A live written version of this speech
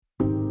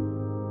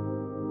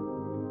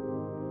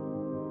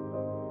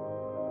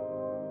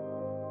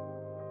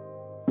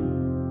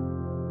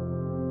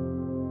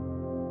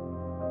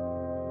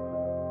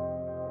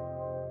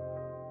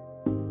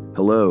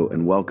Hello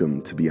and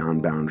welcome to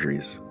Beyond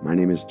Boundaries. My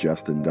name is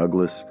Justin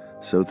Douglas.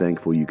 So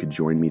thankful you could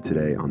join me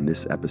today on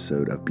this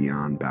episode of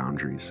Beyond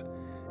Boundaries.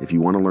 If you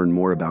want to learn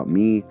more about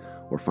me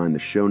or find the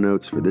show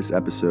notes for this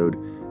episode,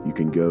 you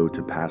can go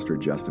to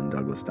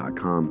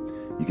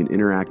pastorjustindouglas.com. You can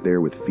interact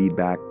there with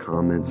feedback,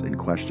 comments, and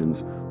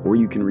questions, or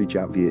you can reach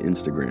out via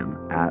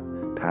Instagram at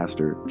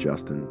Pastor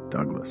Justin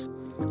Douglas.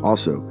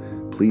 Also,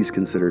 please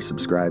consider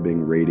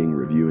subscribing, rating,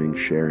 reviewing,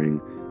 sharing.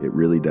 It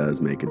really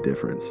does make a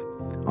difference.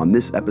 On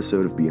this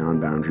episode of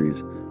Beyond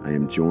Boundaries, I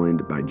am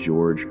joined by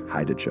George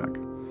Haidachuk.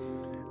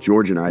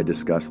 George and I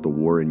discuss the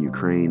war in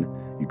Ukraine,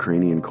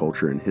 Ukrainian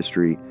culture and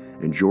history,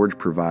 and George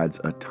provides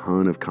a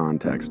ton of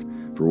context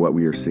for what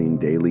we are seeing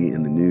daily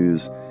in the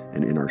news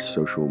and in our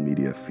social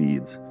media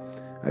feeds.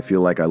 I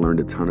feel like I learned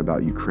a ton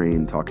about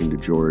Ukraine talking to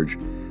George,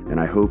 and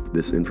I hope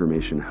this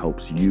information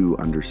helps you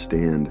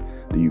understand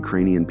the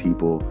Ukrainian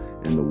people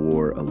and the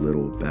war a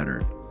little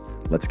better.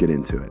 Let's get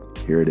into it.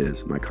 Here it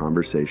is, my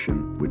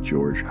conversation with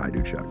George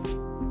Haidachuk.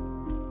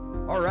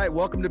 All right,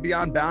 welcome to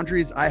Beyond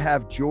Boundaries. I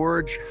have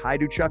George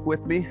Haidachuk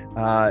with me.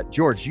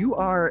 George, you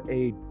are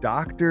a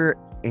doctor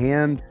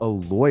and a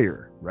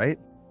lawyer, right?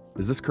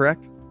 Is this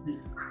correct?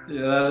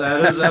 Yeah,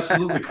 that is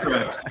absolutely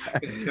correct.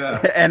 Yeah.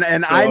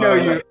 And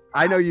so,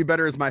 I know you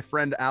better as my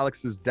friend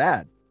Alex's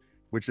dad,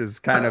 which is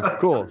kind of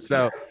cool.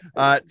 So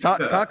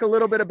talk a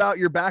little bit about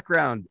your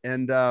background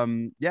and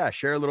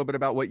share a little bit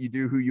about what you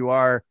do, who you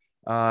are,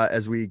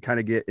 as we kind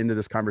of get into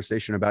this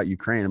conversation about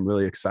Ukraine. I'm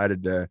really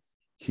excited to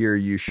hear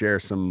you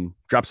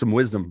drop some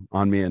wisdom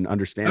on me and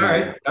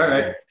understanding. All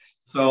right.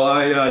 So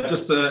I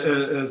just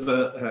as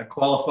a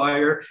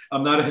qualifier,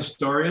 I'm not a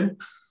historian.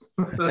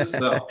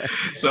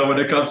 So when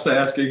it comes to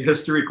asking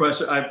history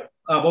questions, I'm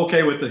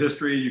okay with the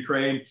history of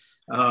Ukraine.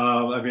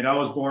 I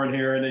was born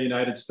here in the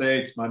United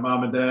States. My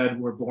mom and dad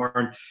were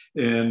born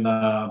in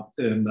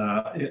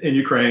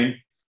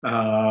Ukraine,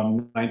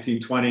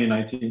 1920 and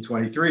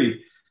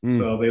 1923.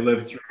 So they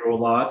lived through a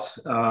lot.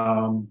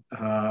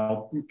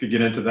 We could get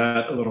into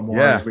that a little more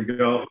as we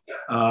go.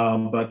 So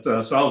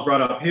I was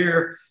brought up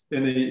here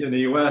in the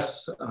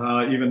U.S.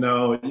 Even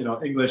though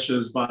English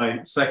is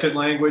my second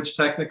language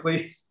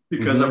technically,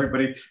 because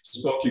everybody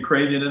spoke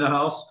Ukrainian in the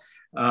house.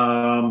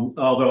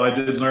 Although I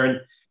did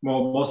learn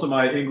most of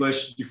my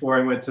English before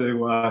I went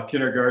to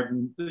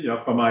kindergarten,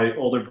 from my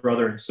older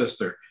brother and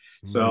sister.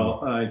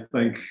 So I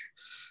think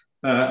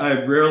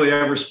I rarely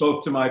ever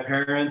spoke to my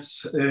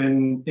parents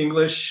in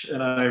English,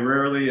 and I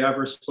rarely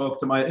ever spoke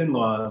to my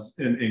in-laws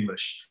in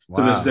English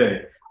to this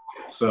day.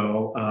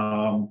 So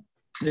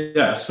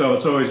so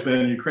it's always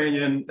been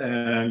Ukrainian,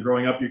 and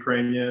growing up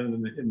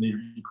Ukrainian in the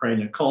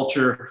Ukrainian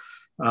culture.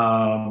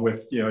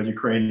 With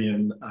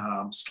Ukrainian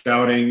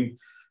scouting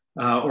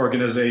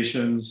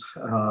organizations,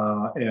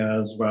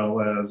 as well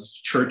as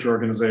church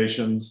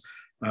organizations.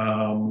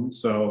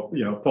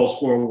 Post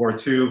World War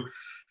II,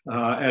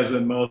 as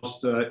in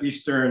most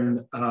eastern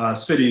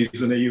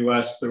cities in the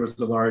U.S., there was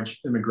a large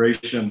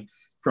immigration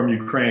from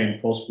Ukraine,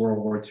 post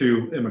World War II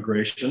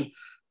immigration.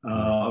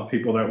 Of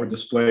people that were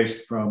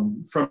displaced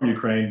from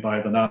Ukraine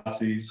by the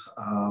Nazis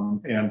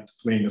and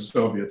fleeing the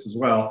Soviets as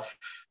well.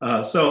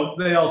 So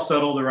they all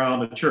settled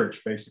around a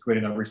church, basically,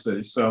 in every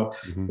city. So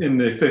in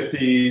the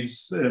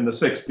 50s and the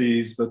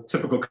 60s, the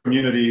typical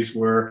communities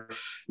were,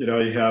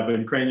 you have a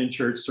Ukrainian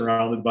church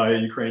surrounded by a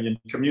Ukrainian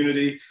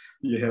community.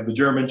 You have the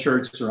German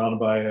church surrounded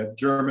by a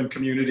German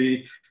community.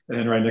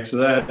 And right next to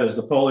that is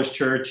the Polish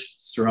church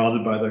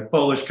surrounded by the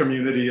Polish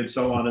community, and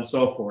so on and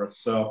so forth.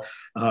 So,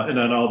 and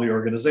then all the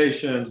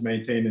organizations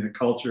maintaining the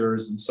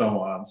cultures and so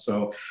on. So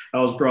I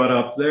was brought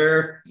up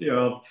there.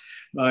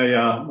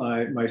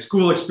 My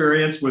school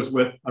experience was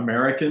with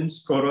Americans,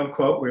 quote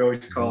unquote. We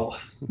always call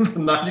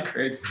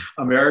non-Ukrainians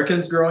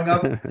Americans growing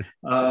up,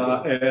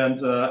 and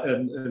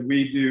we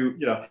do,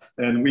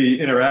 and we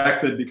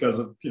interacted because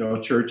of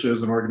churches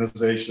and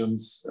organizations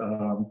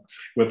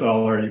with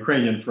all our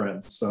Ukrainian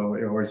friends. So we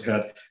always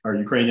had our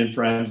Ukrainian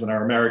friends and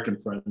our American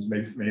friends,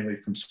 mainly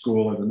from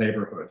school or the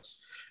neighborhoods.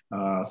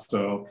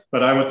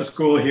 But I went to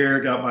school here,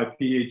 got my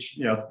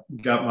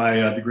got my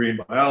degree in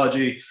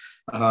biology.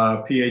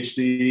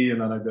 PhD, and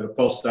then I did a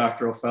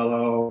postdoctoral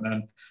fellow, and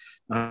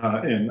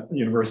in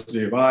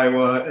University of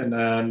Iowa, and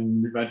then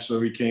eventually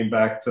we came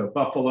back to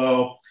Buffalo.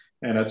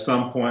 And at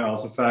some point, I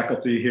was a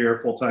faculty here,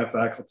 full-time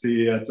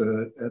faculty at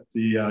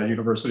the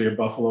University of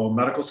Buffalo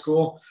Medical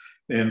School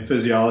in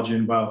physiology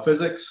and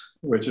biophysics,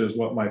 which is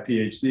what my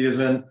PhD is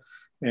in.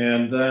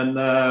 And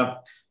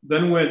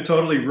then went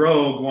totally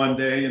rogue one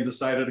day and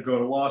decided to go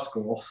to law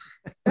school.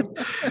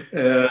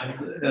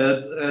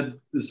 and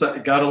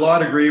got a law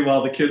degree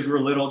while the kids were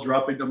little,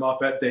 dropping them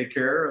off at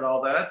daycare and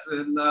all that.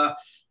 And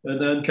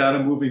then kind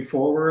of moving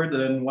forward.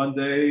 And one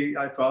day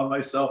I found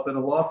myself in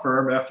a law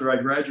firm after I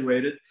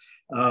graduated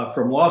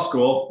from law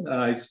school.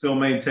 I still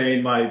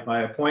maintained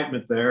my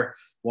appointment there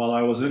while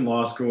I was in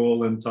law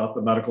school and taught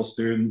the medical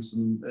students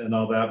and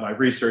all that. My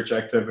research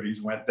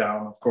activities went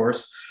down, of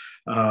course.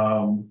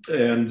 And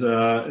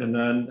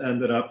then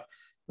ended up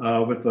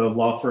with the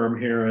law firm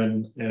here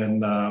in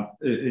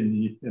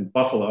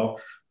Buffalo,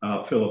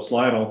 Phillips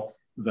Lytle,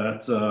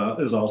 that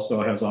is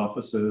also has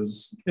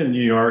offices in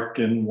New York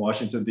and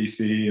Washington,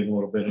 D.C., and a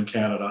little bit in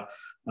Canada.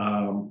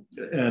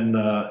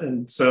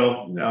 And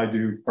so I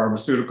do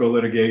pharmaceutical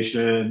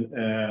litigation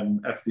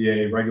and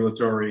FDA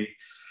regulatory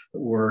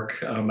work,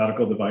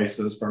 medical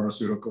devices,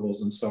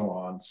 pharmaceuticals, and so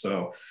on.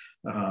 So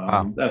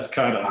that's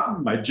kind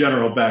of my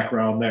general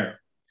background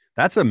there.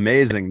 That's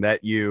amazing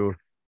that you,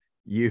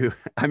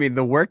 I mean,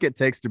 the work it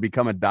takes to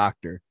become a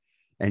doctor,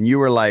 and you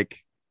were like,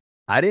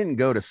 I didn't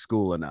go to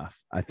school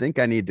enough. I think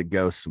I need to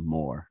go some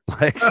more.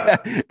 Like,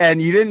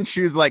 and you didn't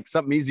choose like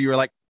something easy. You were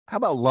like, how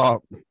about law?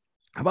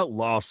 How about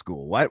law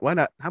school? Why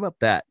not? How about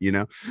that? You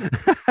know,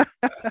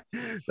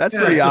 that's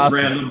pretty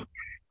awesome. Random.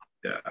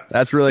 Yeah,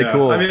 that's really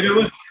cool. I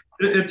mean,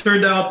 it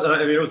turned out.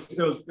 I mean, it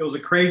was a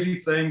crazy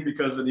thing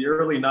because in the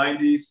early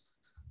 '90s,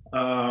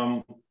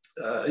 I'll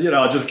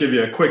just give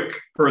you a quick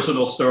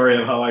personal story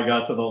of how I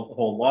got to the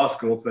whole law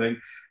school thing.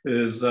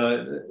 Is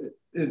in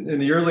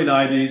the early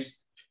 '90s,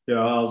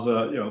 I was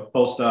a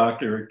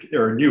postdoc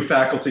or new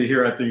faculty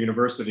here at the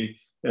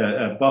university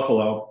at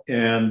Buffalo,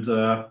 and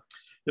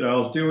I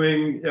was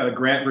doing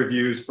grant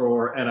reviews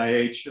for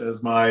NIH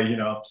as my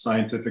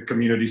scientific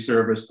community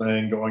service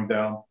thing, going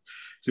down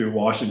to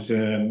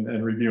Washington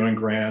and reviewing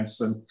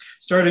grants, and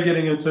started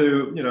getting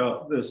into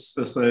this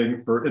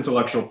thing for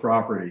intellectual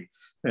property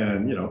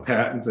and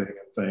patenting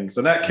and things.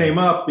 And that came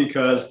up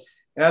because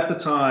at the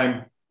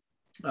time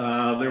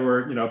there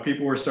were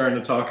people were starting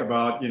to talk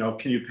about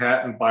can you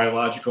patent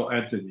biological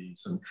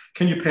entities and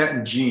can you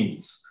patent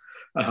genes,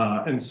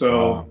 and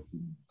so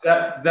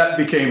that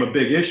became a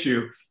big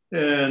issue.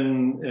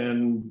 And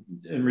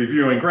in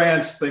reviewing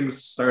grants,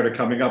 things started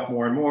coming up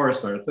more and more.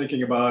 Started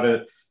thinking about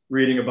it,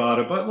 reading about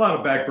it, but a lot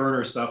of back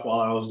burner stuff while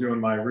I was doing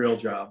my real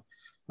job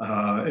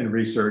in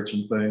research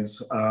and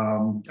things.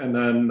 And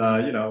then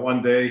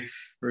one day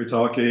we were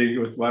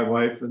talking with my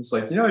wife, and it's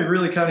like, you're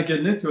really kind of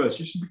getting into us.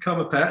 You should become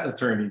a patent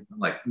attorney. I'm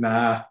like,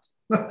 nah.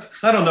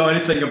 I don't know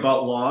anything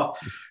about law.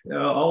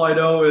 All I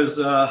know is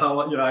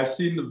how I've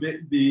seen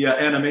the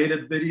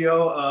animated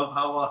video of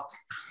how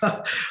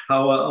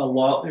a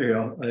law,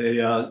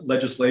 a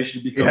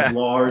legislation becomes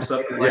law or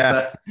something like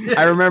that.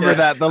 I remember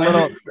that the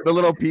little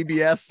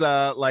PBS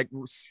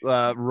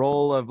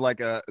roll of like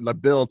a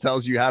bill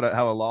tells you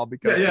how a law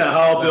becomes.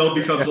 How a bill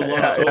becomes a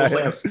law. So it's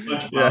like a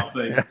SpongeBob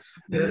thing.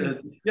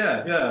 And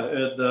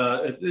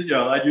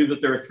I knew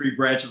that there were 3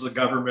 branches of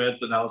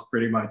government, and that was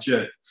pretty much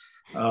it.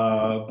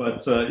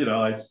 But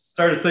I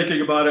started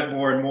thinking about it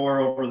more and more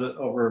over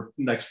the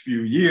next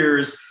few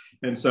years.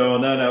 And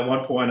then at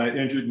one point I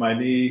injured my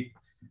knee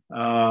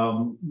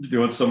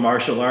doing some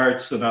martial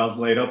arts, and I was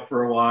laid up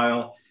for a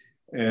while.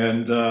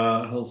 And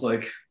I was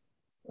like,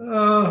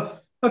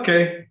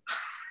 okay,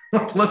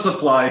 let's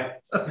apply.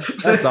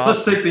 That's awesome.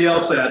 Let's take the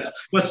LSAT.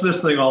 What's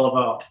this thing all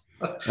about?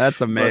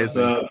 That's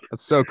amazing.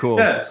 That's so cool.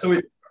 So we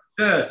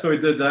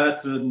did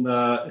that, and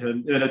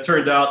it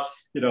turned out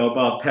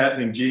about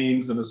patenting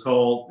genes and this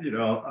whole,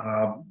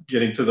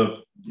 getting to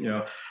the,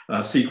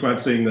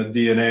 sequencing the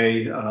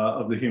DNA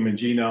of the human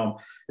genome.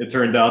 It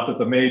turned out that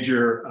the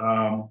major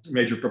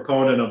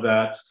proponent of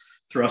that,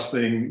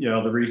 thrusting,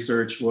 the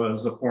research,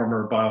 was my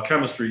former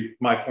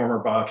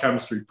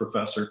biochemistry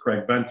professor,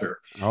 Craig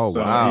Venter. Oh,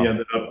 so wow. He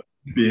ended up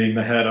being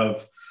the head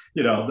of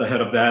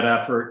that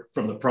effort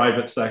from the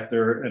private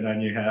sector. And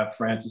then you have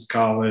Francis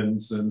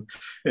Collins and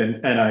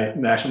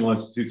National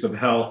Institutes of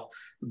Health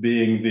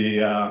being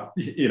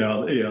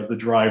the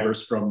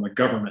drivers from the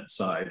government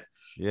side.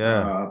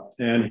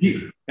 And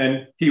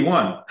he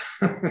won.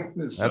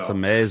 That's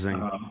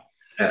amazing.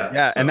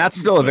 And that's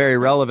still a very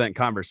relevant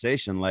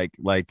conversation. Like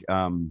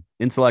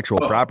intellectual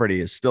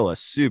property is still a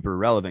super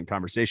relevant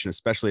conversation,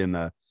 especially in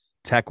the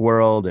tech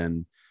world.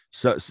 And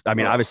so, I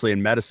mean, obviously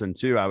in medicine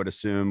too, I would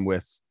assume,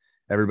 with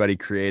everybody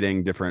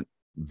creating different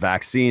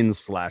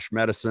vaccines /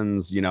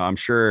 medicines, I'm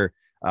sure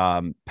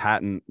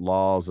patent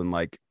laws and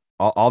like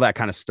all that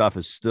kind of stuff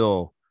is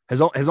still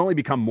has only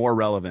become more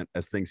relevant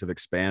as things have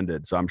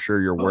expanded. So I'm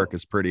sure your work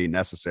is pretty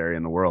necessary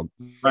in the world.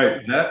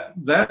 Right.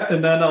 That,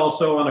 and then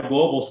also on a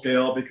global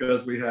scale,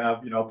 because we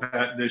have,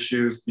 patent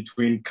issues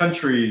between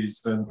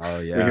countries, and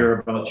we hear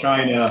about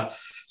China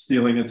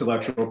stealing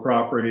intellectual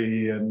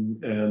property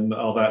and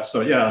all that.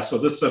 So so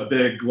this is a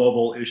big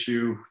global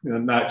issue,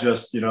 and not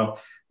just,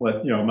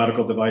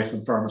 medical device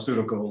and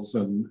pharmaceuticals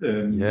and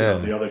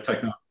the other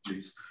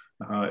technologies.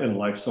 In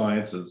life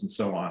sciences and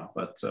so on,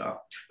 but we're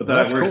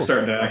cool.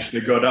 Starting to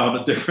actually go down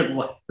a different.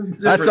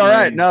 That's all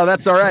right. No,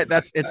 that's all right.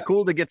 It's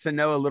cool to get to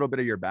know a little bit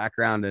of your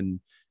background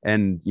and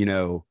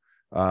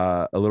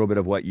a little bit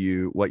of what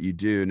you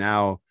do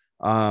now.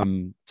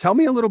 Tell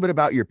me a little bit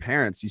about your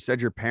parents. You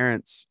said your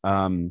parents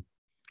came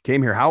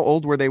here. How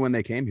old were they when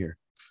they came here?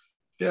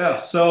 Yeah,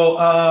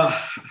 so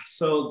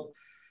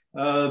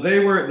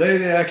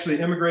they actually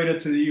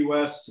immigrated to the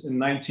U.S. in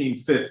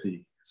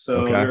 1950.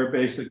 So they're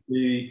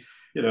basically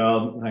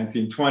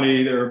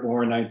 1920, they were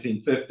born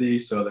 1950,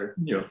 so they're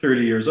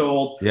 30 years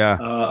old,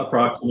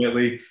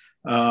 approximately.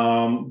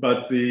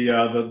 But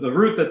the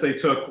route that they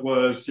took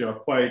was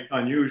quite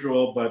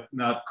unusual, but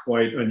not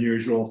quite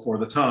unusual for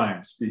the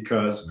times,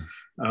 because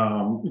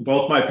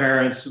Both my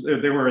parents,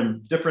 they were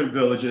in different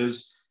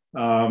villages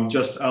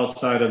just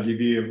outside of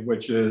Lviv,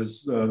 which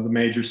is the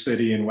major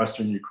city in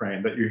Western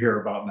Ukraine that you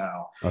hear about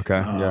now.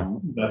 Okay.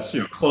 That's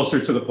closer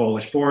to the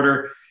Polish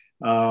border.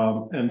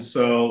 And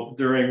so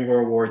during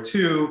World War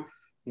II,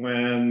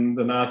 when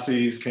the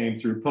Nazis came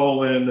through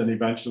Poland and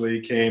eventually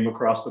came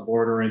across the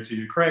border into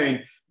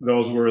Ukraine,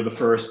 those were the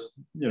first,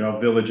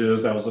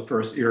 villages. That was the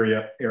first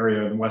area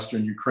in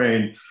Western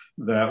Ukraine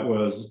that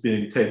was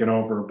being taken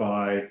over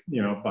by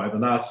the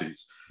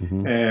Nazis.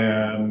 Mm-hmm.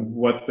 And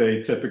what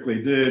they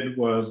typically did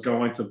was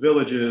go into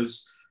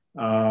villages.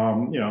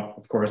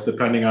 Of course,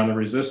 depending on the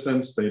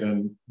resistance, they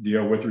didn't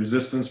deal with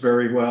resistance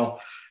very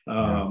well.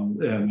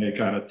 And they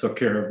kind of took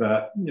care of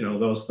that,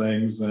 those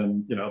things.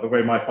 And, the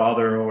way my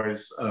father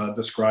always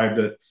described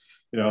it,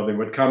 they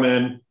would come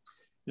in,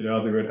 they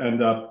would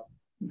end up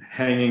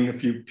hanging a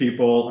few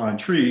people on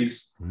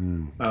trees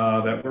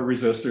that were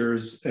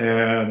resistors.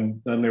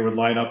 And then they would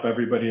line up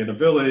everybody in a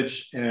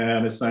village.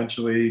 And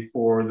essentially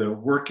for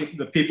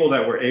the people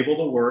that were able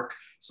to work,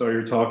 so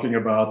you're talking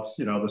about,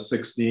 the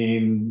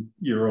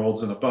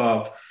 16-year-olds and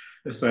above,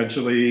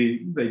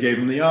 essentially they gave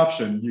them the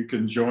option. You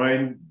can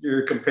join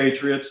your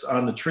compatriots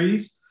on the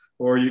trees,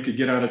 or you could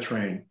get on a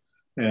train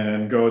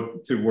and go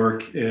to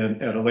work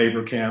at a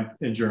labor camp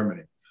in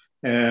Germany.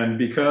 And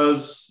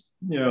because,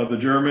 the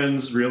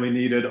Germans really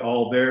needed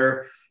all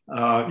their,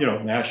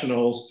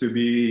 nationals to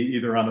be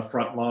either on the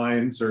front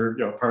lines or,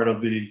 part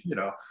of the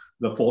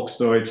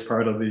Volksdeutsch,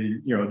 part of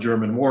the,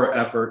 German war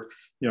effort,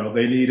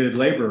 they needed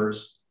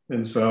laborers.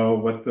 And so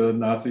what the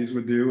Nazis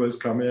would do is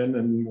come in,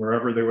 and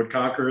wherever they would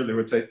conquer, they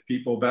would take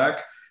people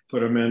back, put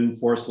them in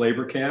forced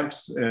labor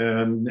camps,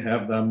 and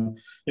have them,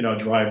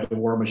 drive the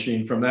war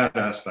machine from that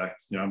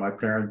aspect.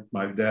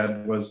 My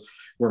dad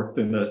worked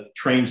in a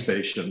train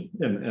station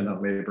in a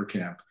labor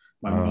camp.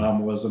 My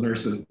mom was a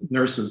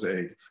nurse's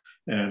aide.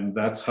 And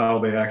that's how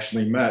they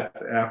actually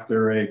met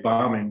after a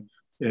bombing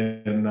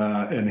in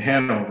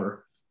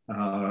Hanover.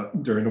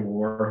 During the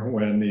war,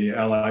 when the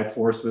Allied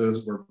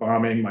forces were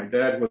bombing, my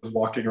dad was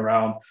walking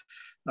around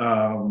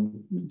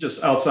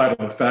just outside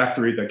of a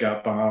factory that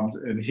got bombed,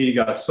 and he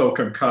got so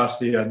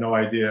concussed he had no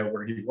idea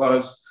where he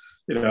was.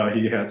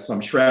 He had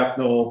some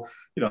shrapnel,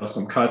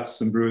 some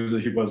cuts and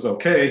bruises. He was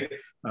okay.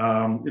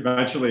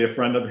 Eventually, a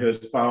friend of his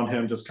found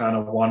him just kind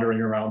of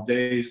wandering around,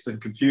 dazed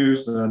and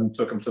confused, and then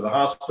took him to the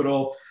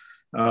hospital.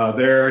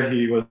 There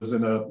he was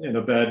in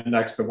a bed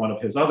next to one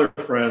of his other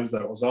friends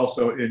that was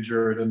also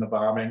injured in the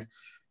bombing.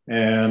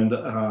 And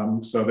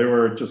so they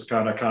were just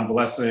kind of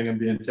convalescing and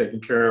being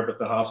taken care of at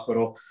the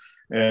hospital.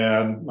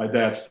 And my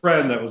dad's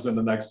friend that was in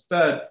the next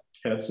bed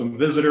had some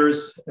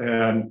visitors,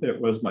 and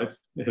it was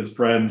his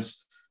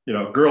friend's,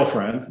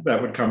 girlfriend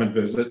that would come and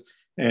visit.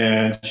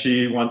 And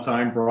she one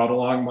time brought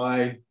along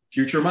my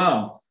future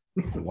mom.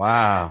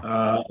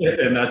 Wow.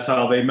 And that's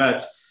how they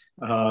met.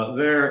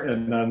 There,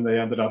 and then they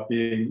ended up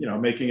being,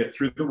 making it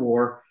through the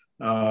war.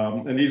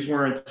 And these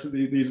weren't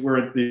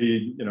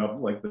the,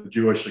 like the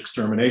Jewish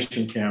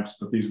extermination camps,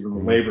 but these were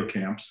the labor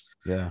camps.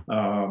 Yeah.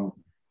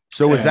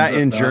 So was that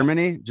in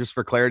Germany? Just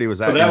for clarity, was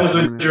that? So that was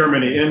in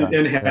Germany,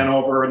 in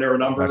Hanover, and there were a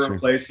number of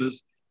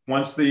places.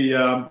 Once the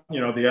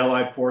the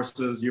Allied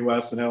forces,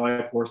 U.S. and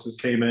Allied forces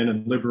came in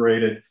and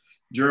liberated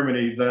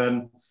Germany,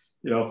 then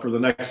for the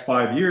next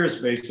 5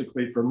 years,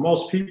 basically, for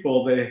most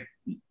people, they,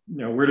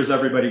 where does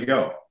everybody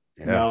go?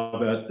 Now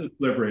that it's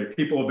liberated,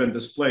 people have been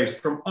displaced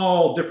from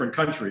all different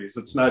countries.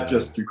 It's not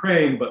just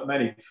Ukraine, but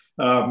many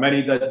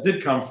that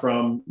did come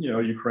from,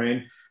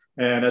 Ukraine.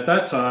 And at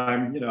that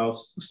time,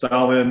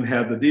 Stalin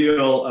had the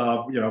deal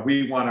of,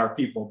 we want our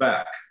people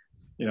back,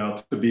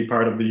 to be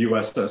part of the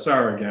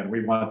USSR again.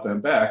 We want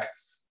them back.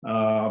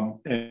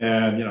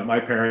 And my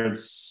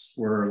parents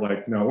were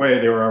like, no way.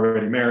 They were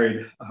already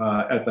married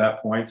at that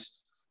point.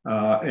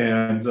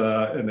 And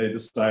they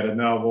decided,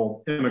 no,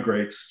 we'll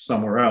immigrate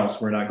somewhere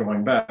else. We're not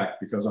going back,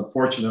 because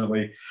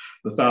unfortunately,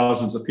 the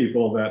thousands of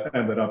people that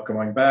ended up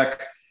going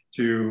back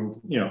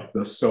to,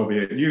 the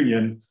Soviet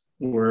Union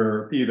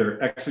were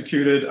either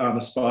executed on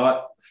the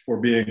spot for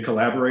being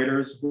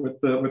collaborators with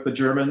the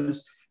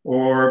Germans,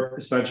 or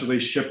essentially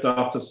shipped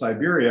off to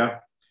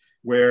Siberia,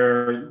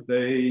 where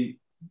they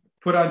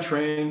put on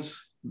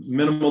trains,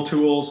 minimal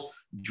tools,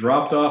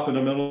 dropped off in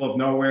the middle of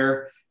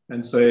nowhere,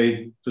 and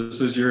say,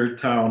 this is your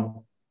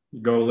town,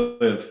 go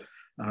live.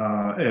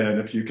 And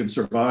if you can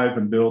survive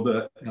and build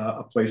a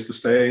place to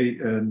stay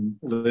and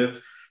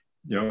live,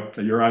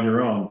 you're on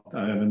your own.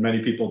 And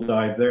many people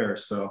died there.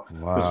 So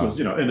This was,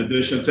 in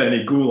addition to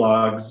any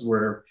gulags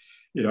where,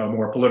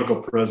 more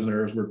political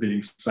prisoners were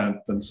being sent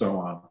and so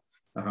on.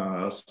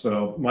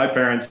 So my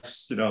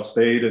parents,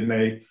 stayed, and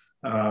they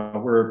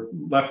were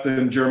left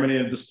in Germany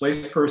in a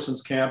displaced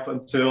persons camp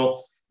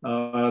until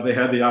they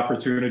had the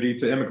opportunity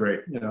to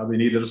immigrate. They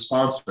needed a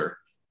sponsor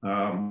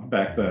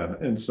back then.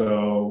 And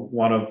so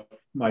one of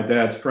my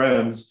dad's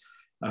friends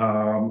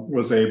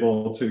was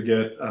able to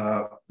get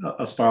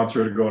a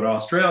sponsor to go to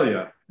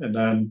Australia. And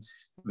then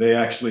they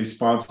actually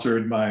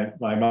sponsored my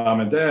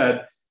mom and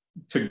dad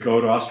to go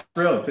to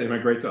Australia, to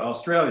immigrate to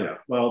Australia.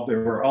 Well, they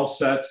were all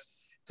set.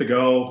 to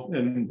go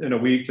in a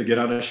week to get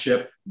on a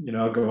ship,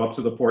 go up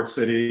to the port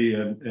city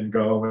and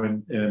go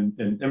and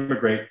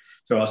immigrate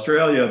to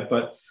Australia.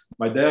 But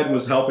my dad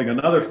was helping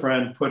another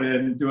friend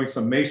doing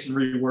some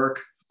masonry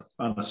work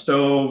on a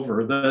stove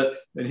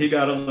and he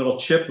got a little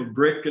chip of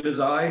brick in his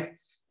eye.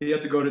 He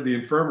had to go to the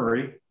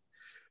infirmary.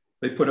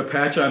 They put a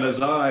patch on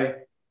his eye,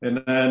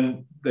 and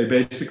then they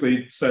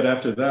basically said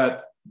after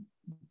that,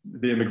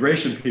 the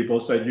immigration people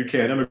said, you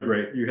can't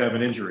immigrate, you have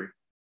an injury.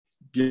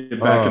 Get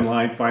back in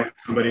line, find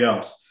somebody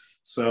else.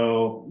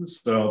 So,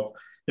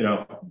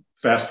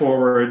 fast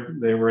forward,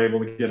 they were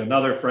able to get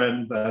another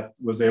friend that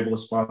was able to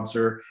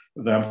sponsor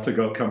them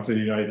to come to the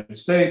United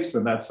States.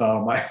 And that's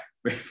how my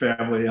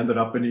family ended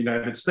up in the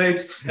United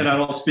States. And I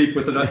don't speak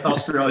with an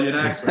Australian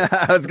accent.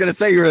 I was going to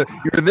say you're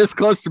this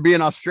close to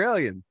being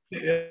Australian.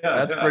 Yeah,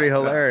 that's pretty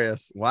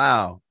hilarious.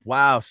 Wow.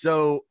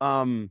 So,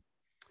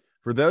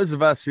 for those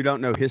of us who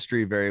don't know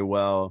history very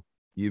well,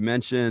 you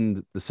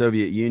mentioned the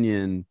Soviet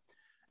Union.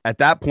 At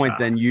that point,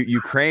 then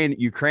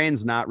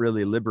Ukraine's not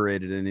really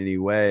liberated in any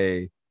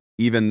way,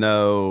 even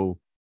though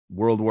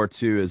World War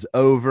II is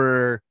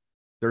over.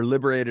 They're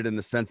liberated in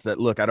the sense that,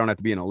 look, I don't have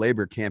to be in a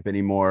labor camp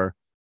anymore,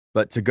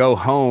 but to go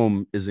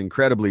home is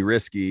incredibly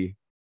risky.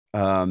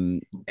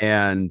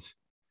 And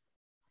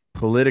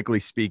politically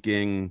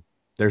speaking,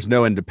 there's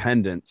no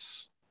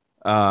independence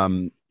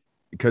because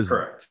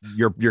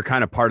you're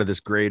kind of part of this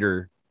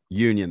greater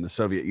union, the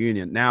Soviet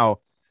Union. Now,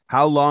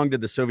 how long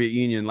did the Soviet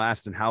Union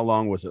last, and how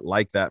long was it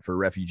like that for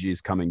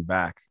refugees coming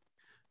back?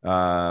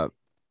 Or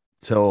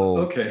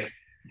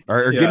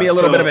give me a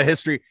little bit of a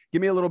history.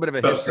 Give me a little bit of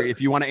a history if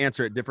you want to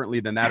answer it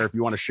differently than that, or if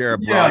you want to share a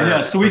broader.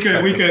 Yeah. So we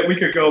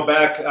could go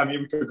back. I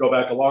mean, we could go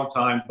back a long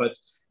time, but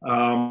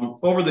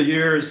over the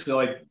years,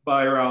 like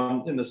by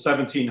around in the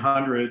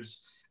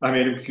 1700s, I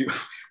mean,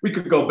 we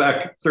could go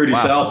back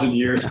 30,000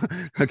 years.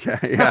 Okay,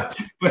 yeah.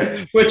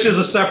 Which is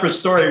a separate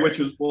story, which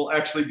will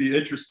actually be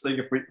interesting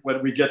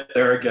when we get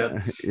there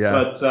again.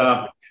 Yeah.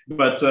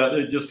 But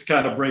just to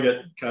kind of bring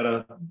it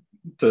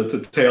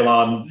to tail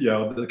on,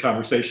 the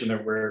conversation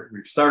that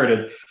we've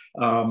started.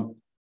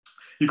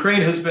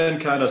 Ukraine has been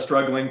kind of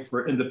struggling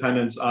for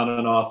independence on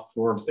and off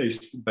for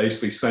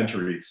basically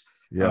centuries.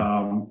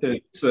 Yeah.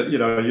 It's you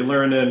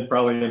learn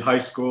probably in high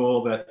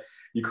school that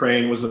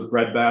Ukraine was the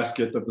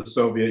breadbasket of the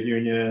Soviet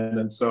Union,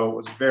 and so it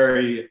was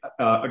very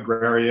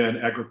agrarian,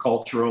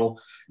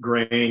 agricultural,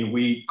 grain,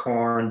 wheat,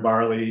 corn,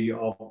 barley,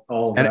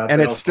 all that.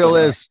 And it still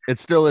is. It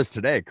still is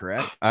today,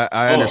 correct?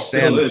 I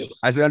understand.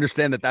 I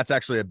understand that that's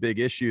actually a big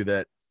issue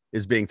that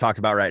is being talked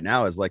about right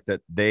now. Is like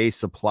that they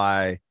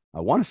supply, I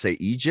want to say,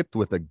 Egypt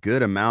with a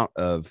good amount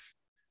of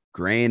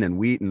grain and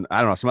wheat and I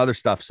don't know, some other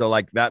stuff. So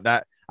like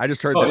that I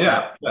just heard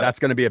that's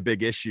going to be a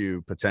big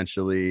issue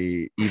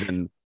potentially,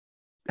 even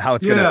how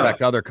it's going to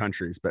affect other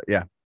countries. But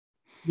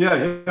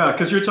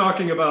because you're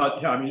talking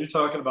about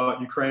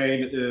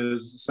Ukraine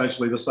is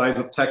essentially the size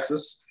of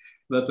Texas,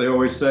 that they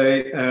always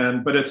say,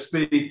 but it's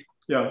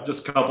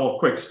just a couple of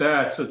quick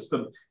stats. It's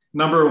the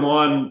number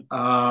one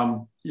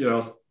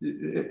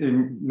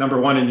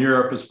in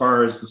Europe as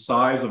far as the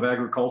size of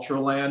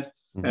agricultural land.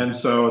 Mm-hmm. And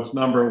so it's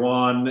number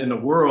one in the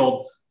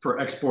world for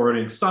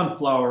exporting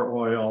sunflower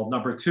oil,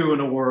 number two in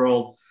the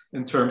world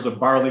in terms of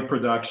barley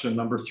production,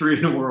 number three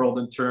in the world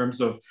in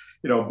terms of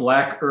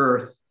black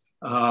earth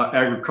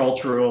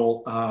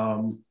agricultural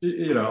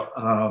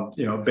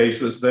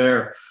basis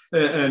there,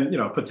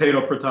 and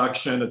potato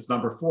production, it's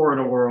number four in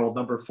the world,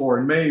 number four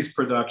in maize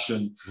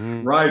production,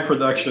 rye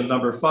production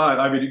number five.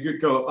 I mean, you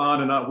could go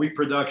on and on. Wheat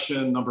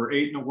production number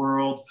 8 in the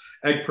world,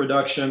 egg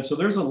production. So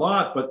there's a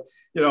lot, but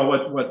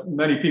what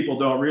many people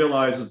don't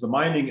realize is the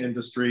mining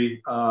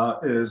industry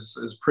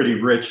is pretty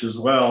rich as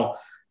well,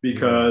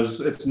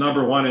 because it's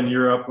number one in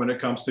Europe when it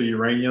comes to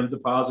uranium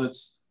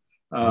deposits.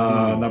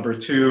 Number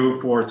two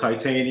for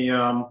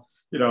titanium,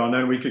 and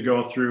then we could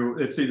go through,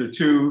 it's either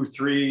 2,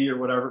 3 or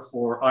whatever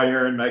for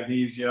iron,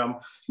 magnesium,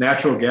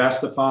 natural gas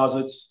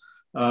deposits,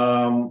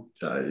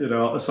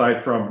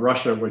 aside from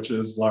Russia, which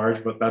is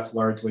large, but that's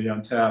largely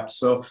untapped.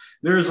 So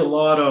there's a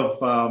lot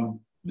of,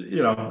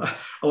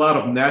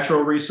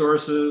 natural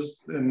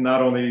resources, and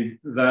not only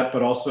that,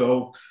 but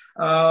also,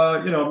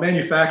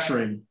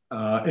 manufacturing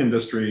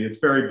industry. It's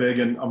very big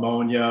in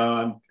ammonia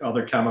and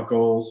other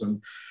chemicals,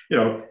 and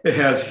it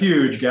has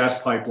huge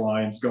gas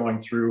pipelines going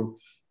through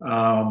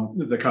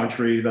the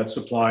country that's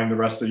supplying the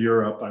rest of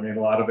Europe. I mean,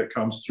 a lot of it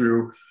comes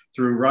through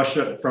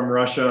Russia, from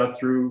Russia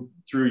through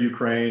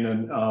Ukraine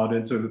and out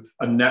into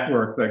a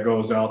network that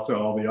goes out to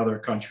all the other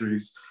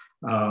countries,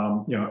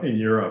 in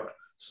Europe.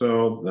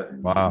 So,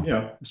 wow.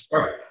 As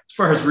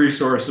far as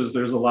resources,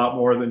 there's a lot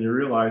more than you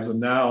realize. And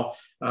now,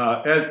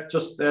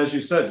 as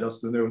you said,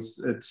 Justin,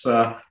 it's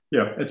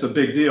a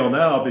big deal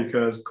now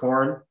because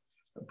corn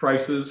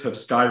prices have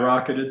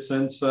skyrocketed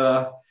since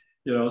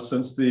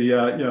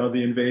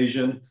the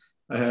invasion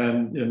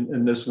and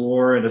in this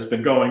war, and it's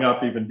been going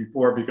up even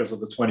before because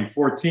of the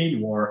 2014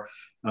 war.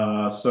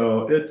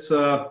 So it's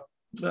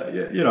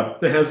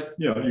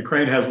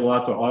Ukraine has a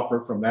lot to offer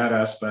from that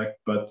aspect,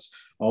 but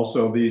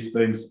also these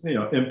things,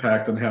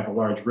 impact and have a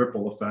large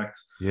ripple effect.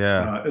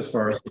 As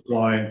far as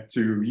supplying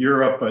to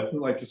Europe, but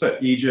like you said,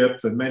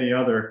 Egypt and many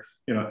other,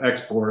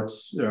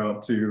 exports,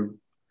 to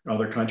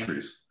other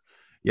countries.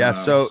 Yeah.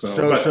 So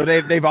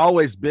they've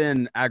always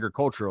been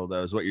agricultural,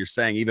 though, is what you're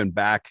saying, even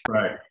back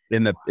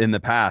in the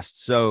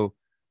past. So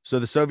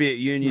the Soviet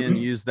Union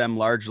used them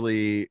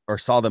largely, or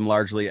saw them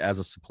largely, as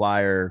a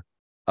supplier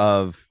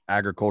of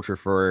agriculture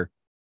for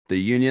the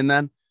Union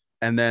then.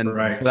 And then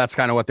so that's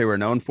kind of what they were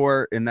known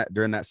for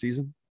during that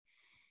season.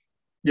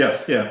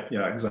 Yes. Yeah,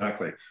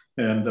 exactly.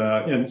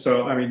 And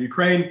so, I mean,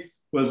 Ukraine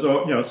was,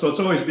 so it's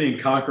always being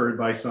conquered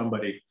by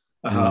somebody,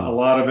 a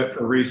lot of it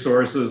for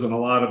resources, and a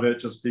lot of it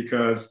just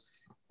because,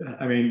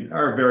 I mean,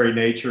 our very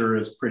nature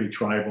is pretty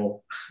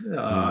tribal,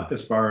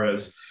 as far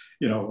as,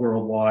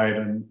 worldwide,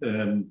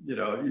 and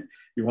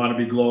you want to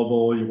be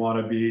global, you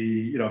want to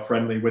be,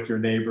 friendly with your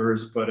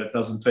neighbors, but it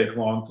doesn't take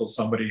long till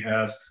somebody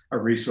has a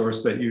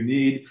resource that you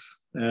need,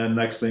 and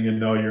next thing you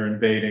know, you're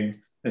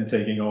invading and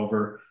taking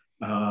over,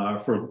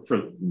 for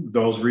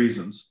those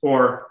reasons,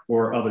 or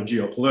for other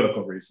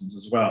geopolitical reasons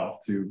as well,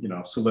 to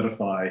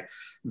solidify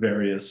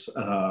various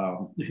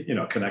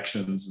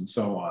connections and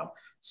so on.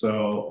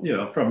 So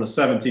from the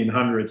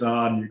 1700s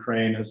on,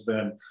 Ukraine has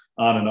been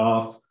on and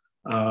off,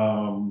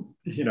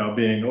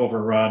 being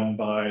overrun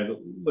by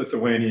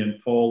Lithuanian,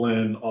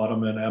 Poland,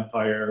 Ottoman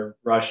Empire,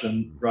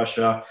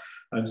 Russia.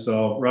 And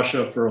so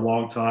Russia for a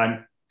long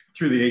time,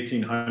 through the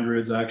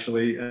 1800s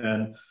actually,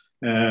 and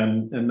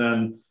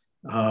then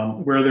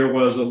where there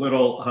was a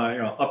little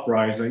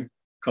uprising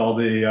called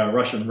the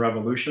Russian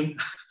Revolution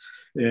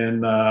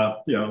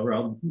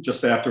around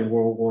just after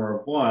World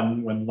War I,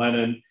 when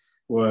Lenin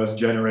was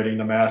generating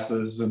the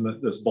masses in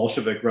this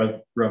Bolshevik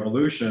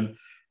revolution.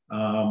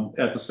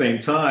 At the same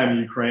time,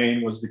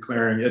 Ukraine was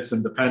declaring its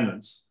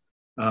independence.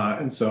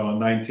 And so in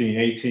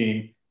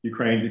 1918,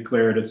 Ukraine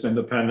declared its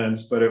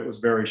independence, but it was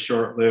very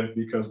short-lived,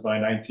 because by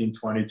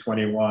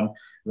 1920-21,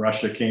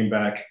 Russia came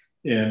back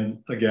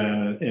in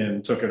again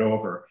and took it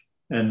over.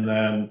 And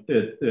then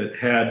it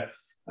had,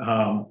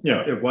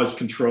 it was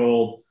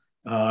controlled,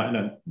 and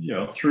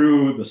then,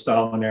 through the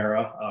Stalin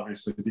era,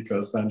 obviously,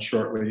 because then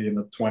shortly in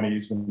the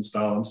 20s, when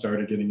Stalin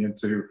started getting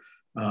into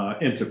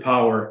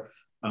power,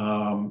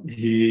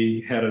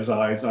 he had his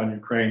eyes on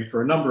Ukraine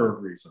for a number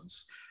of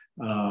reasons.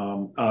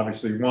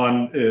 Obviously,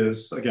 one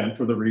is, again,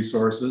 for the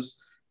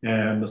resources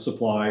and the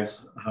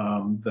supplies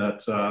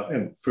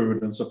and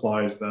food and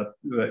supplies that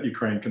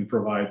Ukraine can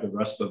provide the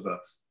rest of the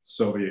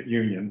Soviet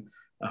Union,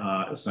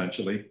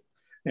 essentially,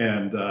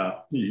 and the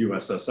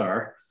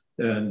USSR.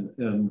 And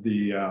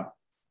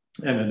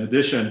in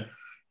addition,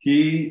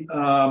 he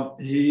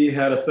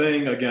had a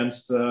thing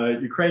against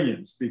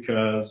Ukrainians,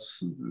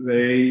 because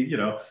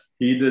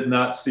he did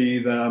not see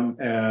them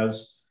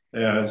as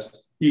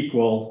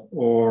equal,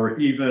 or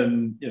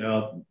even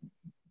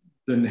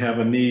didn't have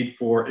a need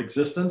for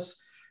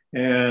existence.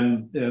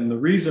 And the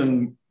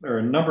reason, or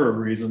a number of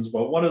reasons,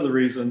 but one of the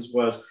reasons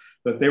was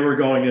that they were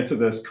going into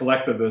this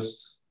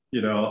collectivist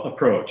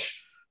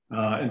approach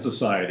in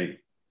society,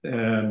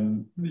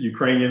 and the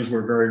Ukrainians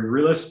were very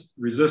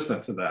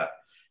resistant to that.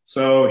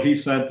 So he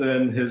sent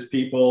in his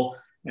people,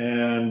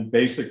 and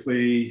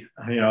basically,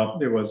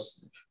 it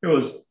was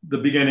the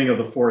beginning of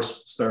the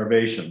forced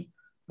starvation,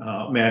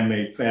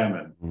 man-made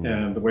famine.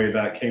 And the way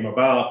that came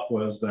about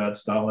was that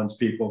Stalin's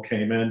people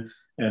came in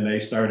and they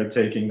started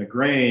taking the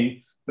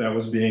grain that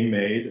was being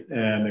made,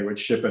 and they would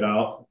ship it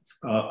out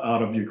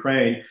of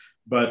Ukraine.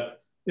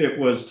 But it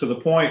was to the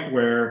point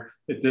where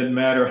it didn't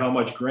matter how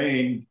much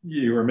grain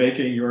you were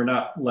making, you were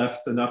not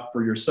left enough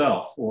for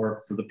yourself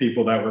or for the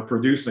people that were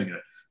producing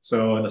it.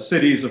 So in the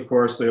cities, of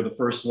course, they're the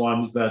first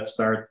ones that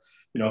start,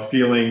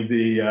 feeling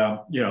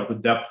the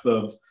depth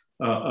of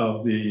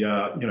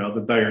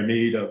the dire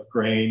need of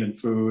grain and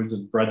foods,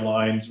 and bread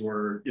lines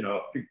were,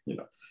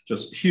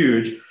 just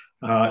huge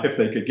if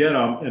they could get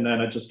them. And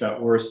then it just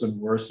got worse and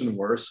worse and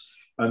worse,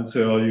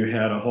 until you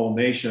had a whole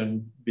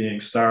nation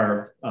being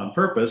starved on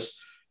purpose.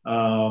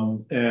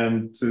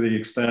 And to the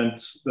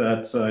extent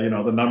that,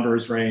 the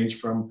numbers range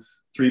from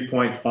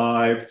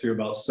 3.5 to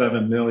about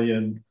 7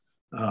 million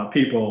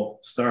people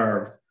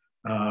starved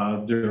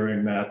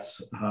during that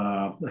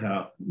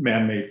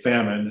man-made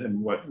famine,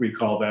 and what we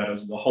call that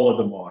as the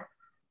Holodomor,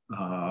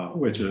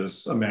 which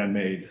is a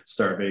man-made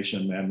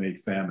starvation, man-made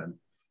famine.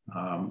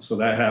 So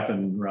that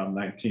happened around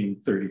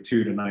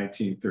 1932 to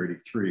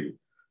 1933.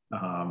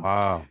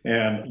 Wow.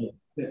 And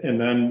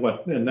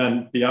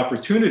then the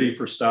opportunity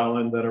for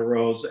Stalin that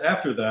arose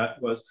after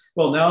that was,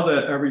 well, now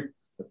that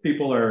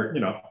people are,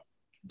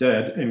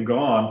 dead and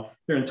gone,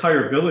 there are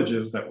entire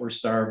villages that were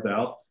starved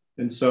out.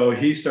 And so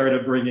he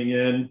started bringing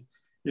in,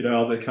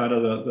 the kind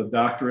of the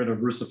doctrine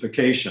of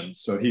Russification.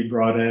 So he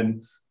brought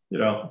in,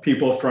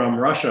 people from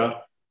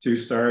Russia to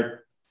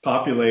start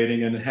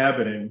populating and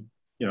inhabiting,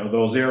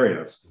 those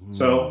areas.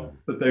 So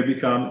that they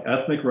become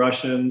ethnic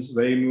Russians,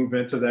 they move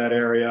into that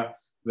area.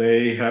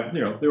 they have,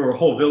 there were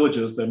whole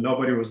villages that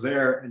nobody was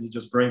there, and you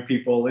just bring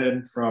people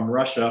in from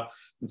Russia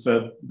and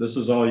said, "This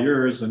is all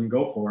yours, and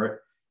go for it."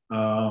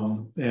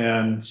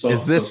 And so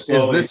is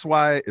this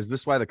why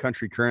the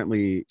country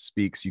currently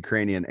speaks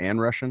Ukrainian and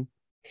Russian?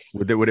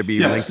 Would it be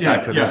linked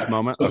back to this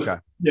moment? So, okay.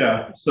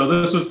 Yeah.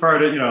 So this is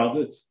part of,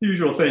 the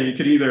usual thing. You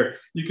could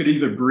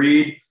either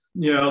breed,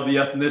 the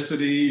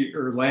ethnicity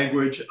or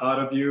language out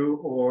of you,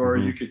 or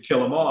you could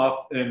kill them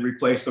off and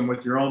replace them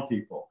with your own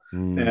people.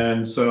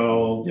 And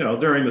so,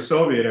 during the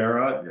Soviet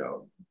era,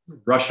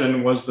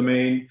 Russian was the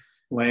main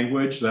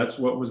language. That's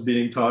what was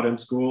being taught in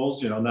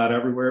schools. Not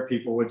everywhere.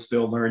 People would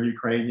still learn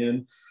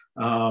Ukrainian,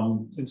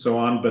 and so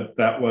on, but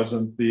that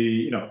wasn't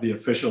the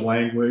official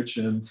language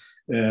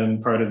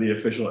and part of the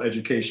official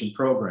education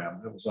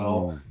program. It was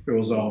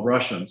all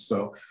Russian.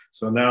 So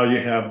now you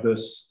have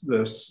this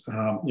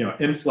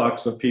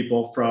influx of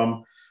people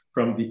from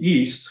the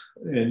east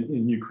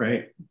in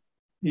Ukraine,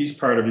 east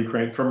part of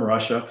Ukraine, from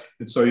Russia,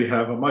 and so you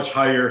have a much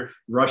higher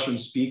Russian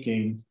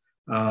speaking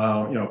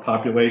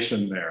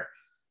population there.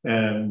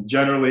 And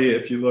generally,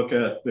 if you look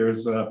at,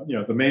 there's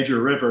the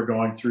major river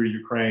going through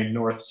Ukraine,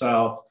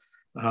 north-south,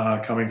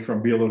 coming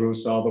from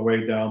Belarus all the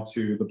way down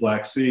to the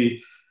Black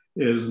Sea,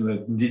 is the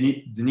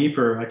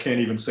Dnieper. I can't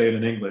even say it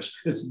in English.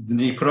 It's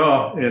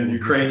Dnipro in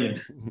Ukrainian.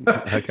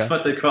 That's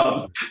what they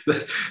call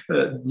it,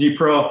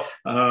 Dnipro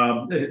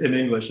in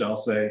English, I'll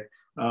say.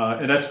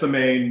 And that's the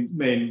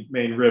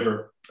main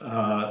river,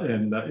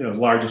 and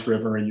largest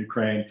river in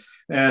Ukraine.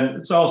 And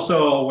it's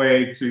also a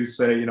way to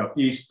say,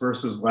 east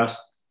versus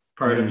west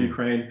part of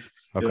Ukraine.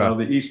 Okay.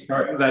 The east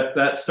part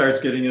that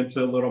starts getting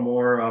into a little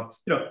more of,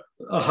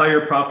 a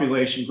higher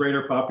population,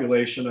 greater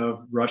population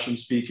of Russian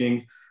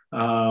speaking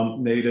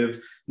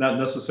native, not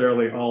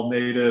necessarily all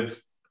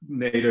native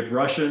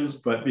Russians,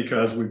 but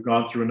because we've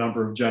gone through a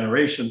number of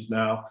generations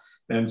now.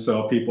 And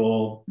so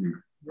people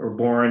are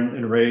born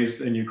and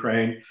raised in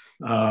Ukraine,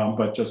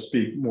 but just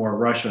speak more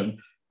Russian.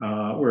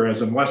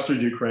 Whereas in Western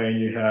Ukraine,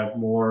 you have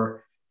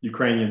more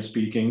Ukrainian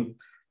speaking.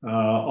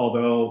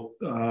 Although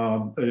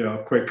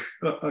a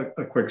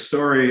quick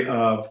story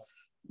of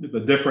the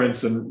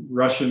difference in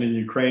Russian and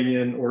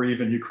Ukrainian, or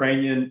even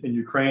Ukrainian in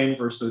Ukraine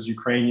versus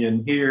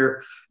Ukrainian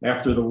here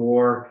after the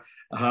war,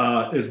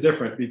 is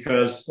different,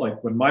 because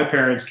like when my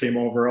parents came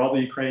over, all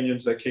the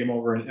Ukrainians that came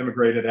over and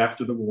immigrated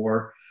after the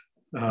war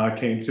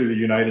came to the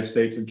United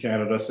States and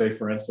Canada, say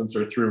for instance,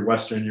 or through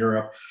Western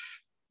Europe,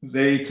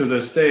 they to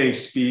this day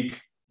speak,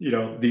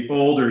 the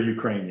older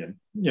Ukrainian,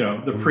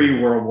 the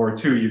pre-World War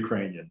II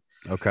Ukrainian.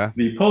 Okay.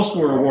 The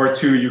post-World War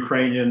II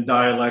Ukrainian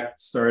dialect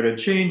started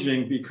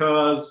changing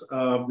because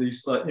of the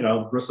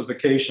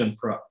Russification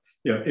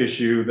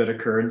issue that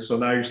occurred. And so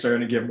now you're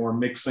starting to get more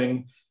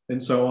mixing and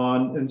so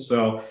on. And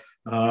so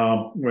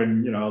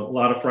when a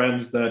lot of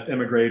friends that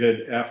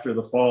immigrated after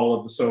the fall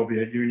of the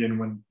Soviet Union,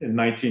 when in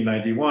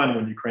 1991,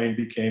 when Ukraine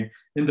became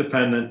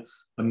independent,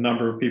 a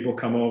number of people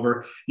come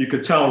over. You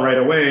could tell right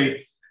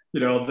away,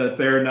 that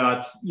they're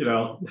not,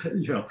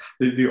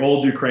 the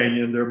old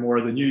Ukrainian, they're more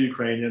the new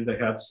Ukrainian. They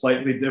have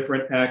slightly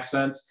different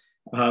accent,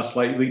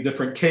 slightly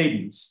different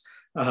cadence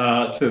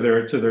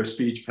to their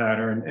speech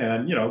pattern,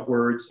 and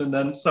words, and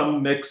then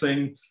some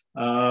mixing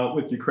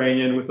with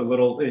Ukrainian with a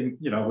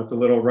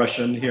little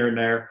Russian here and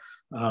there.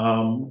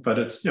 But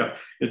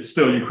it's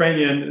still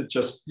Ukrainian. It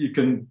just, you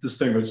can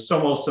distinguish. It's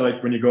almost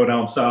like when you go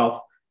down south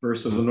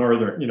versus a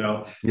northern,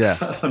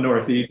 a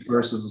northeast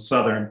versus a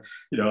southern,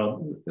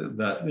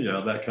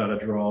 that kind of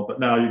drawl. But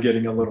now you're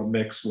getting a little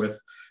mix with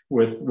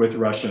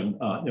Russian,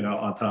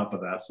 on top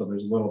of that. So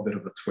there's a little bit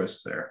of a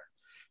twist there.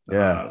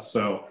 Yeah.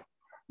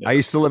 I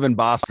used to live in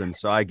Boston,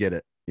 so I get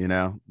it.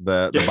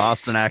 The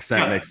Boston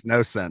accent makes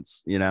no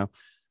sense.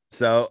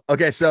 So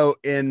okay. So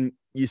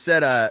you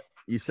said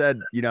in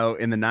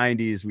the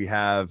 90s we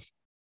have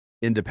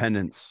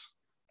independence.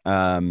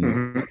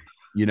 And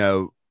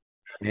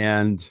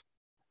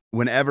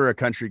whenever a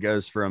country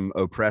goes from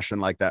oppression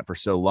like that for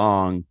so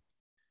long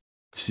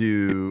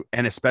to,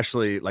 and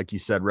especially like you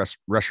said,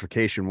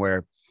 Russification,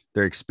 where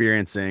they're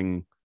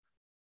experiencing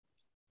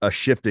a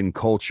shift in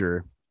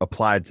culture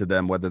applied to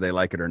them, whether they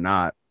like it or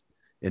not.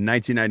 In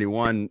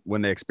 1991,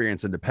 when they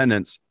experience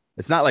independence,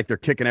 it's not like they're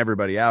kicking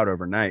everybody out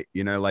overnight,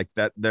 like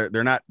that. They're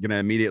not going to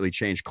immediately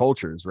change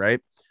cultures, right?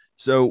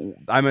 So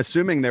I'm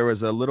assuming there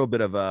was a little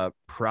bit of a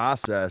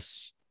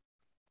process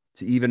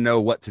to even know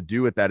what to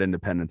do with that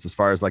independence, as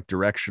far as like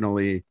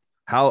directionally,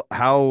 how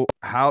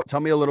tell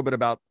me a little bit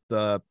about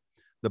the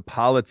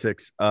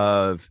politics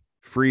of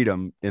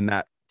freedom in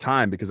that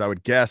time, because I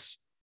would guess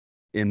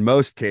in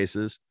most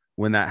cases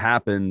when that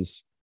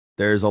happens,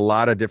 there's a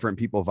lot of different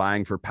people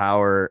vying for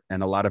power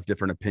and a lot of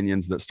different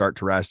opinions that start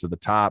to rise to the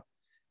top.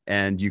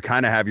 And you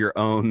kind of have your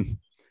own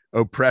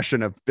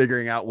oppression of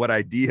figuring out what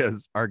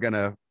ideas are going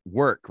to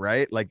work,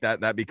 right? Like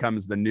that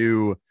becomes the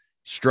new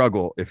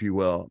struggle, if you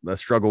will. The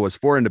struggle was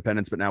for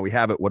independence, but now we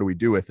have it. What do we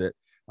do with it?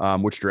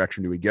 Which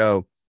direction do we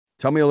go?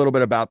 Tell me a little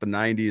bit about the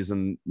 90s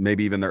and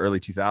maybe even the early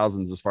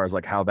 2000s, as far as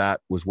like how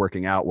that was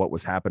working out, what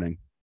was happening.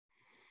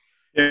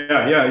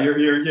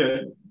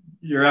 Yeah.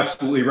 you're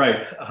absolutely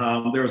right.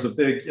 There was a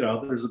big,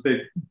 there's a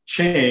big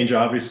change,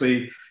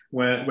 obviously,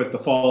 with the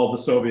fall of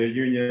the Soviet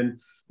Union.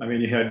 I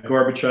mean, you had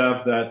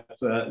Gorbachev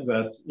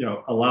that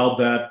allowed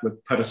that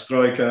with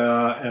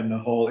perestroika and the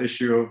whole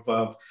issue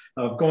of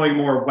going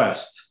more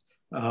west,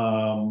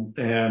 and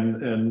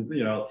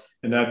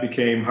that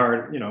became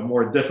hard,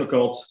 more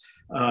difficult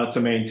to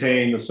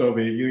maintain the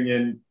Soviet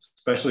Union,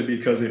 especially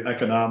because of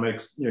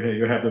economics.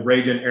 You have the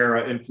Reagan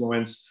era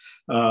influence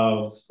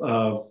of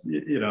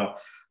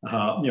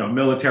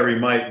military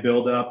might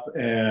build up,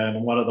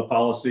 and one of the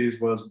policies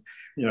was,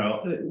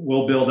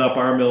 we'll build up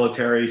our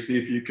military, see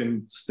if you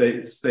can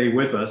stay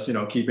with us,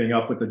 keeping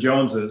up with the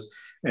Joneses.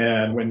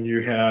 And when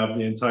you have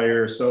the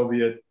entire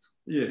Soviet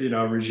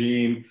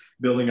regime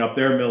building up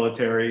their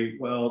military,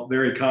 well,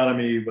 their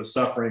economy was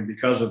suffering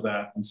because of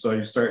that. And so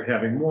you start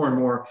having more and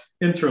more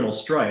internal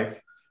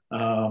strife,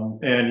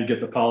 and you get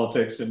the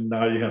politics, and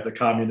now you have the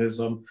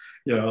communism,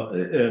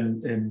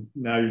 and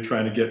now you're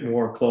trying to get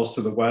more close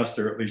to the West,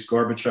 or at least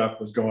Gorbachev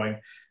was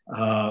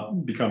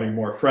becoming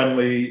more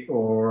friendly,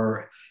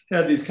 or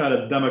had these kind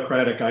of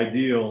democratic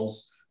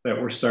ideals that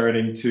were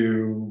starting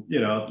to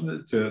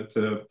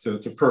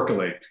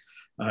percolate,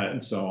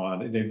 and so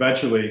on. And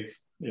eventually,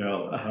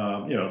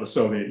 the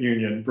Soviet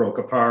Union broke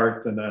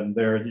apart, and then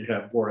there you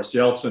have Boris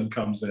Yeltsin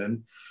comes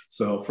in.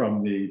 So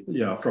from the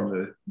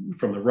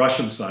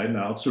Russian side,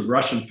 now it's the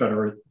Russian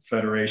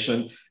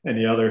Federation, and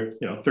the other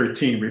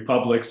 13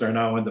 republics are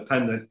now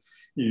independent.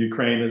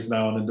 Ukraine is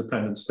now an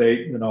independent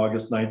state in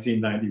August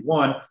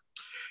 1991,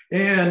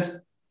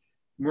 and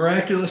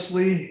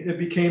miraculously it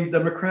became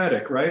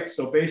democratic, right?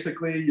 So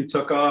basically, you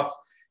took off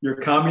your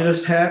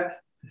communist hat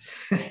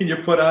and you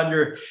put on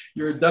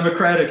your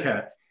democratic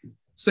hat.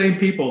 Same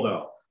people,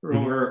 though,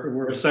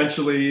 were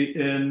essentially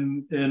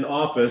in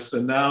office,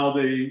 and now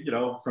they,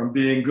 from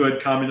being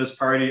good Communist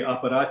Party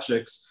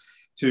apparatchiks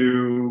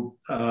to,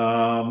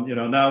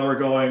 now we're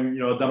going,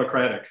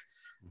 Democratic.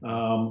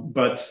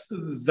 But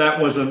that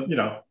wasn't,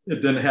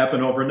 it didn't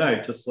happen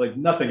overnight. Just like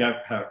nothing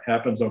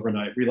happens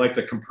overnight. We like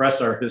to compress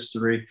our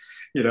history,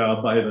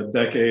 by the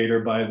decade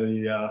or by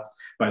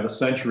the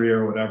century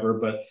or whatever.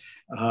 But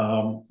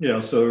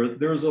so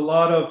there was a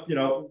lot of,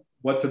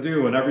 what to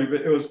do, and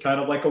it was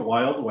kind of like a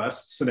Wild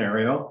West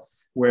scenario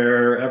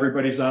where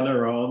everybody's on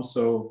their own.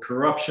 So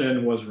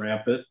corruption was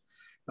rampant.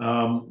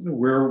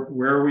 Where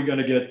are we going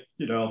to get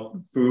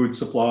food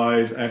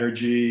supplies,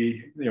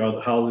 energy?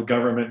 How's the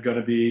government going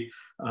to be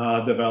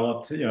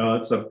developed?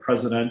 It's a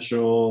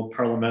presidential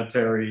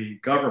parliamentary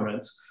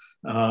government,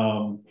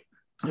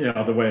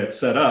 the way it's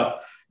set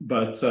up.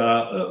 But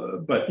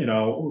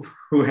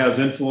who has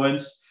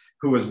influence?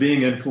 Who is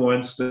being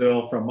influenced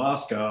still from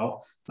Moscow?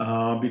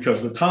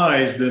 Because the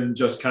ties didn't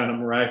just kind of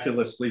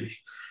miraculously,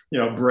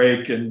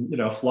 break and,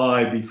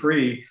 be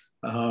free.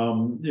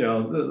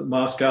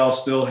 Moscow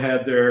still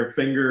had their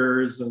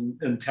fingers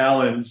and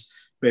talons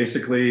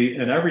basically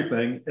in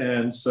everything.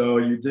 And so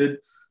you did,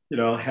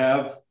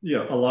 have,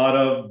 a lot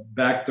of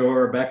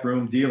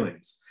backroom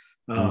dealings.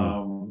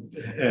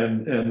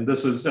 And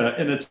this is,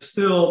 and it's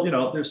still,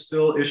 there's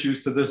still issues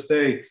to this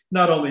day,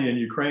 not only in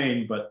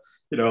Ukraine, but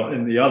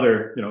in the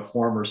other,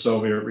 former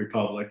Soviet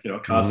republic,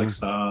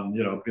 Kazakhstan,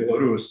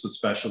 Belarus,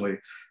 especially,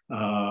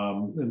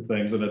 and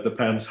things. And it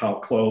depends how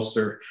close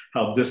or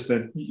how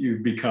distant you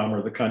become,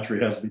 or the country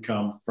has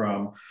become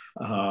from,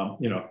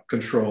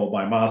 control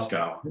by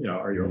Moscow,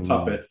 are you a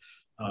puppet?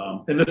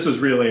 And this is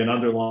really an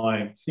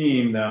underlying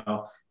theme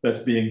now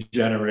that's being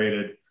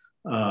generated,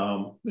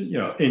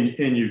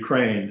 in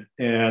Ukraine,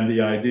 and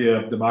the idea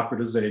of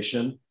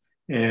democratization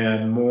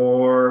and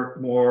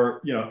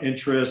more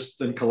interest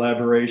and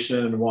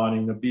collaboration and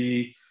wanting to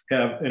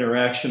have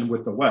interaction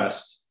with the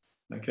West.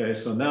 Okay,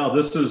 so now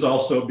this is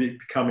also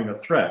becoming a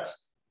threat.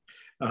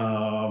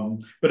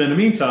 But in the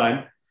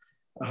meantime,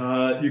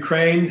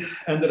 Ukraine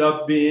ended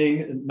up being,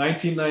 in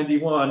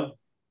 1991,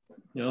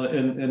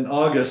 in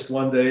August,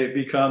 one day, it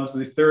becomes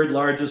the third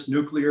largest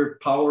nuclear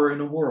power in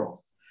the world,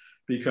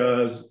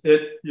 because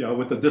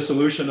with the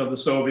dissolution of the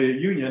Soviet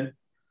Union,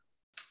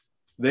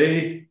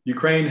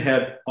 Ukraine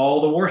had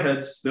all the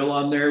warheads still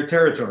on their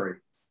territory.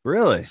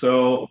 Really?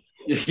 So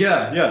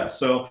yeah.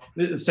 So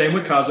same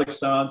with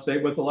Kazakhstan,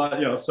 same with a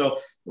lot, so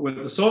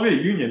with the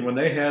Soviet Union, when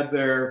they had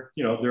their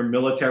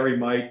military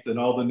might and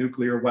all the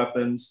nuclear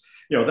weapons,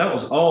 that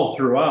was all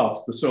throughout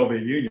the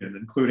Soviet Union,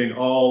 including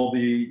all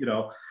the,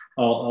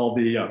 all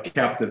the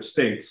captive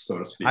states, so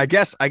to speak. I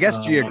guess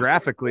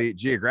geographically,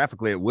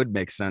 it would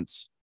make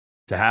sense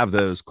to have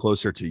those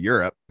closer to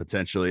Europe,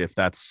 potentially, if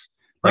that's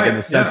like, right, in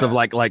the sense of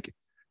like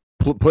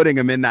putting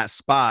them in that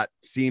spot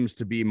seems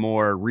to be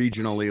more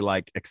regionally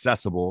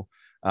accessible.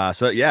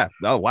 So yeah.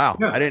 Oh wow.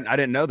 Yeah. I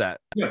didn't know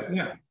that.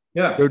 Yeah.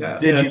 So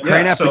did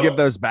Ukraine have to give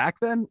those back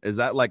then? Is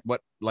that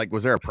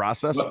was there a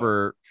process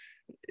for?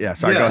 Yeah.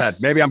 Sorry. Yes. Go ahead.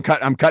 Maybe I'm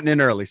cutting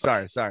in early.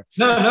 Sorry.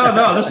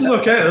 No. This is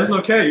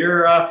okay.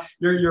 You're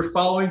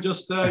following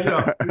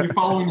you're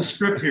following the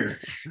script here.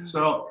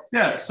 So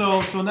yeah.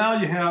 So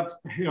now you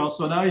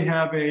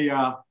have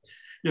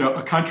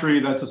a country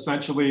that's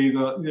essentially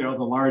the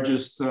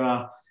largest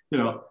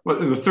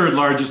the third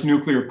largest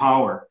nuclear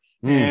power.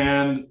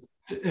 And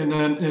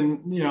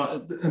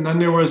then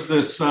there was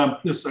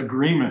this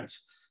agreement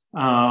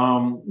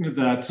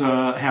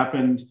that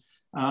happened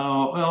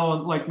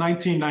like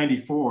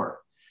 1994.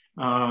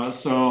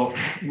 So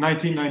in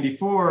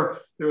 1994,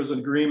 there was an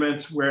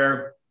agreement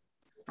where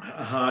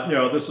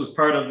this was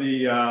part of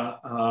the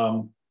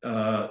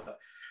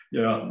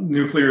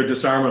nuclear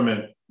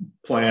disarmament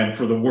plan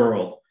for the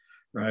world,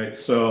 right?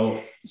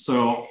 So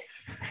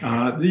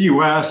the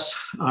U.S.,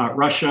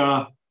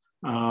 Russia,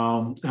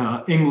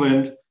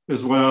 England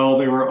as well,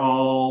 they were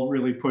all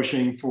really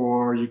pushing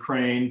for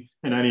Ukraine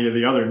and any of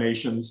the other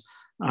nations,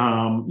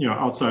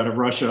 outside of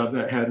Russia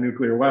that had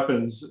nuclear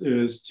weapons,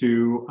 is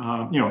to,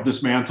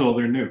 dismantle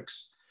their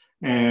nukes.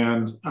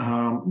 And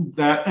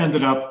that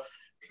ended up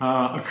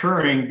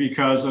occurring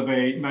because of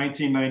a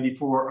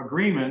 1994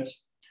 agreement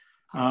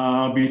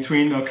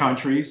between the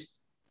countries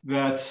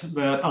that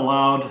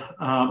allowed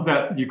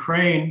that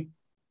Ukraine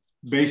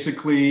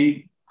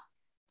basically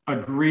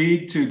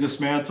agreed to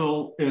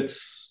dismantle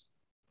its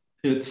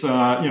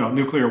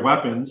nuclear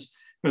weapons,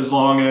 as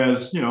long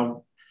as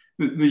the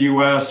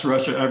U.S.,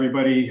 Russia,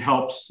 everybody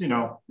helps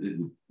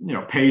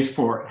pays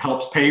for it,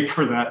 helps pay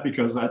for that,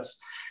 because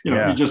that's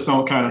you just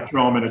don't kind of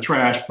throw them in a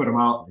trash, put them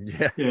out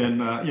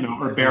in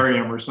or bury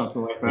them or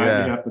something like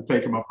that. You have to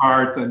take them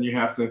apart, and you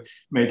have to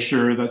make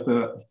sure that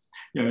the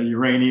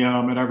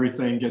uranium and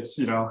everything gets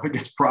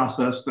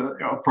processed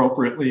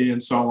appropriately,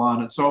 and so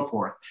on and so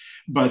forth.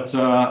 But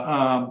you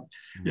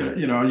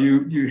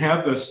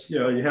have this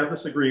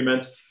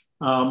agreement,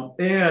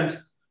 and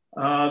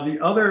the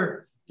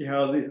other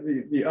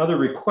the other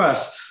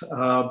request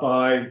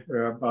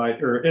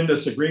in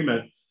this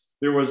agreement,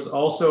 there was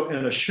also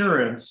an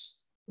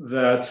assurance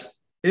that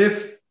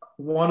if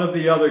one of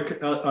the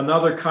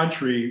another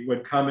country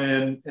would come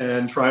in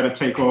and try to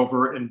take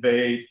over,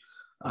 invade,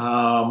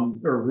 or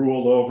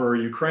rule over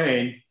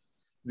Ukraine,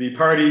 the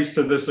parties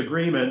to this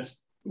agreement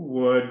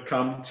would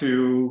come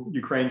to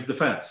Ukraine's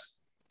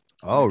defense.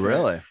 Oh,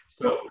 really?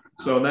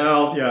 So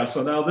now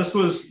this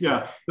was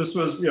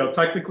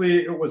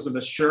technically it was an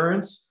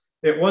assurance.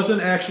 It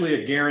wasn't actually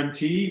a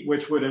guarantee,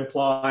 which would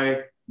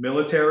imply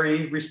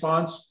military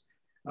response,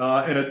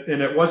 and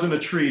it wasn't a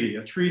treaty.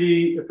 A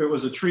treaty, if it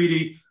was a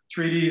treaty,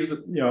 treaties,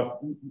 the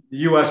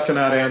U.S.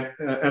 cannot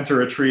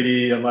enter a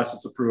treaty unless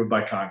it's approved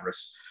by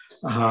Congress.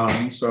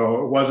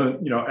 So it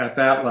wasn't, at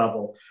that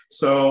level.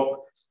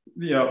 So,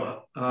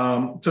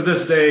 to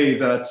this day,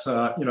 that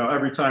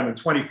every time in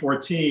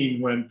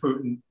 2014, when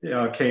Putin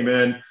came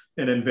in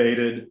and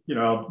invaded,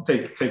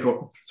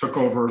 took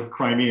over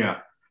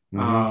Crimea.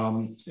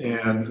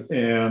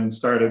 And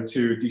started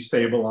to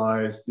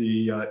destabilize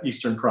the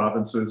eastern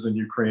provinces in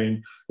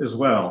Ukraine as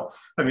well.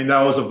 I mean,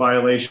 that was a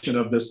violation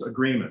of this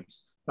agreement,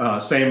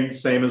 same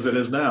as it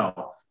is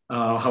now.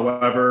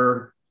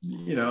 However,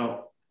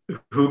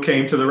 who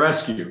came to the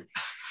rescue?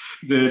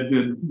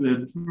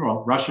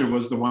 Russia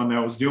was the one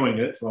that was doing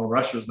it. Well,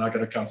 Russia's not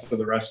going to come to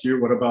the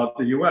rescue. What about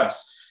the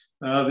U.S.?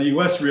 The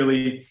U.S.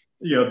 really,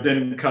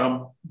 didn't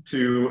come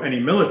to any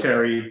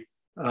military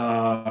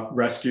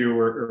rescue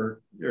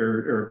or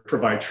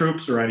provide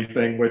troops or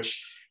anything,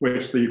 which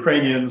the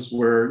Ukrainians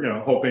were,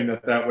 hoping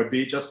that would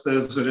be just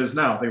as it is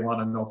now. They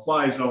want a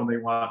no-fly zone. They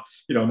want,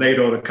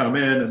 NATO to come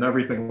in and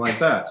everything like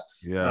that.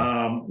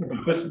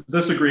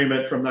 This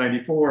agreement from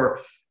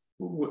 '94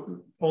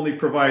 only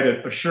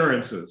provided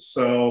assurances.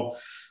 So,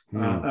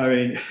 I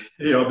mean,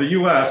 the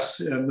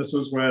U.S., and this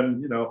was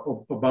when,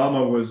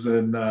 Obama was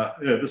in,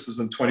 this is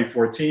in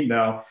 2014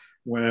 now,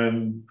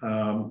 when,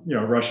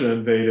 Russia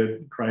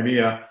invaded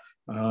Crimea,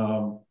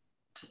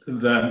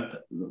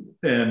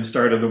 and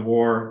started the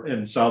war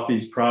in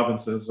southeast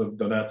provinces of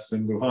Donetsk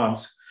and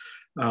Luhansk.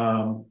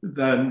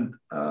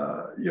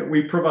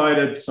 We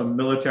provided some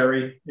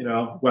military,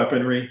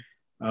 weaponry.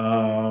 We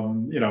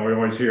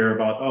always hear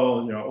about,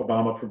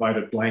 Obama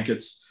provided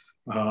blankets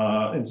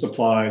and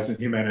supplies and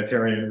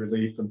humanitarian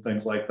relief and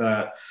things like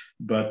that.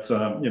 But,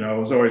 it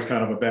was always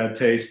kind of a bad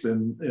taste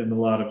in a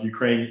lot of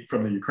Ukraine,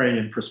 from the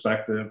Ukrainian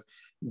perspective,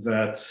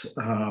 that,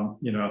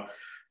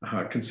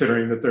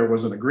 considering that there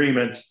was an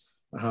agreement,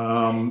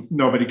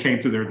 nobody came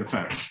to their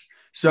defense.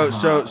 So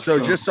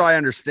just so I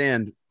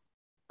understand,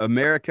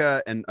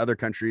 America and other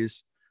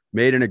countries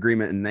made an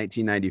agreement in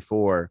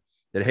 1994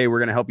 that, hey, we're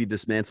going to help you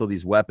dismantle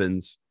these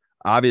weapons.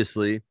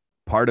 Obviously,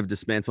 part of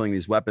dismantling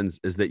these weapons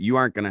is that you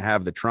aren't going to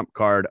have the trump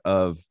card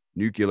of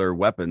nuclear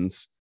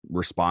weapons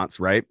response,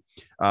 right?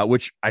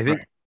 Which I think,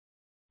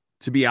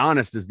 to be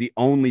honest, is the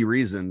only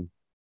reason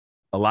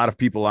a lot of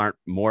people aren't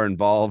more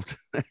involved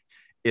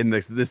in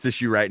this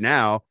issue right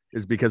now,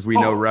 is because we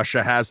know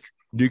Russia has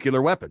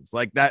nuclear weapons.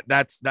 Like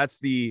that's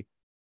the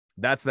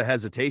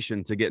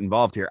hesitation to get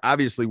involved here.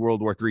 Obviously,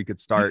 World War III could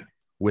start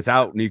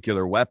without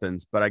nuclear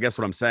weapons, but I guess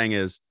what I'm saying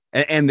is,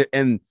 and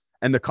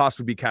the cost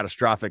would be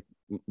catastrophic.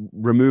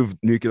 Remove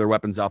nuclear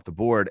weapons off the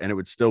board, and it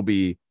would still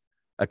be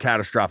a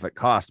catastrophic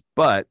cost.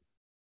 But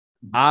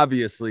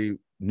obviously,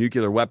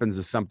 nuclear weapons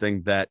is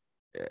something that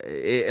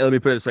let me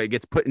put it this way, it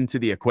gets put into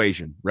the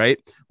equation, right?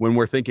 When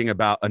we're thinking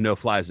about a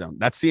no-fly zone,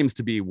 that seems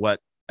to be what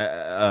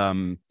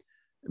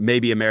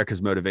maybe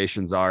America's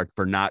motivations are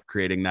for not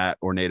creating that,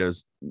 or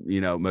NATO's,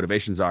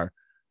 motivations are.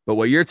 But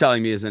what you're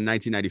telling me is in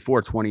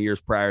 1994, 20 years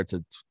prior to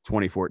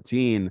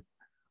 2014,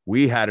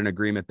 we had an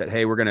agreement that,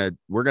 hey, we're gonna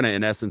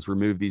in essence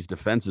remove these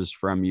defenses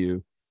from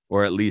you,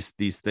 or at least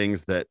these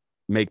things that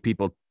make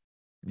people,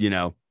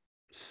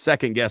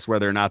 second guess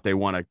whether or not they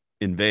want to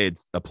invade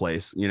a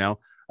place,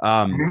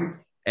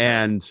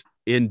 and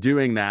in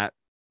doing that,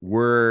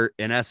 we're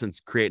in essence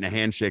creating a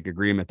handshake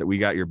agreement that we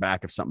got your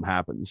back if something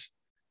happens.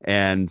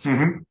 And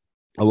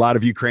a lot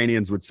of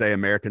Ukrainians would say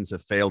Americans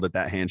have failed at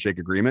that handshake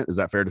agreement. Is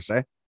that fair to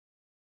say?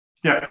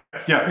 Yeah,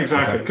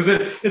 exactly. Because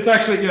it's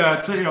actually,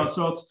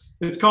 so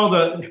it's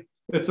called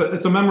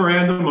it's a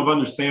memorandum of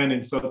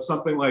understanding. So it's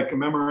something like a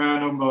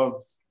memorandum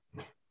of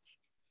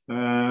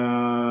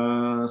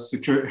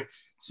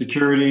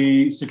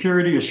security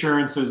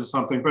assurances or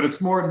something, but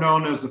it's more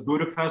known as the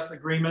Budapest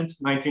Agreement,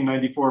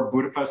 1994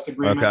 Budapest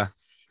Agreement. Okay.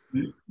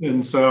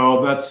 And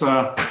so that's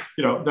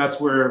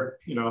where,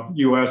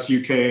 US,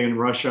 UK, and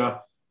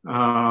Russia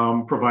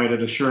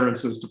provided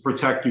assurances to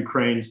protect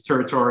Ukraine's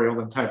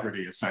territorial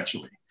integrity,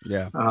 essentially.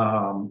 Yeah.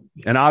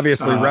 And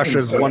obviously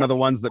Russia's one of the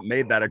ones that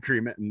made that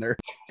agreement, and they're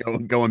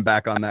going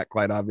back on that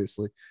quite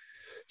obviously.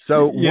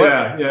 So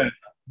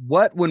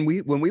what, when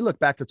we look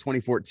back to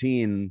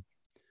 2014,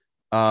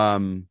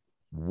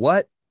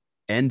 what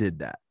ended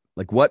that?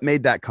 Like, what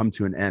made that come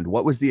to an end?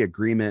 What was the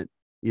agreement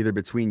either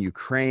between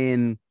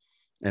Ukraine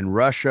and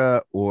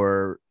Russia,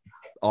 or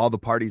all the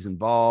parties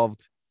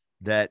involved,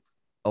 that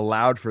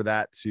allowed for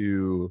that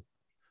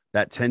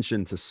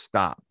tension to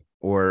stop,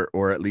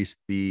 or at least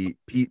be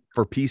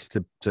for peace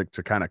to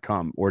kind of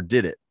come, or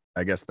did it?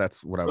 I guess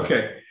that's what I was.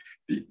 Okay.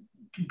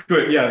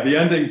 Good. Yeah. The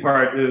ending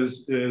part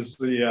is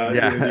the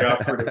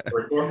operative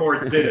word, or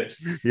did it?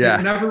 Yeah.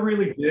 It never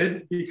really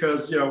did,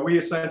 because, we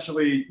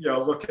essentially,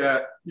 look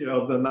at,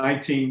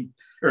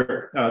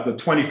 the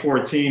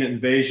 2014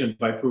 invasion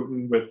by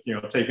Putin with,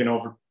 taking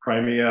over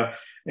Crimea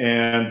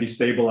and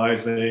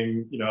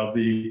destabilizing,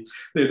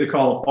 they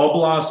call them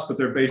oblasts, but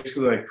they're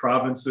basically like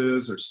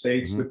provinces or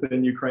states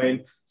within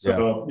Ukraine.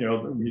 So,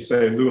 when you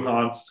say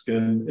Luhansk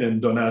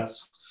and Donetsk,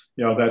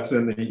 that's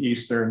in the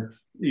eastern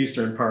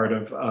part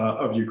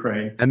of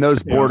Ukraine. And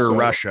those border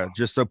Russia,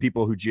 just so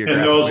people who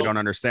geographically don't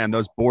understand,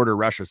 those border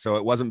Russia. So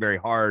it wasn't very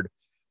hard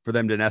for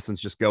them to, in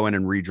essence, just go in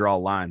and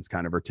redraw lines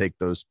kind of, or take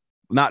those,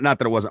 not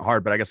that it wasn't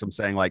hard, but I guess I'm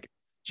saying, like,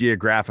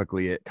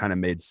 geographically, it kind of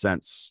made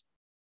sense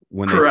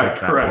when they took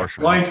that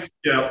portion.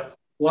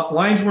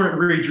 Lines weren't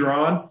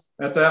redrawn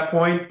at that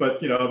point,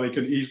 but, they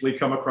could easily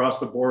come across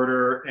the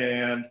border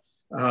and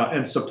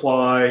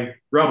supply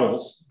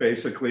rebels,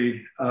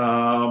 basically,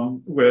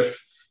 with,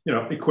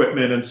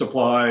 equipment and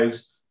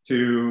supplies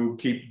to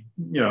keep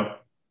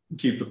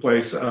the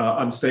place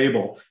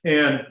unstable.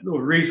 And the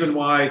reason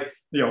why,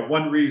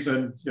 one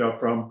reason,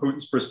 from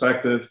Putin's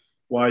perspective,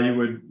 why you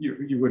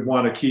would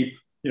want to keep,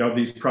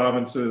 these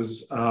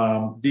provinces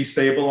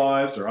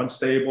destabilized or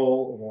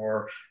unstable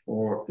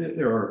or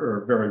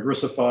very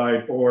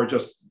Russified, or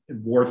just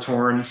in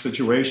war-torn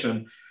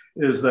situation,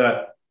 is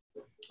that,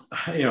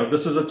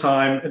 this is a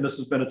time, and this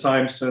has been a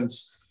time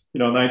since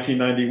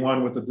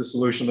 1991 with the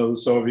dissolution of the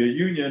Soviet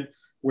Union,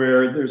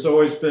 where there's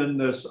always been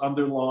this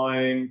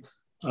underlying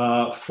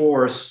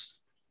force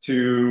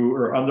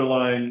or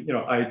underlying,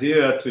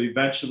 idea to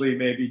eventually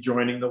maybe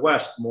joining the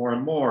West more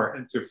and more,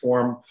 and to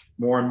form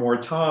more and more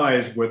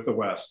ties with the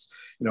West,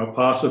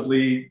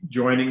 possibly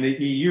joining the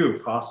EU,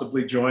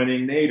 possibly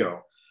joining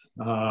NATO,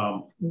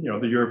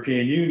 the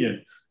European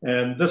Union.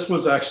 And this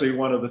was actually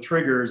one of the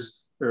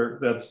triggers, or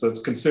that's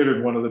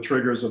considered one of the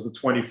triggers of the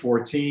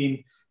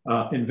 2014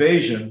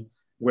 invasion,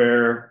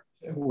 where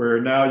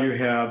now you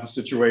have a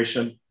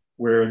situation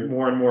where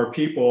more and more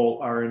people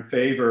are in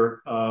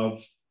favor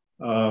of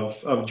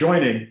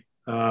joining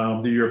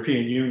the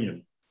European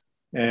Union.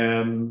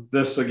 And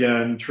this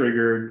again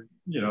triggered,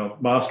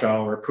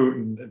 Moscow, or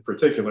Putin in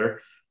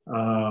particular,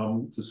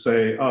 to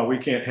say, oh, we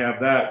can't have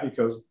that,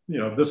 because,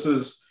 this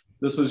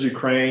is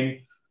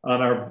Ukraine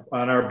on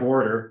our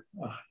border.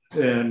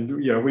 And,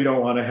 we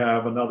don't want to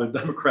have another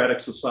democratic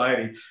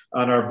society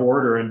on our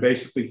border and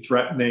basically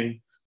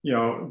threatening,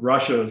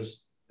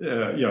 Russia's,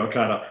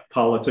 kind of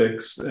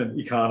politics and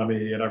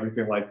economy and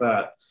everything like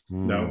that.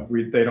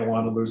 They don't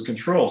want to lose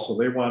control. So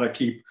they want to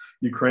keep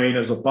Ukraine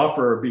as a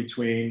buffer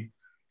between,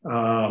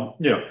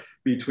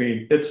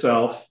 between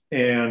itself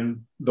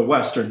and the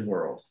Western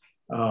world.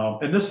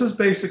 And this is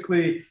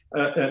basically,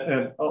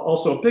 and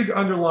also a big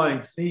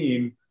underlying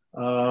theme,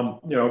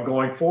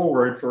 going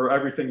forward for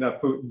everything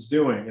that Putin's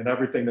doing and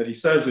everything that he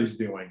says he's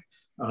doing,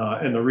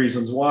 and the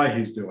reasons why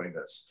he's doing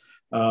this.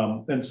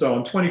 And so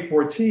in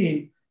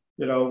 2014,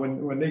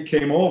 when they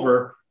came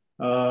over,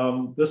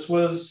 this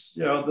was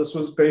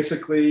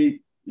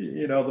basically,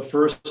 the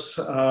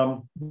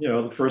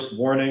first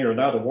warning, or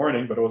not a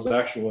warning, but it was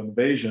actual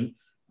invasion,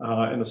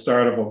 and the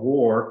start of a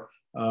war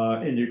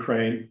in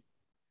Ukraine,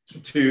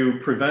 to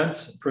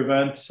prevent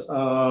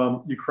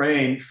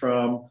Ukraine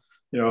from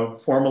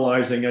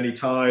formalizing any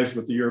ties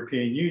with the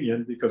European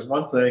Union, because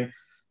one thing,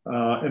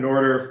 in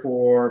order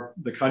for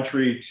the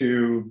country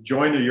to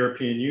join the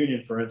European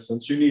Union, for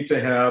instance, you need to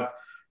have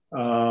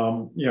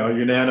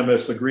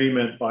unanimous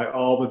agreement by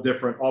all the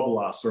different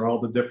oblasts, or all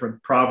the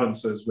different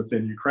provinces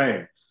within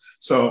Ukraine.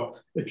 So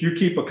if you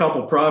keep a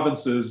couple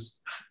provinces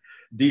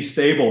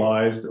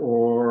destabilized,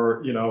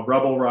 or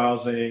rebel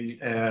rousing,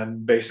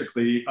 and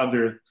basically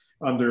under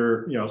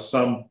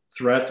some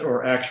threat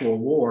or actual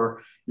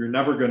war, you're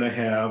never going to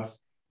have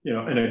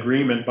an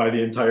agreement by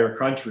the entire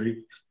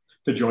country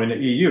to join the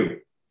EU.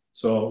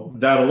 So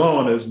that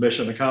alone is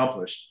mission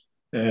accomplished.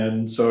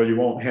 And so you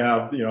won't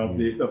have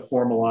the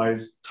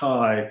formalized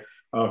tie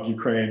of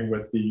Ukraine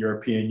with the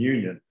European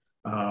Union.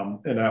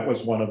 And that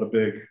was one of the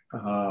big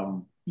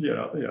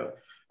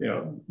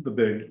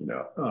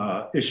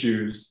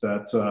issues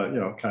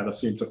that kind of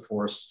seemed to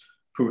force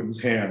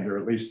Putin's hand, or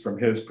at least from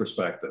his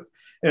perspective,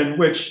 and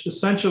which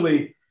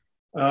essentially,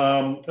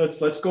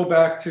 let's go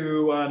back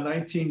to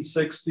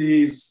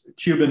 1960s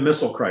Cuban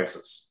Missile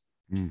Crisis.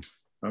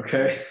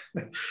 Okay,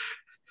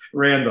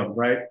 random,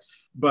 right?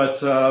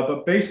 But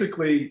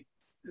basically,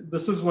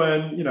 this is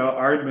when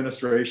our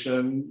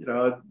administration,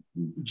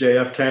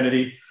 JF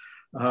Kennedy,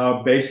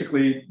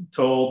 basically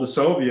told the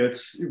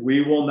Soviets,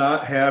 we will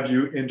not have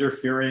you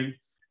interfering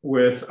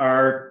with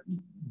our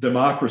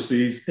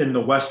democracies in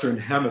the Western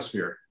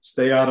Hemisphere.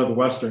 Stay out of the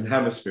Western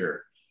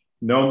Hemisphere.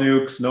 No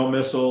nukes, no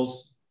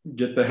missiles,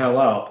 get the hell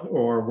out,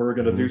 or we're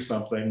going to do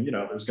something.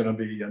 There's going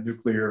to be a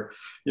nuclear,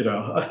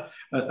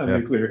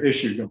 nuclear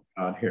issue going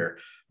on here.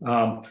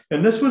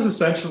 And this was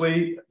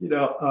essentially,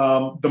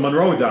 the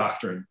Monroe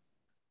Doctrine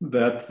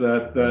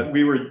that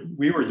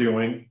we were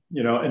doing,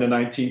 in the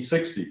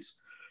 1960s.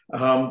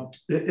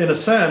 In a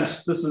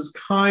sense, this is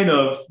kind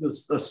of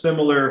a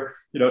similar,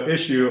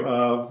 issue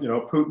of,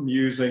 Putin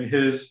using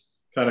his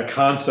kind of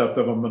concept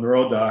of a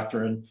Monroe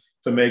Doctrine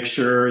to make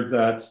sure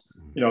that,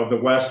 the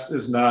West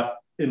is not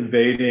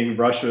invading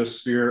Russia's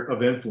sphere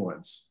of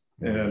influence,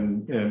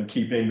 and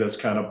keeping this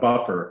kind of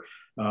buffer.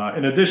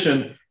 In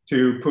addition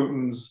to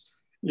Putin's,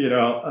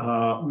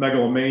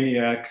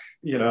 megalomaniac,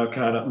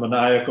 kind of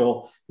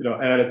maniacal,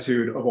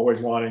 attitude of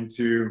always wanting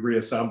to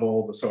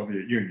reassemble the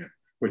Soviet Union,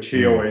 which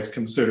he always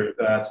considered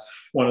that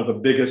one of the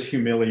biggest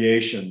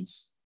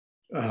humiliations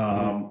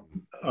of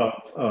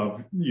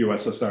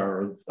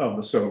USSR, of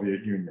the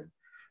Soviet Union.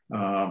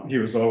 He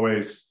was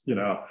always,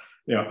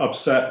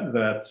 upset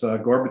that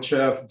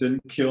Gorbachev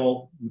didn't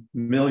kill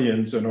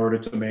millions in order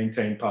to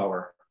maintain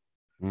power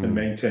and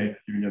maintain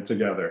the Union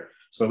together.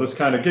 So this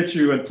kind of gets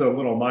you into a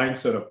little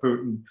mindset of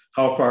Putin,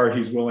 how far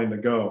he's willing to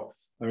go.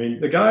 I mean,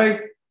 the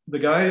guy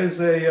is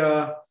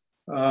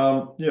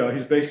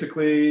he's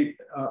basically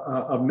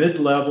a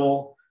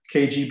mid-level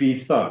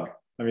KGB thug.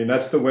 I mean,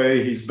 that's the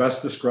way he's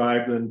best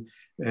described. And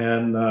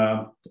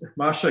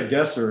Masha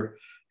Geser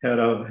had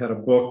a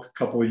book,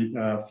 probably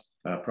a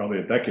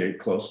decade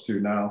close to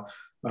now,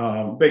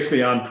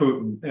 basically on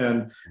Putin.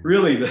 And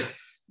really,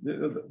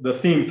 the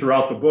theme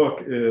throughout the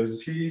book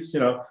is he's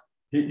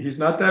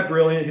not that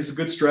brilliant. He's a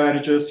good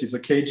strategist. He's a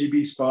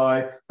KGB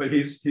spy, but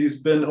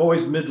he's been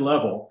always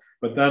mid-level.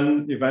 But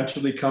then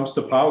eventually comes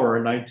to power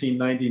in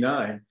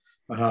 1999,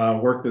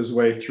 worked his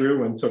way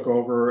through and took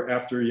over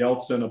after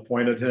Yeltsin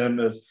appointed him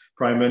as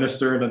prime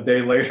minister. And a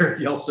day later,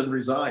 Yeltsin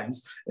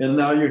resigns. And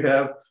now you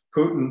have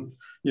Putin,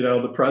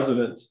 the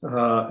president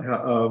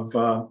of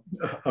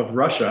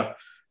Russia,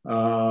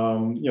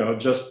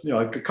 just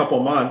like a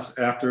couple months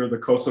after the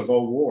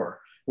Kosovo War,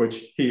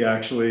 which he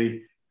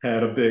actually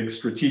had a big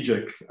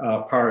strategic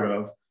part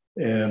of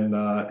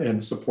in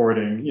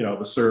supporting,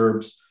 the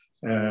Serbs,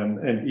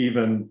 and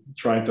even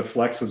trying to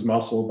flex his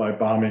muscle by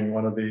bombing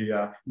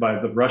by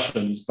the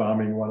Russians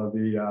bombing one of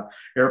the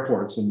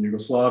airports in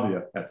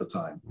Yugoslavia at the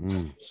time.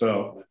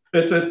 So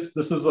this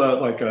is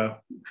like a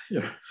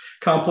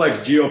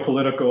complex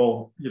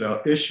geopolitical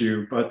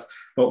issue. But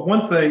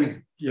one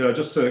thing,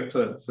 just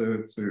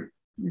to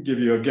give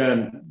you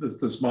again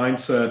this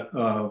mindset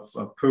of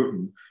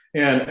Putin,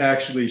 and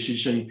actually Xi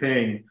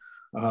Jinping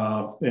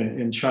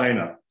in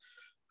China.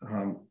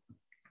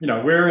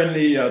 We're in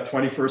the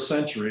 21st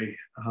century,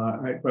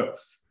 right? But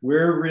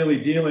we're really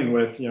dealing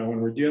with, when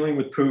we're dealing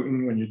with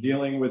Putin, when you're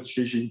dealing with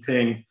Xi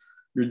Jinping,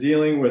 you're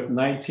dealing with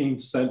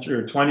 19th century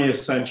or 20th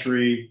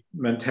century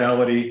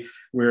mentality,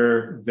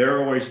 where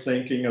they're always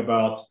thinking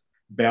about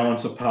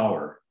balance of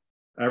power.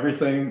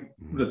 Everything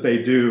that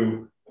they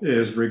do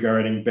is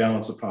regarding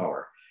balance of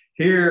power.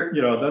 Here,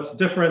 that's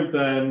different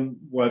than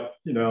what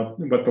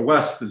the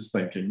West is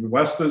thinking. The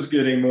West is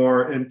getting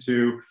more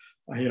into,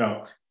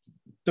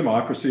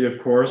 democracy, of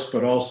course,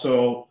 but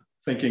also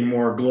thinking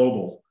more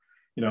global,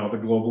 the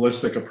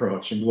globalistic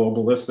approach and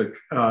globalistic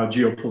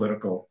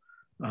geopolitical,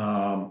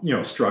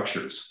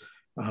 structures,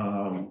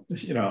 and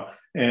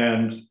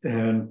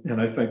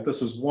I think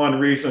this is one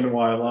reason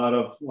why a lot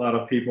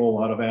of people, a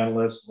lot of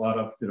analysts, a lot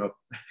of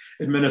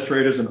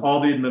administrators, and all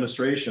the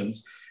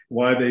administrations,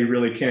 why they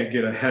really can't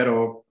get a head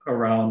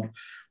around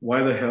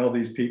why the hell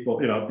these people,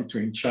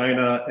 between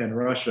China and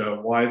Russia,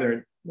 why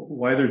they're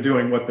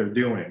doing what they're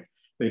doing.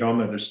 they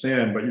don't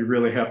understand. But you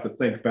really have to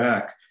think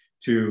back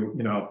to,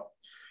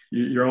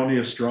 you're only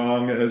as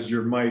strong as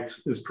your might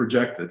is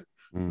projected.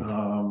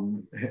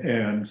 And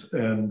if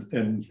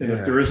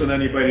there isn't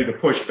anybody to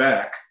push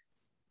back,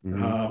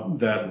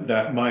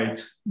 that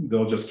might,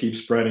 they'll just keep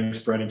spreading,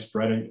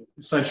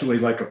 essentially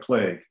like a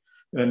plague.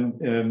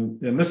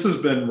 And this has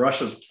been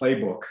Russia's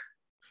playbook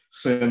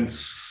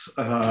since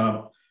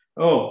the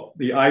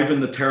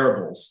Ivan the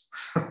Terribles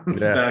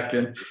back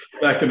in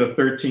the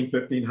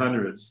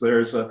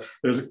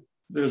 1500s.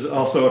 There's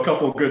also a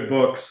couple of good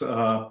books.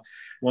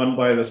 One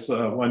by this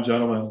one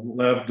gentleman,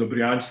 Lev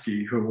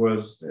Dobryansky, who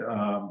was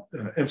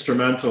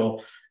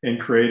instrumental in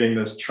creating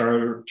this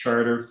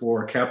charter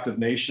for captive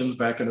nations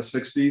back in the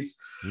 60s.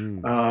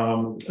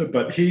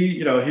 But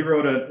he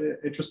wrote an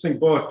interesting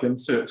book, and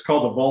it's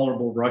called The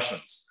Vulnerable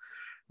Russians.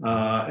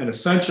 And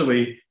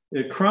essentially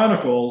it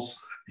chronicles,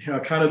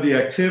 kind of the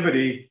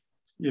activity,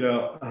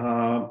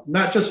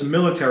 not just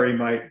military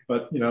might,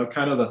 but,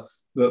 kind of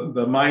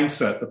the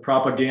mindset, the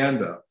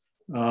propaganda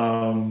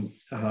of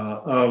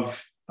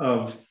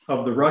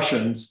the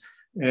Russians.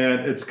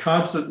 And it's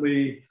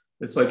constantly,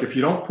 it's like, if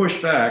you don't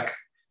push back,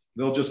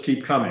 they'll just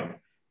keep coming,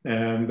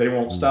 and they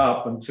won't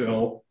stop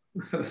until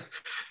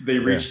they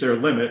reach their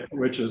limit,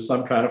 which is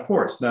some kind of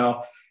force.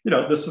 Now,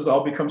 this is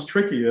all becomes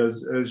tricky,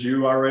 as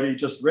you already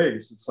just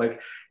raised. It's like,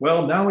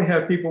 well, now we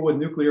have people with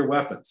nuclear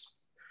weapons.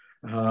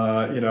 We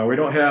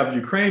don't have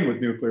Ukraine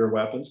with nuclear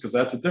weapons, because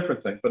that's a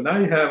different thing. But now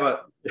you have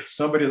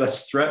somebody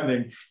that's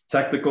threatening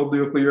tactical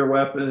nuclear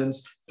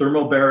weapons,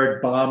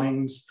 thermobaric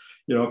bombings,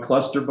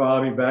 cluster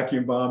bombing,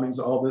 vacuum bombings,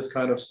 all this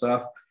kind of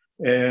stuff.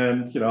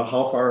 And,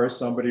 how far is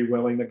somebody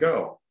willing to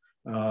go?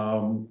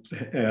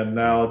 And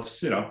now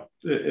it's,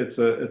 is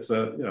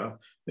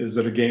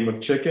it a game of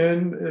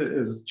chicken?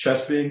 Is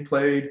chess being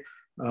played?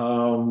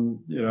 How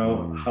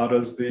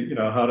does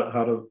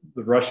how do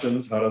the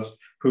Russians, how does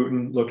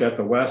Putin look at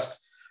the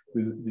West?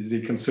 Does he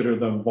consider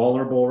them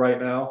vulnerable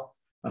right now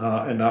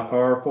and not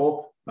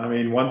powerful? I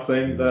mean, one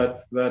thing that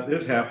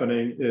is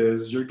happening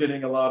is you're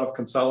getting a lot of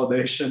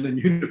consolidation and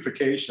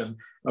unification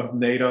of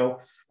NATO,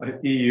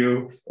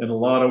 EU, and a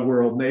lot of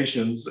world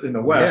nations in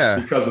the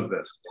West because of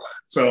this.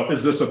 So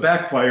is this a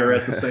backfire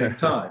at the same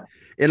time?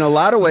 In a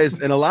lot of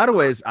ways,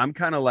 I'm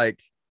kind of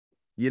like,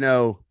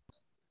 I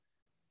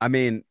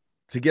mean,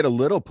 to get a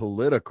little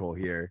political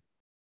here,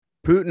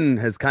 Putin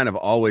has kind of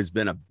always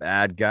been a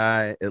bad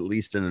guy, at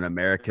least in an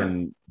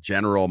American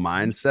general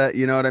mindset.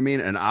 You know what I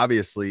mean? And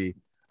obviously,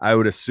 I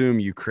would assume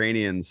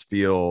Ukrainians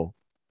feel,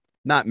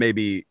 not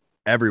maybe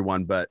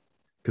everyone, but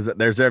because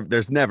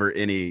there's never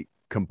any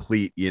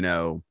complete,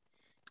 unanimous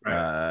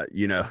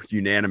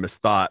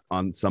thought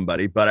on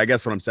somebody. But I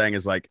guess what I'm saying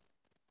is, like,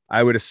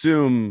 I would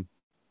assume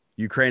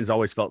Ukraine's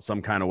always felt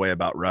some kind of way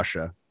about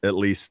Russia, at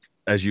least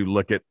as you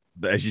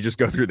just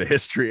go through the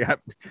history.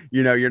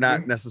 You're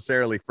not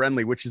necessarily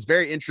friendly, which is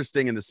very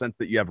interesting in the sense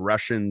that you have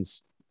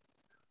Russians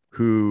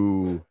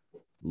who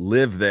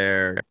live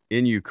there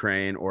in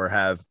Ukraine, or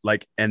have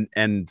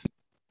and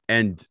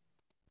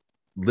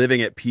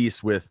living at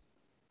peace with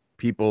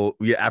people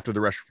after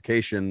the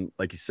Russification,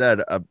 like you said,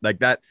 like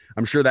that.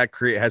 I'm sure that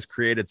has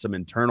created some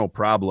internal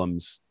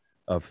problems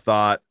of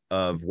thought,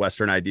 of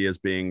Western ideas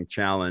being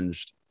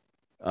challenged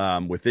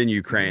within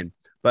Ukraine.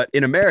 But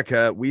in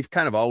America, we've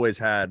kind of always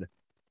had,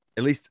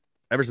 at least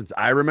ever since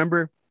I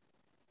remember,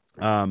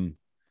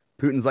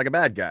 Putin's like a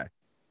bad guy.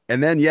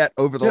 And then yet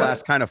over the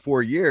last kind of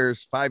 5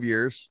 years,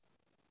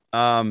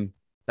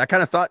 that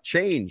kind of thought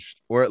changed,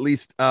 or at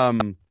least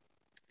from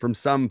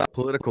some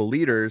political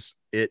leaders,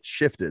 it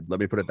shifted. Let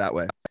me put it that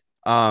way.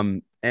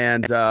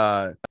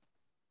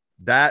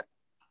 That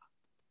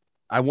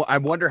I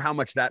wonder how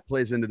much that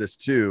plays into this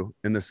too,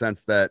 in the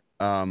sense that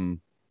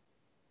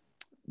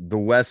the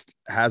West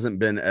hasn't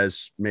been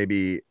as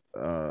maybe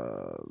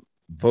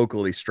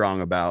vocally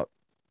strong about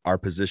our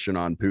position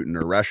on Putin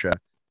or Russia.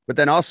 But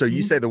then also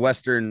you say the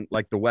Western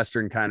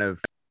kind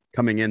of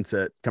coming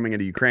into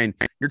Ukraine,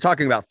 you're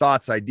talking about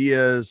thoughts,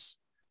 ideas,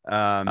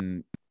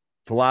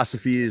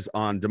 philosophies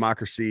on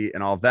democracy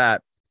and all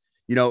that,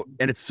 and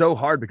it's so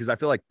hard because I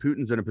feel like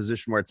Putin's in a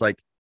position where it's like,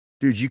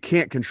 dude, you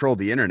can't control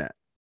the internet.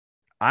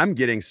 I'm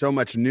getting so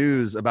much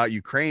news about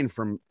Ukraine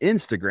from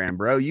Instagram,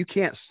 bro. You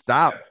can't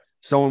stop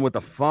someone with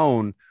a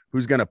phone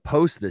who's going to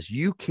post this.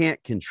 You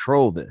can't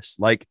control this.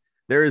 Like,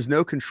 there is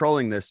no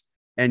controlling this.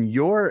 And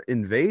your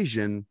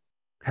invasion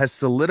has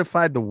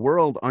solidified the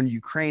world on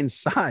Ukraine's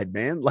side,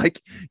 man. I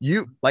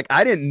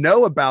didn't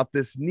know about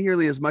this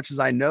nearly as much as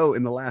I know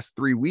in the last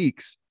 3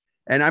 weeks.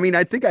 And I mean,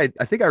 I think I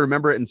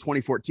remember it in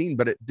 2014,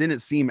 but it didn't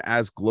seem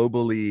as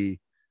globally,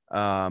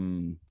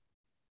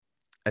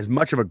 as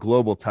much of a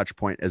global touch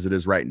point as it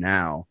is right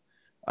now.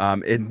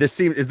 Would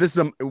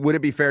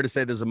it be fair to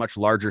say there's a much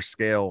larger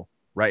scale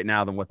right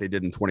now than what they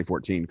did in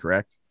 2014,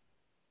 correct?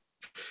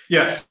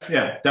 Yes.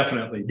 Yeah,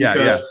 definitely.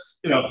 Because,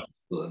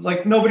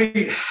 like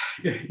nobody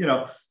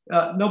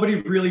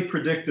really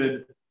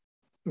predicted,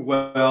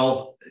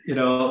 well,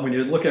 when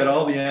you look at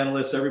all the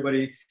analysts,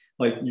 everybody,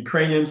 like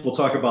Ukrainians, we'll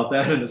talk about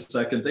that in a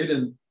second. They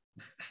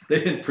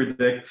they didn't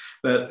predict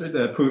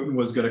that Putin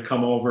was going to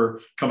come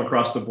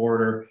across the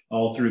border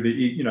all through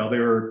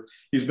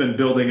he's been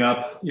building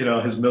up,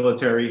 his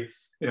military,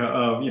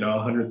 of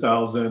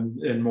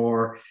 100,000 and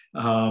more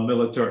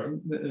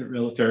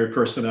military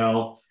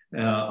personnel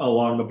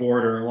along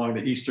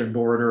the eastern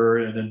border,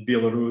 and in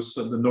Belarus,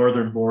 the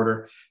northern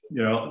border,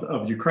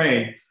 of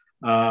Ukraine.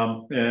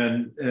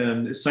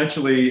 And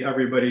essentially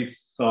everybody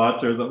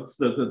thought, or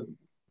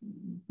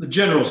the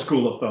general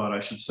school of thought, I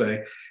should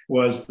say,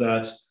 was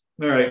that,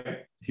 all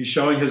right, he's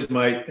showing his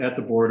might at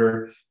the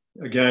border.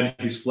 Again,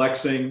 he's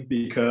flexing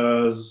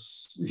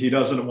because he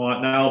doesn't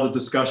want, now the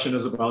discussion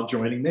is about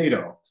joining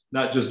NATO,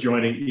 not just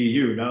joining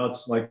EU. Now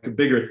it's like a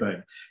bigger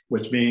thing,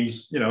 which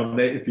means,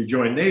 if you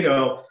join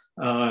NATO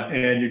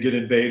and you get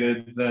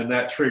invaded, then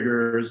that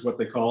triggers what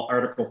they call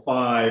Article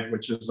 5,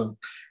 which is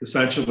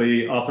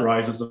essentially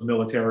authorizes a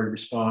military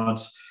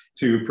response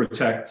to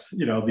protect,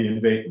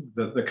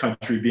 the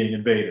country being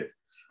invaded.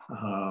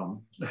 But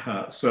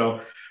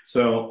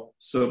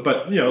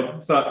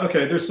thought,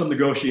 okay, there's some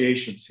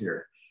negotiations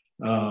here,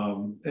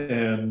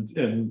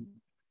 and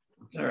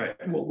all right,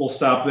 we'll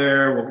stop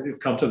there. We'll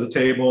come to the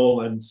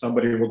table, and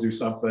somebody will do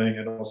something,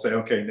 and we'll say,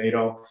 okay,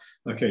 NATO,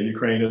 okay,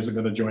 Ukraine isn't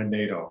going to join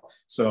NATO.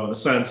 So in a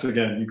sense,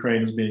 again,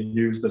 Ukraine is being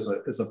used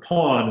as a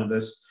pawn in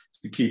this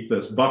to keep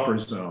this buffer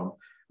zone.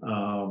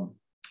 And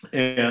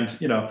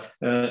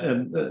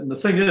the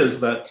thing is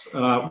that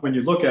when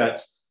you look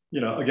at,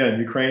 again,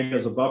 Ukraine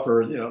as a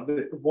buffer,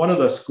 one of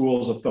the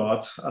schools of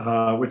thought,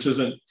 which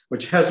hasn't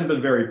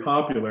been very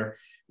popular,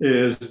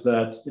 is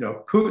that,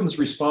 Putin's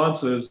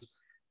responses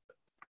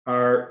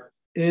are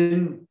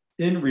in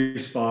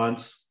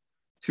response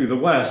to the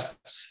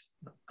West's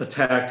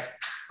attack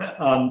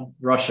on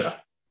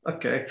Russia.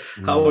 Okay,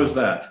 how is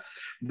that?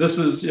 This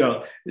is,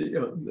 and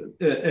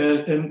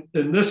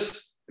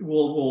this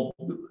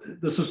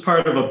this is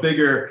part of a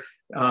bigger,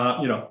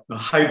 a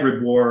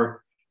hybrid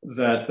war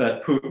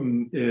that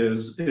Putin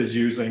is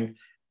using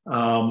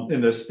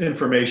in this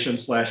information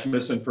 /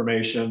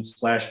 misinformation /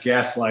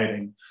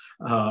 gaslighting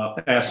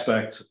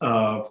aspect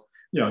of,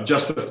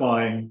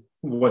 justifying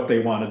what they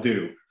want to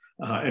do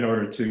in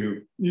order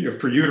to,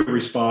 for you to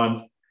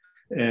respond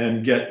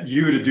and get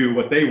you to do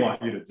what they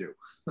want you to do.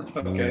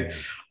 Okay.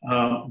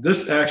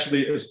 This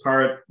actually is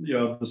part,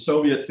 the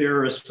Soviet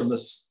theorists from the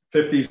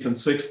 50s and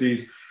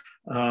 60s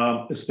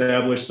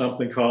established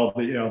something called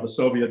the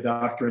Soviet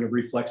doctrine of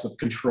reflexive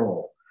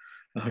control.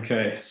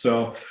 Okay.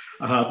 So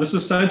this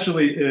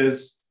essentially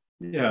is,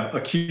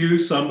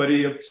 accuse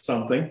somebody of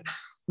something,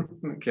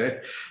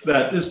 okay,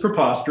 that is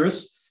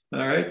preposterous.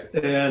 All right.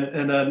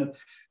 And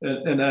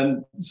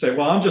then say,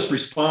 well, I'm just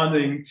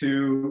responding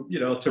to,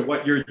 to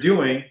what you're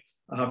doing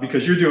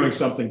because you're doing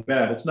something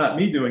bad. It's not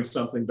me doing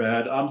something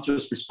bad. I'm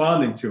just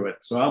responding to it.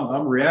 So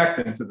I'm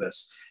reacting to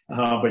this,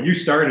 but you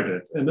started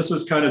it. And this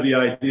is kind of the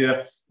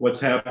idea, what's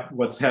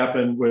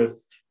happened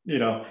with,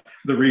 the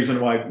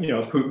reason why,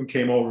 Putin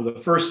came over the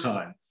first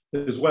time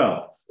as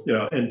well,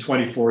 in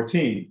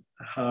 2014.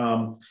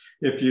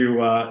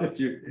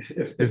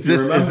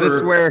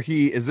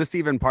 Is this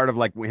even part of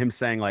like him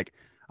saying like,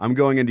 I'm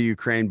going into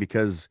Ukraine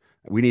because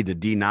we need to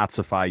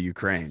denazify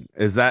Ukraine?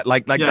 Is that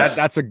yes.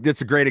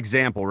 That's a great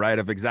example, right?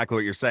 Of exactly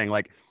what you're saying.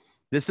 Like,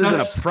 this isn't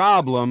a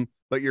problem,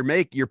 but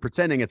you're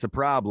pretending it's a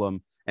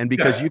problem. And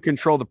because you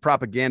control the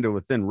propaganda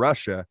within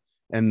Russia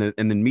and the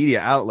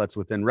media outlets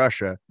within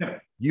Russia,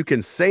 you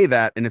can say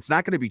that, and it's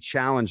not going to be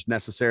challenged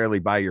necessarily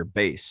by your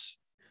base.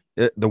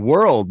 The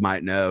world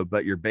might know,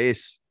 but your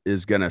base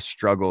is going to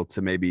struggle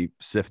to maybe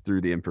sift through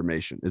the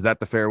information. Is that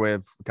the fair way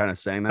of kind of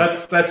saying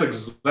that? That's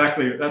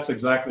exactly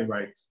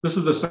right. This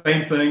is the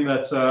same thing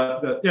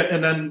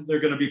and then they're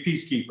going to be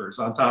peacekeepers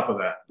on top of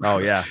that. Oh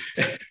yeah.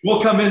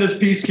 We'll come in as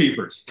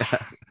peacekeepers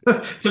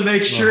to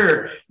make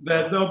sure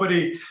that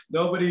nobody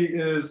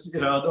is,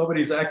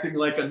 nobody's acting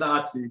like a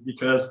Nazi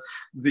because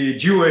the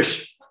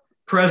Jewish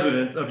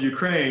president of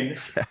Ukraine,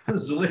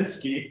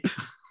 Zelensky,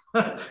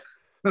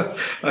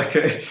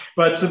 okay,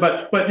 but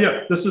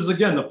this is,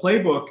 again, the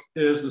playbook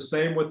is the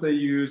same what they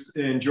used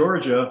in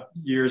Georgia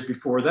years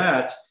before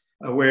that,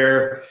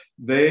 where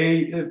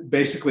they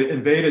basically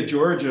invaded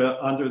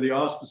Georgia under the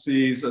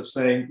auspices of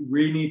saying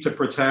we need to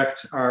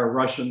protect our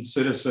Russian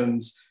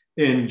citizens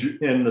in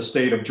the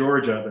state of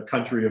Georgia, the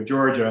country of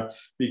Georgia,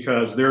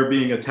 because they're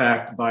being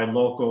attacked by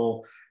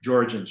local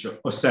Georgians,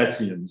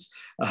 Ossetians,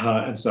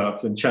 and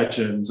stuff, and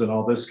Chechens, and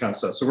all this kind of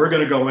stuff. So we're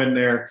going to go in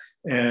there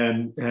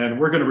and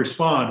we're going to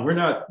respond. We're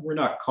not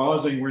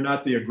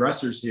the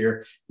aggressors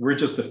here. We're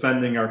just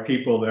defending our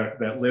people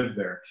that live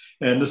there.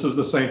 And this is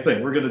the same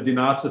thing. We're going to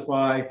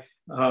denazify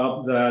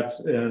that,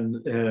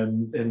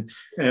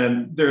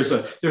 and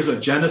there's a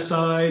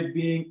genocide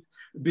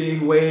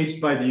being waged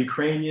by the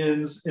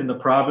Ukrainians in the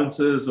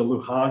provinces of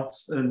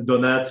Luhansk and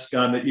Donetsk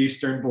on the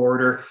eastern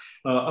border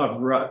of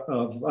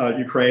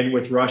Ukraine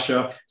with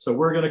Russia. So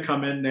we're going to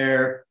come in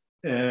there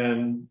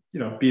and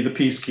be the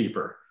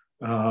peacekeeper.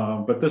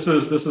 But this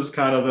is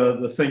kind of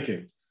the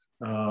thinking,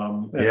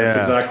 and it's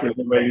exactly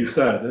the way you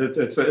said.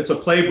 It's a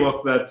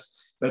playbook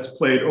that's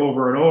played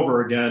over and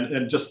over again.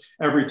 And just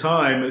every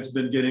time it's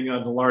been getting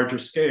on a larger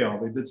scale.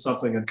 They did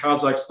something in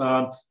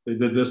Kazakhstan, they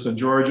did this in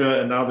Georgia,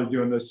 and now they're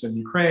doing this in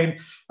Ukraine.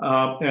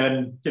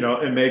 And,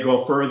 it may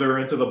go further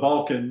into the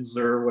Balkans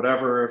or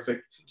whatever if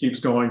it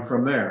keeps going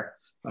from there.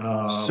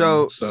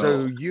 So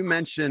you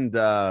mentioned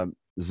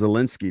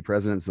Zelensky,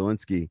 President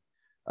Zelensky.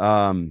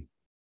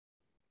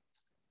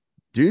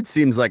 Dude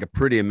seems like a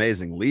pretty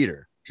amazing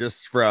leader,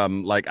 just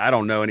from like, I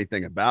don't know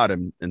anything about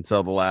him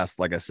until the last,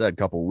 like I said,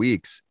 couple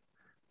weeks.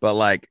 But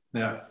like,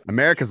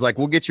 America's like,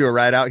 we'll get you a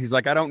ride out. He's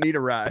like, I don't need a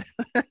ride.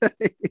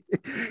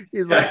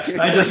 He's like,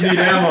 I just need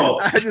ammo.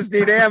 I just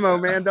need ammo,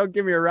 man. Don't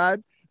give me a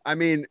ride. I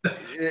mean,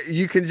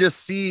 you can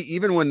just see,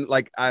 even when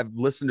like I've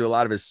listened to a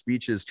lot of his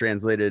speeches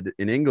translated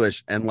in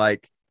English, and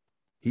like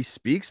he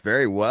speaks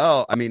very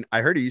well. I mean, I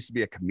heard he used to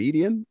be a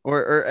comedian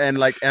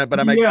but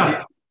I'm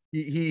like,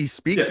 he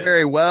speaks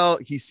very well.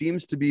 He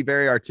seems to be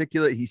very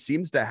articulate. He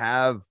seems to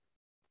have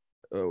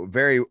a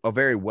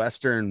very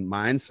Western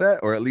mindset,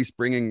 or at least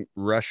bringing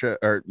Russia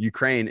or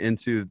Ukraine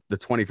into the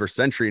 21st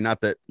century.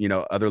 Not that,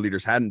 other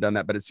leaders hadn't done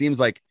that, but it seems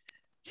like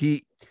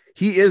he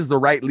is the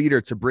right leader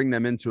to bring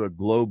them into a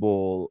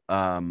global,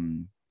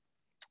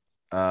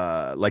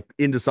 like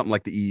into something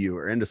like the EU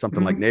or into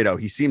something like NATO.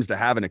 He seems to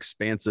have an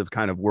expansive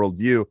kind of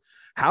worldview.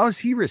 How is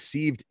he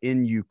received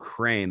in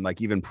Ukraine?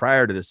 Like even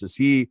prior to this, has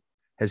he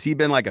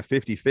been like a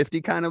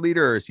 50-50 kind of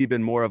leader, or has he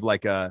been more of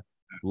like a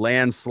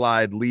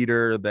landslide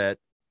leader that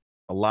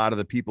a lot of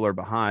the people are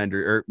behind,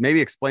 or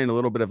maybe explain a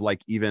little bit of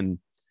like, even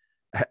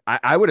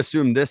I would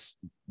assume this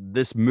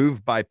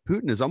move by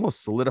Putin has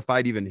almost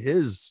solidified even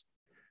his,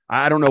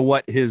 I don't know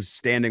what his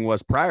standing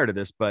was prior to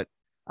this, but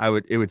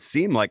it would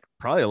seem like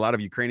probably a lot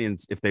of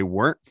Ukrainians, if they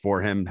weren't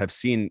for him, have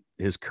seen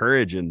his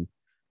courage and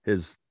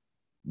his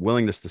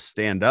willingness to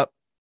stand up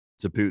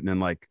to Putin, and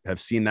like have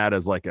seen that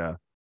as like a,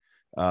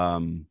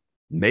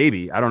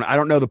 maybe, I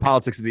don't know the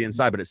politics of the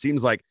inside, but it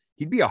seems like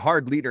he'd be a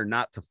hard leader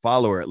not to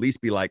follow, or at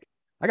least be like,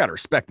 I got to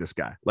respect this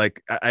guy.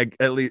 Like I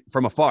at least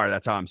from afar,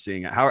 that's how I'm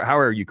seeing it. How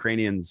are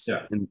Ukrainians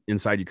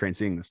inside Ukraine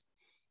seeing this?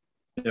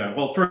 Yeah.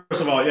 Well, first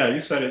of all,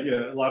 you said it.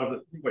 Yeah, a lot of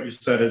what you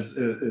said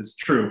is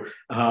true.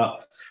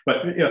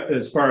 But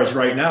as far as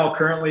right now,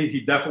 currently,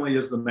 he definitely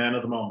is the man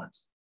of the moment.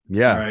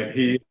 Yeah. Right.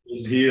 He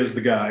is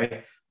the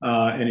guy,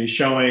 and he's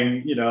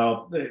showing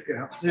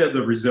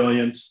the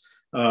resilience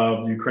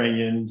of the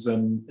Ukrainians,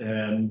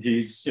 and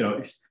he's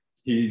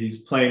he's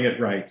playing it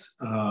right,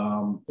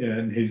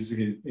 and he's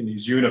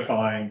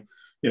unifying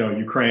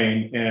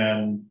Ukraine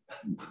and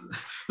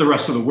the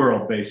rest of the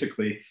world,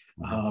 basically,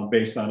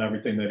 based on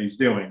everything that he's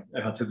doing,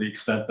 to the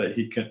extent that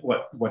he can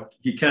what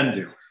he can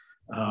do.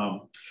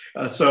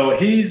 So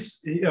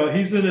he's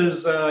in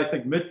his I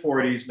think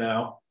mid-40s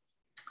now.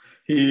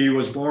 He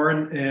was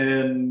born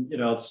in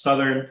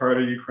southern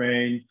part of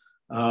Ukraine,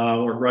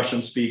 or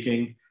Russian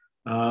speaking.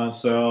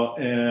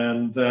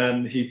 And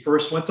then he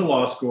first went to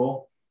law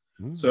school.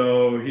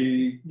 So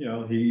he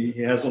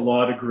has a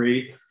law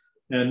degree,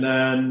 and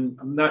then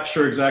I'm not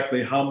sure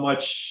exactly how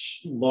much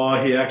law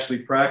he actually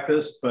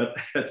practiced, but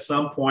at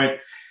some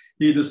point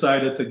he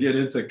decided to get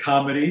into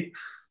comedy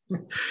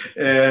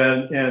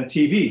and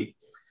TV.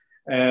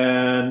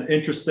 And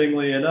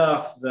interestingly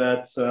enough,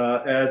 that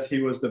as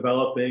he was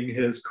developing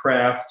his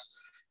craft,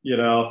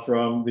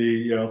 from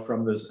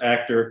this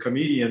actor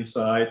comedian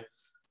side,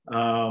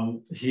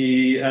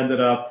 he ended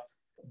up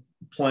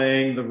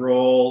playing the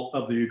role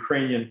of the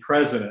Ukrainian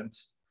president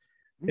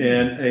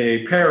in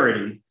a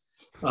parody,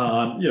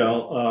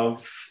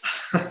 of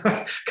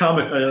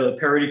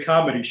parody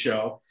comedy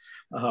show,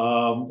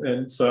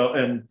 and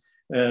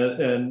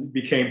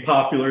became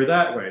popular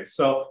that way.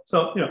 So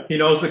he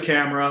knows the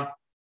camera,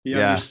 he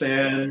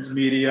understands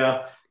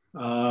media.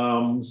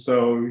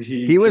 So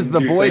he was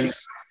the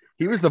voice.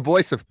 He was the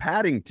voice of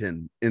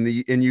Paddington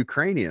in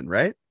Ukrainian,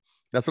 right?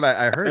 That's what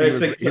I heard.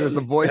 He was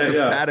the voice of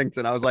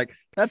Paddington. I was like,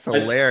 that's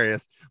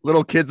hilarious.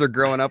 Little kids are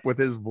growing up with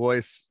his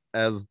voice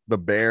as the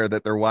bear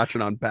that they're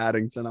watching on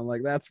Paddington. I'm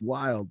like, that's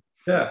wild.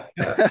 Yeah.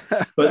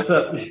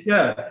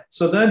 But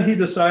so then he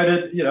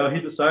decided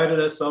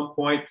at some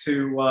point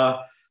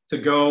to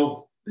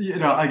go,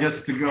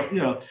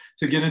 to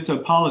get into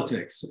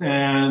politics.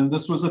 And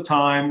this was a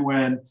time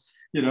when,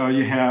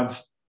 you have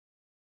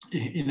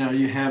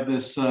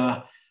this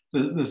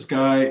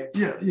guy.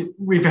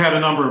 We've had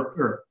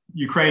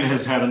Ukraine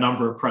has had a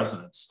number of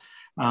presidents,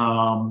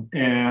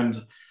 and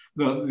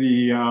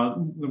the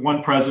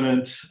one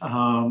president,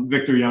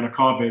 Viktor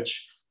Yanukovych,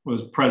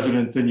 was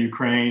president in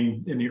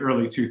Ukraine in the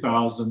early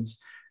 2000s,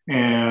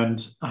 and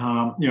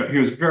he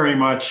was very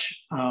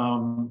much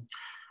a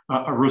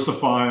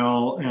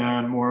Russophile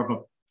and more of a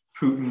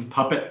Putin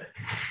puppet,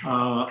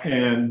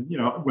 and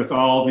with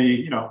all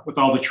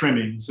the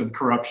trimmings and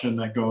corruption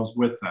that goes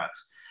with that.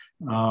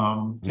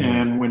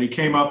 And when he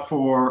came up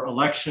for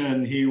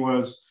election, he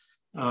was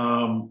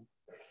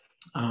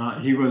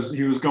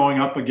going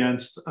up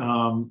against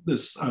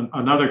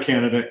another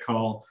candidate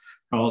called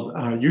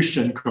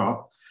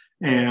Yushchenko,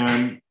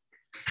 and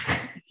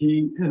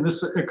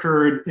this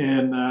occurred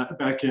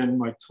back in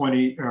like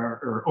 20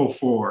 or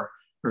 04,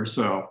 or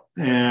so.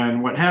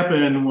 And what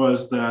happened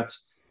was that,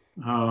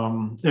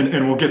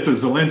 and we'll get to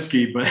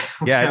Zelensky, but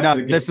yeah, no,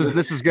 this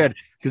is good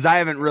because I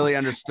haven't really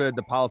understood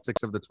the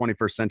politics of the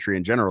 21st century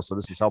in general. So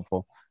this is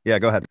helpful. Yeah,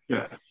 go ahead.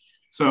 Yeah.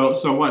 So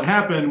what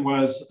happened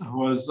was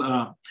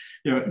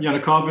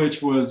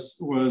Yanukovych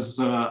was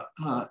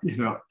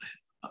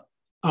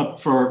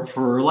up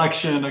for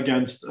election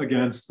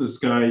against this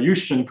guy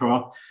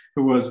Yushchenko,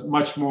 who was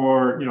much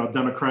more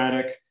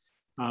democratic.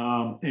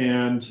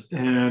 And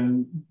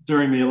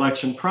during the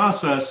election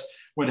process,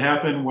 what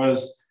happened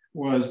was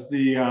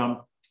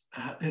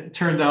it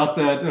turned out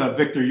that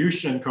Viktor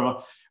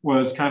Yushchenko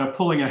was kind of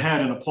pulling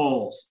ahead in the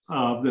polls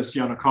of this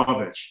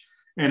Yanukovych.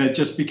 And it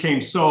just became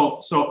so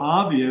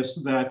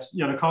obvious that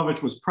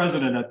Yanukovych was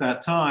president at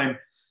that time.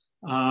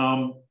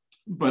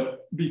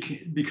 But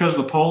because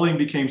the polling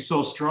became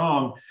so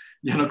strong,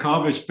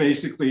 Yanukovych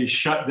basically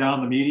shut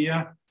down the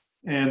media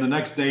and the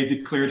next day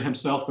declared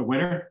himself the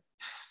winner.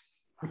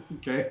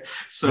 Okay.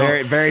 So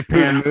very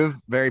Putin move,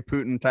 very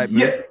Putin type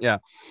move. Yeah.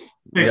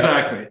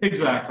 Exactly.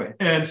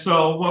 And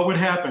so what would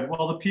happen?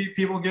 Well, the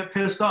people get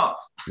pissed off.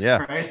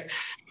 Yeah. Right.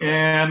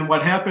 And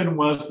what happened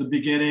was the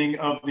beginning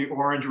of the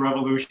Orange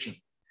Revolution.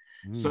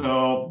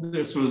 So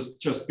this was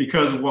just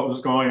because of what was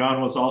going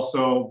on was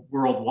also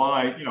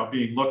worldwide,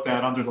 being looked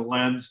at under the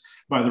lens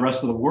by the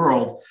rest of the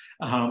world.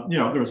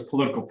 There was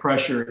political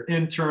pressure,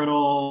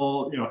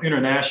 internal,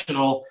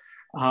 international,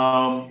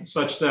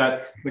 such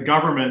that the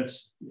government,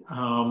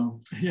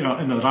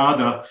 in the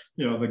Rada,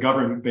 the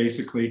government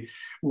basically,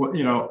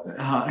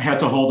 had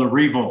to hold a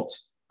revote.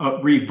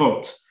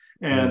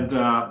 And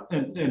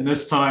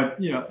this time,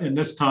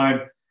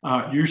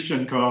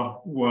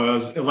 Yushchenko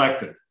was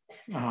elected.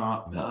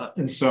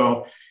 And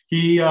so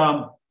he, beat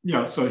out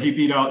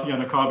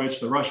Yanukovych,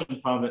 the Russian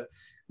puppet.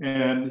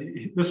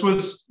 And this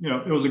was,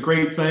 it was a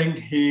great thing.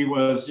 He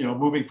was,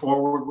 moving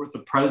forward with the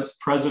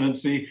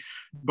presidency,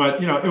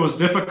 but, it was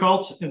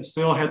difficult and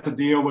still had to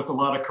deal with a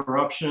lot of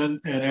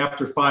corruption. And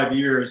after 5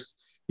 years,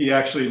 he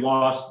actually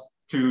lost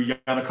to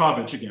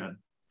Yanukovych again.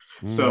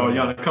 So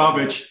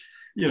Yanukovych,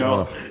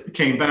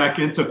 came back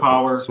into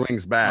power.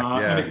 Swings back,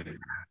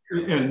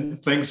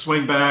 and things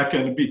swing back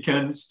and it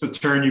begins to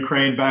turn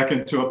Ukraine back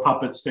into a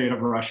puppet state of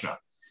Russia.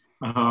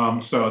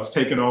 So it's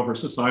taken over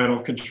societal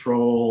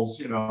controls,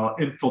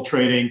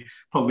 infiltrating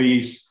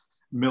police,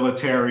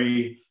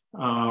 military,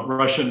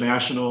 Russian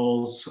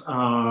nationals,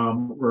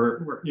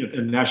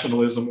 and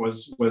nationalism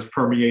was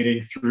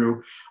permeating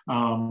through.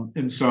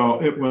 And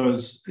so it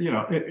was,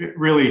 it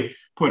really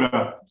put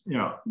a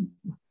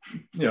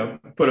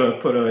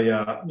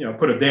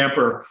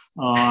damper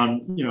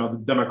on,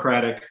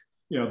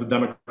 the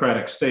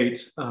democratic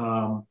state,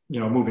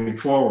 moving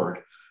forward.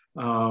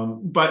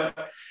 But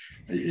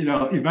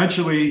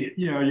eventually,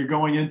 you're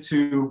going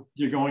into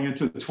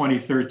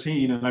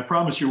 2013, and I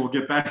promise you, we'll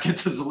get back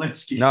into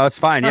Zelensky. No, it's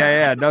fine.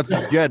 Yeah. No,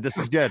 this is good.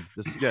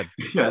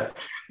 Yes,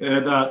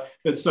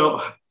 and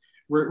so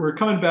we're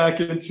coming back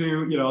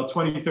into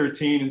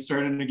 2013 and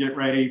starting to get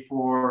ready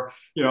for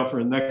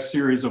the next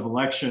series of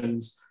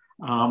elections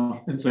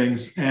and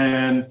things,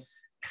 and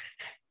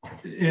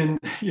an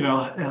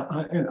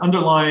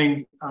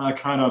underlying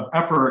kind of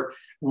effort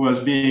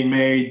was being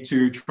made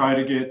to try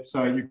to get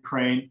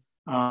Ukraine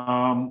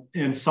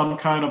in some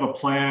kind of a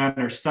plan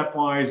or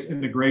stepwise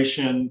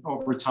integration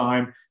over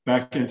time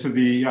back into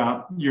the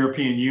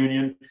European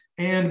Union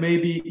and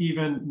maybe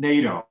even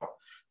NATO.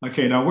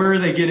 Okay, now where are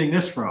they getting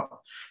this from?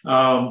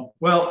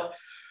 Well,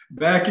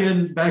 back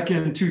in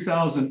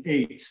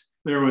 2008,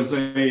 there was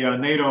a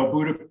NATO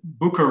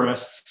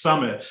Bucharest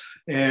summit,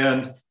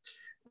 and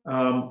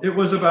it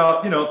was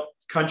about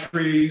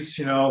countries,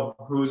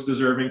 who's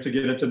deserving to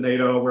get into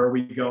NATO, where are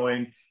we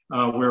going,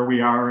 where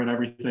we are, and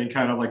everything,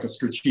 kind of like a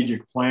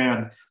strategic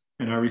plan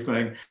and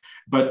everything.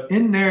 But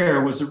in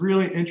there was a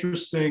really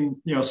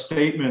interesting,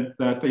 statement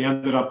that they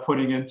ended up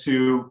putting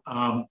into,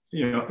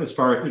 as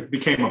far as it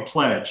became a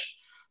pledge,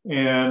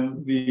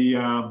 and the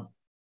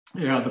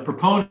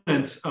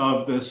proponent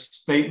of this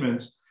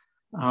statement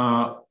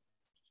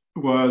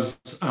was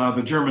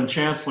the German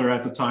chancellor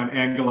at the time,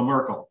 Angela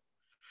Merkel.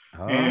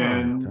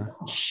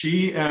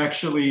 She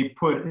actually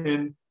put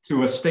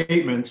into a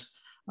statement,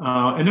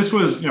 and this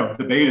was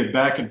debated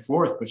back and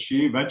forth, but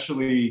she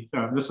eventually,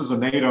 this is a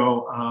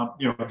NATO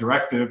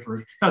directive,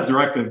 or not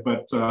directive,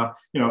 but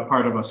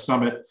part of a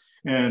summit,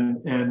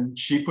 and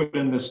she put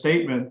in this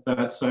statement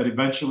that said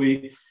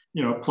eventually,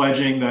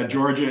 pledging that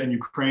Georgia and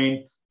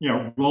Ukraine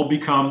will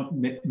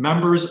become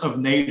members of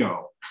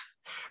NATO,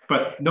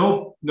 but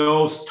no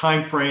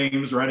time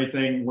frames or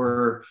anything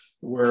were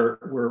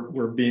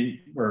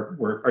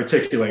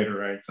articulated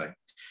or anything,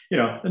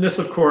 and this,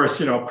 of course,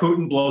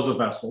 Putin blows a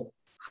vessel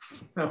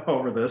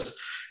over this,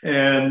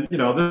 and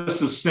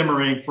this is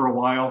simmering for a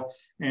while,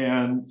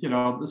 and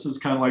this is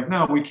kind of like,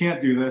 no, we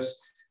can't do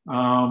this,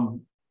 so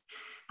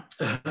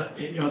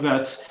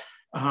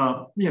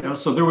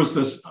there was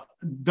this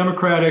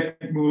democratic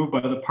move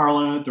by the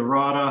parliament, the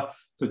Rada,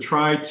 to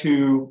try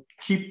to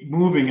keep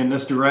moving in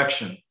this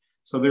direction.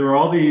 So there were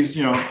all these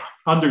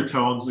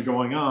undertones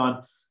going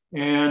on.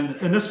 And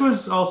this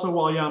was also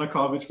while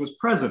Yanukovych was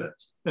president.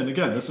 And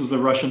again, this is the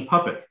Russian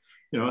puppet.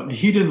 And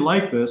he didn't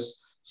like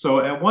this.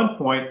 So at one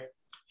point,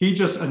 he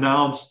just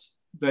announced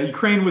that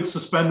Ukraine would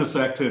suspend this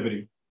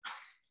activity.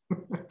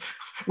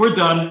 We're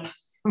done.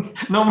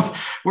 No,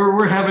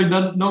 we're having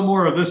no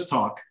more of this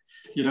talk,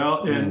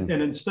 and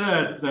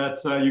instead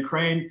that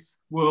Ukraine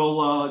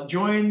will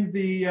join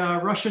the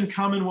Russian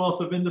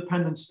Commonwealth of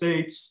Independent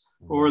States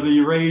or the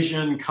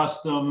Eurasian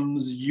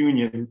Customs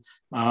Union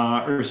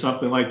or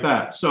something like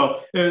that.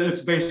 So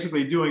it's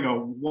basically doing a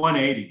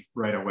 180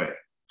 right away.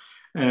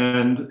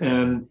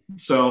 And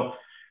so,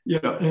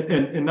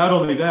 and not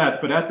only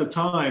that, but at the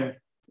time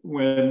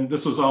when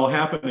this was all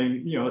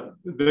happening,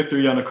 Viktor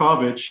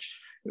Yanukovych,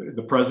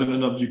 the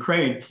president of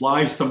Ukraine,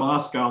 flies to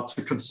Moscow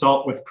to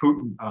consult with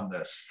Putin on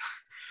this.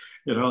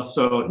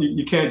 So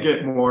you can't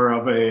get more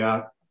of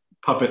a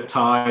puppet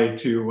tie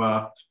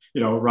to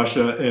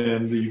Russia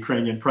and the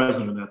Ukrainian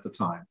president at the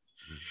time.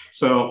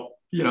 So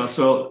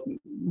so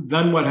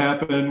then what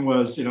happened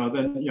was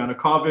then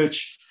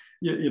Yanukovych,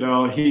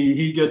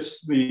 he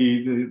gets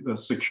the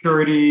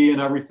security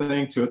and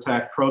everything to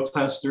attack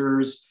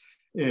protesters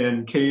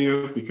in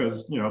Kyiv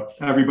because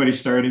everybody's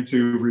starting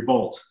to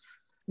revolt.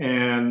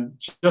 And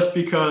just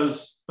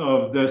because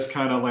of this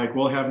kind of like,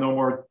 we'll have no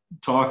more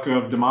talk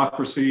of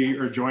democracy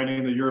or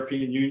joining the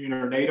European Union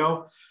or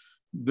NATO,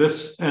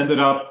 this ended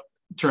up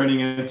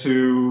turning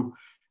into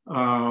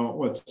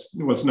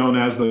what's known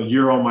as the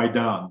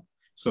Euromaidan.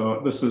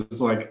 So this is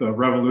like the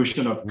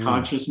revolution of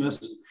consciousness.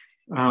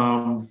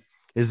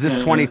 Is this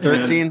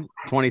 2013?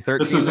 2013?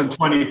 This is in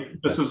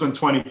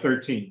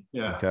 2013.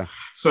 Yeah. Okay.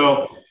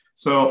 So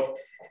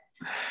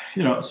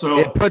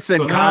it puts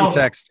in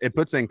context. It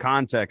puts in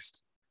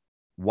context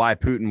why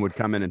Putin would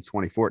come in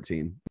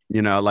 2014,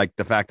 like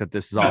the fact that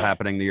this is all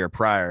happening the year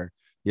prior.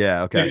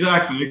 Yeah. Okay.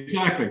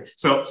 Exactly.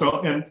 So,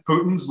 and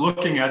Putin's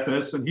looking at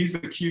this and he's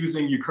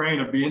accusing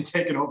Ukraine of being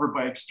taken over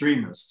by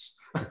extremists,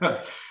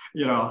 so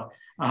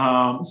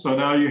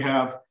now you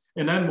have,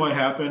 and then what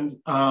happened,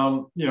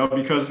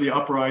 because the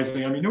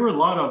uprising, I mean,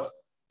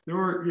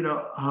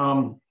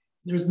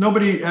 there's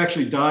nobody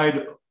actually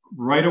died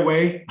right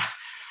away.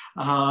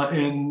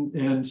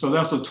 And so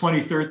that's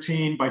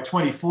 2013. By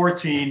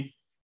 2014,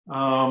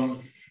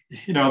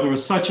 there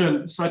was such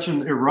an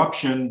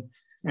eruption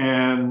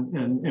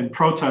and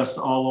protests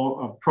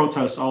all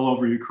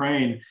over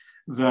Ukraine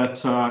that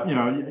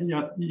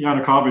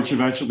Yanukovych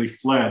eventually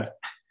fled,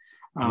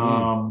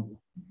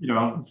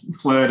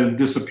 fled and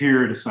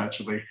disappeared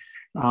essentially.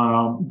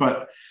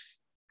 But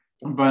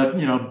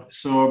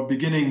so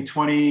beginning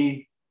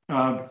February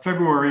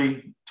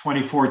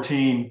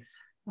 2014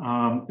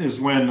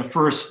 is when the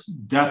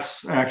first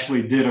deaths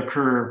actually did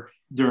occur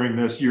during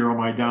this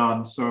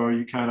Euromaidan. So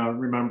you kind of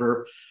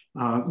remember,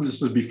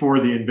 this is before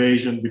the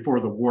invasion, before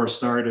the war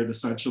started,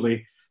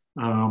 essentially,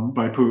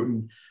 by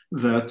Putin,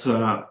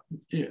 that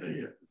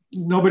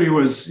nobody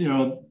was,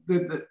 the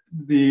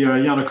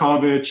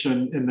Yanukovych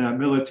and that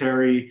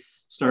military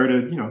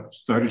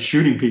started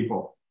shooting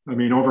people. I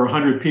mean, over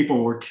 100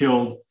 people were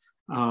killed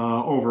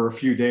over a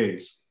few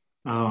days.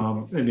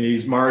 And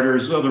these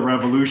martyrs of the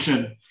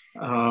revolution,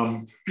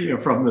 from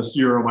this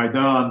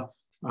Euromaidan,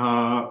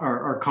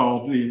 are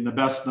called the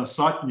Nebesna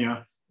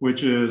Sotnya,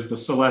 which is the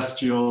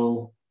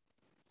celestial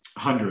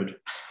 100.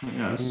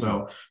 Yeah,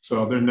 so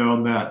they're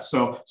known that.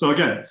 So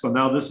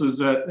now this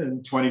is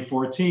in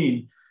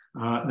 2014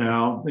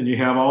 now, and you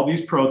have all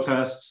these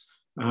protests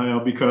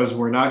because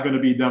we're not going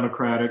to be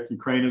democratic.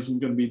 Ukraine isn't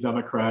going to be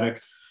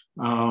democratic.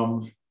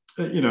 And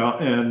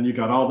you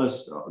got all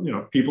this,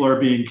 people are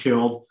being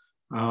killed.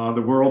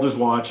 The world is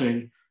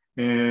watching.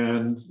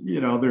 And,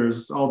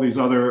 there's all these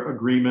other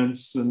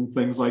agreements and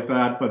things like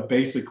that. But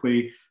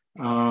basically,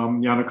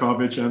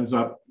 Yanukovych ends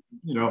up,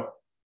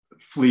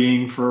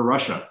 fleeing for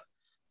Russia.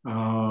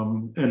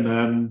 And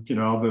then,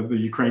 the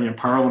Ukrainian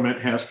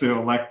parliament has to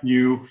elect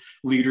new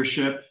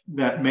leadership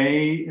that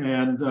May.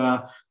 And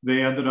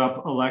they ended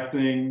up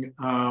electing,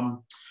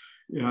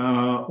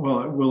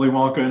 Willy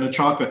Wonka and a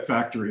chocolate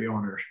factory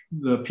owner,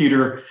 the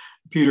Peter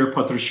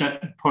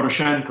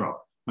Poroshenko.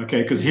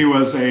 Okay, because he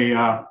was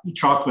a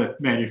chocolate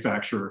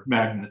manufacturer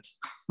magnate.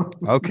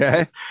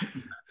 Okay.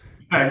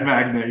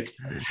 Magnate.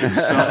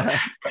 So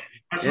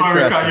that's why we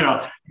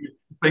got,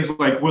 things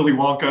like Willy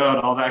Wonka and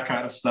all that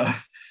kind of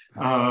stuff.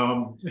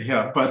 But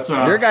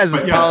your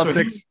guys'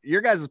 politics,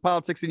 your guys'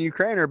 politics in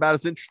Ukraine are about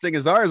as interesting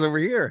as ours over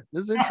here.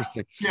 This is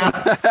interesting.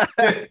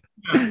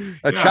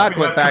 A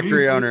chocolate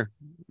factory owner.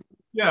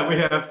 Yeah, we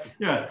have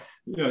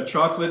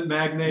chocolate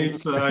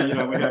magnates. We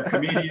have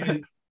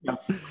comedians.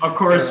 Of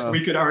course,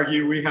 we could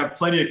argue we have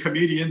plenty of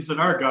comedians in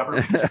our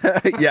government.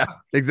 Yeah,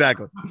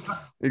 exactly.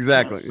 But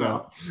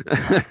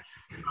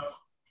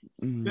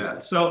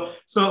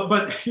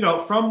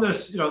from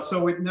this,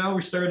 so now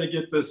we're starting to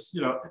get this,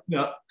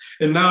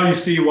 and now you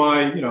see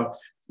why,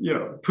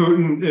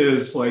 Putin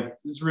is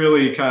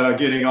really kind of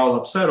getting all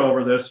upset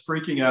over this,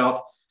 freaking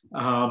out,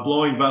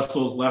 blowing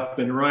vessels left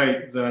and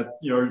right. That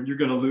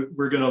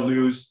we're going to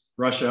lose.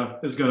 Russia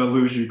is going to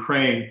lose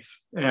Ukraine.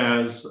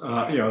 as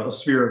a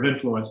sphere of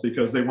influence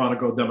because they want to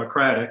go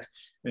democratic,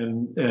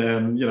 and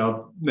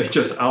they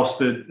just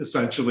ousted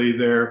essentially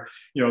their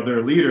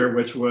leader,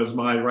 which was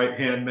my right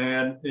hand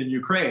man in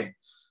Ukraine.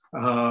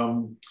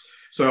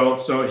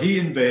 So he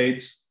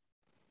invades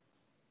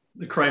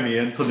the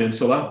Crimean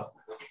Peninsula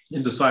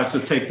and decides to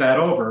take that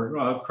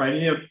over.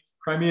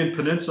 Crimean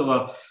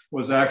Peninsula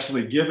was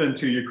actually given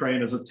to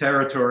Ukraine as a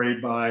territory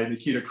by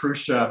Nikita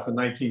Khrushchev in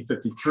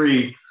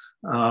 1953,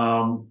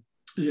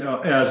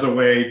 as a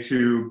way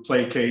to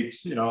placate,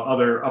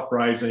 other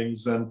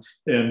uprisings and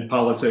in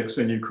politics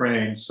in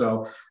Ukraine.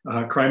 So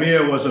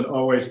Crimea wasn't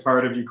always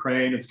part of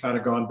Ukraine. It's kind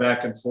of gone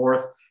back and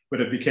forth,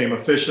 but it became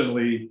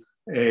officially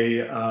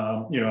a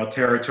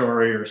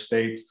territory or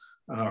state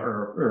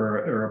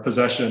or a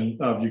possession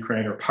of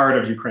Ukraine, or part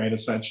of Ukraine,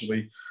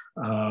 essentially,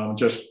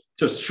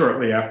 just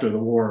shortly after the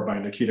war by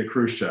Nikita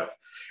Khrushchev.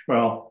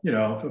 Well,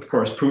 of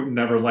course, Putin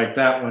never liked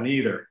that one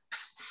either.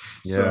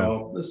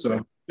 Yeah.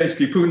 So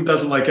basically, Putin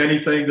doesn't like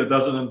anything that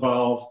doesn't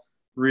involve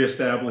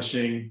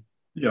reestablishing,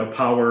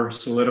 power,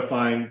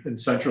 solidifying and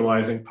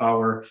centralizing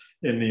power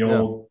in the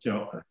old,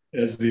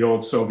 as the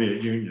old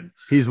Soviet Union.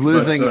 He's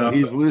losing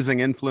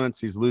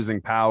influence. He's losing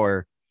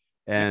power,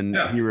 and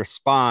he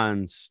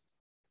responds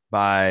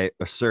by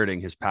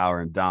asserting his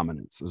power and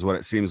dominance, is what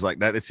it seems like.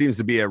 That it seems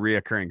to be a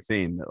reoccurring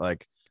theme that,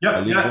 like,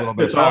 a little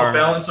bit it's of power. All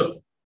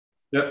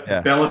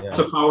balance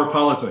of power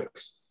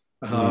politics.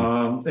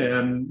 And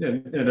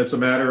it's a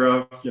matter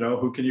of,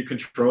 who can you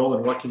control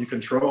and what can you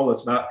control?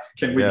 It's not,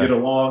 can we get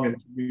along and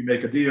can we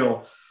make a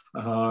deal?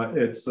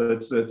 It's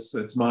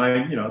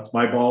mine, it's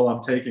my ball,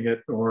 I'm taking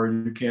it, or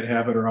you can't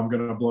have it, or I'm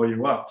going to blow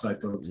you up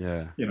type of,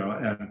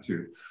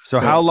 attitude. So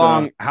how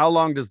long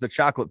does the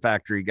chocolate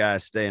factory guy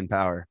stay in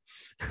power?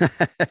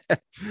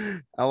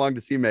 How long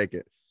does he make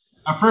it?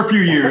 For a few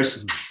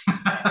years.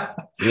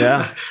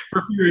 Yeah. For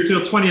a few years till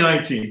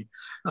 2019.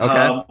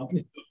 Okay.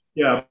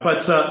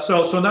 But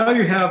so now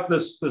you have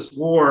this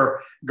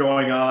war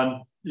going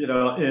on,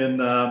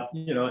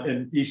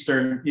 in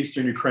eastern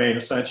Ukraine.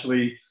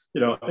 Essentially,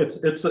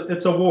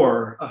 it's a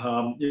war.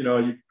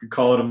 You could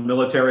call it a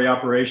military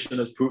operation,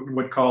 as Putin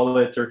would call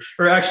it, or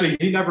actually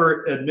he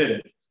never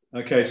admitted.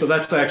 Okay, so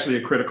that's actually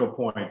a critical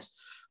point.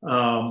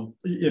 Even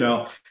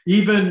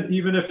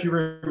if you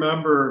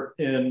remember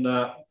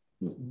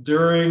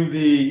during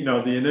the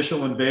the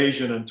initial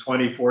invasion in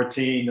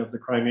 2014 of the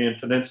Crimean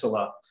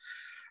Peninsula.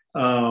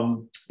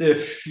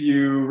 If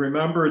you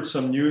remembered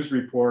some news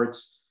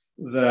reports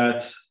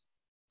that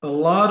a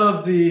lot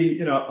of the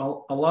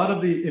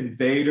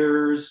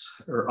invaders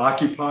or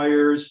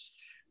occupiers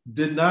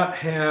did not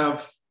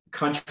have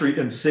country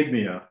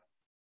insignia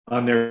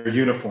on their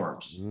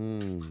uniforms.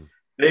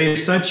 They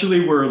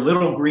essentially were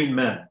little green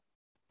men.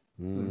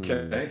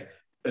 Okay.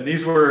 And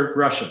these were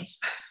Russians.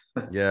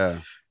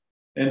 Yeah.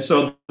 And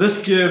so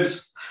this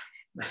gives,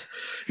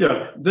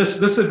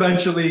 this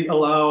eventually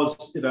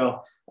allows, this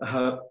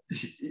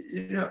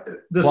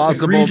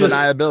plausible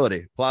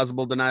deniability.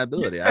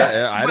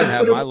 I didn't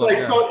have my look.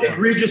 So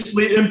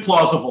egregiously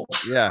implausible.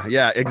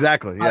 Yeah,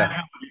 exactly.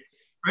 Yeah.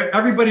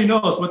 Everybody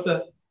knows what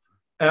the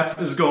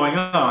F is going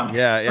on.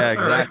 Yeah,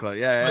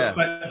 exactly. Yeah.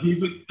 But he's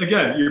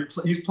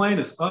playing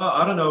this.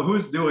 I don't know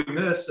who's doing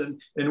this,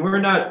 and we're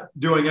not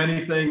doing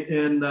anything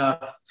in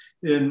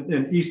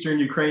eastern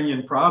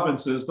Ukrainian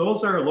provinces.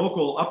 Those are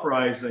local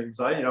uprisings.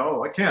 I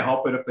can't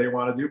help it if they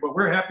want to do, but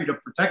we're happy to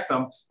protect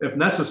them if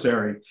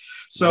necessary.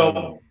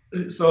 So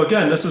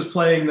again, this is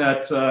playing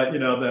that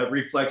that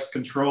reflex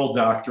control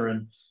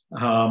doctrine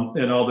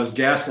and all this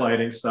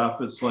gaslighting stuff.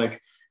 It's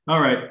like, all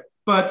right,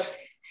 but.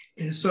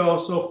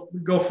 So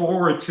go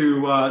forward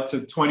to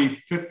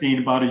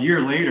 2015, about a year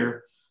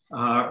later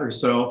or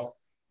so,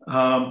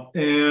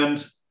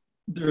 and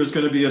there's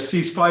going to be a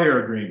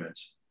ceasefire agreement.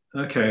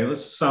 Okay,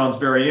 this sounds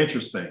very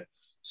interesting.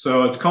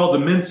 So it's called the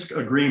Minsk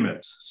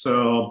Agreement.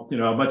 So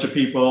a bunch of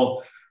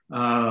people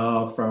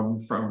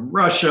from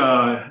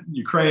Russia,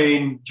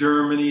 Ukraine,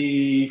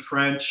 Germany,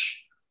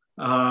 French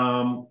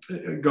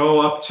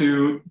go up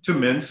to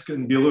Minsk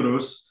in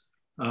Belarus.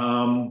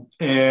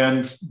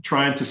 And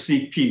trying to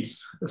seek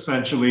peace,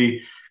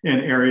 essentially,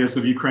 in areas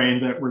of Ukraine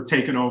that were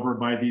taken over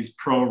by these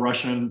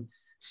pro-Russian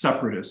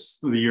separatists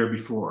the year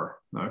before.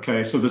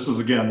 Okay, so this is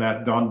again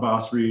that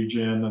Donbass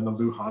region and the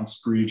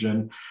Luhansk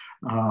region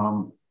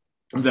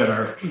that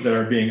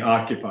are being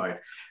occupied,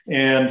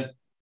 and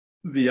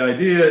the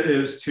idea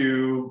is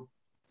to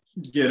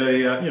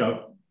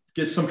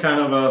get some kind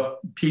of a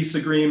peace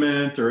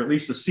agreement or at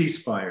least a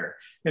ceasefire,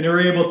 and they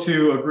were able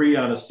to agree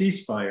on a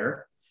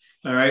ceasefire.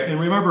 All right, and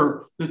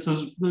remember,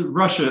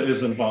 Russia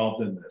is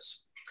involved in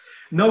this.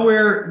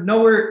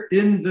 Nowhere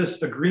in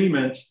this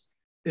agreement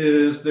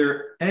is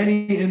there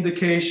any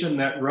indication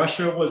that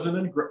Russia is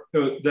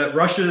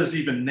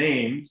even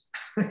named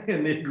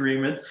in the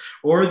agreement,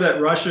 or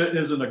that Russia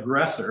is an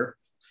aggressor.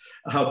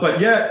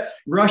 But yet,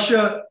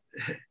 Russia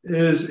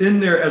is in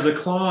there as a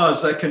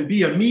clause that can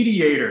be a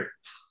mediator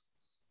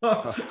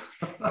of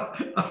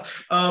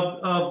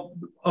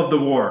the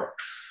war.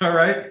 All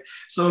right.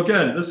 So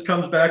again, this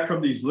comes back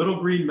from these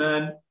little green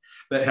men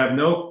that have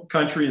no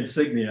country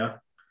insignia,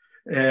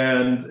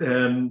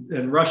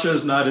 and Russia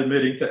is not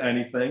admitting to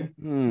anything,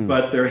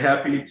 but they're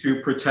happy to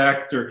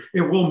protect, or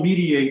it will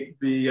mediate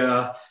the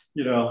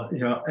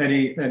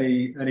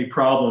any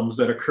problems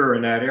that occur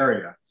in that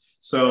area.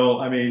 So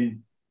I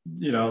mean,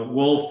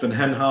 wolf and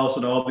hen house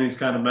and all these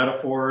kind of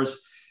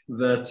metaphors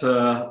that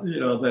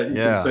that you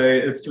can say,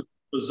 it's just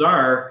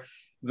bizarre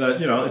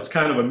that it's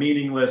kind of a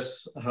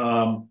meaningless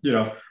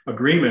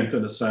agreement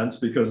in a sense,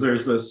 because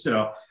there's this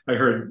I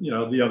heard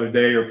the other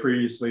day or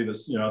previously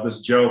this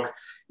this joke,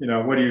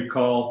 what do you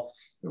call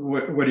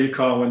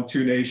when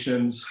two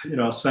nations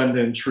send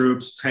in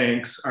troops,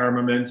 tanks,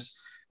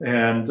 armaments,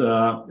 and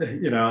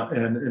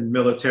and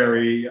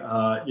military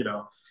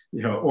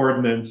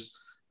ordnance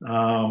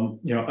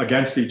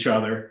against each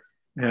other,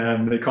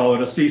 and they call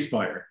it a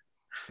ceasefire.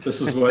 This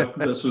was what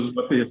the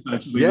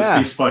essentially the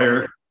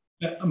ceasefire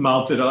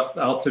mounted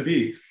out to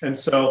be. And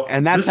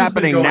that's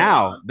happening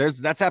now.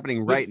 That's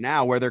happening right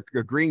now, where they're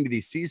agreeing to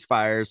these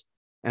ceasefires,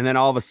 and then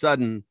all of a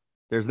sudden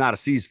there's not a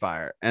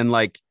ceasefire, and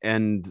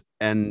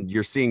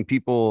you're seeing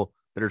people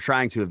that are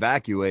trying to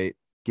evacuate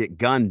get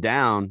gunned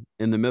down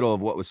in the middle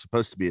of what was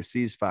supposed to be a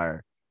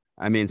ceasefire.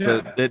 I mean, so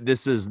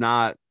this is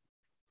not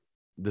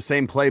the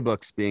same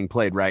playbooks being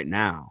played right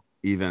now,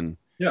 even.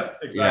 Yeah,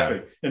 exactly.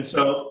 Yeah. And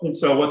so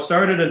what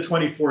started in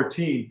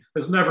 2014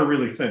 has never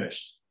really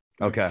finished.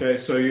 Okay.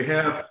 So you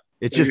have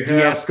it just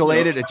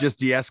de-escalated. It just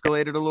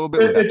de-escalated a little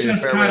bit. It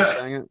just kind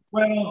of,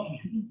 well,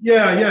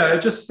 yeah.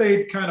 It just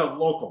stayed kind of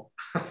local.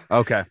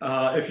 Okay.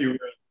 If you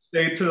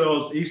stayed to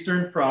those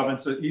eastern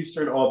provinces,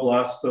 eastern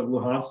oblasts of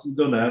Luhansk and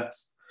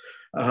Donetsk,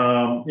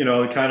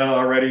 kind of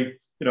already,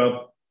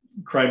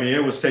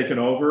 Crimea was taken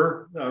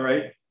over. All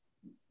right.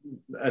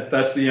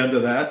 That's the end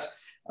of that.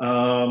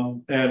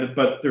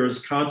 But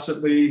there's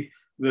constantly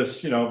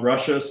this,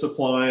 Russia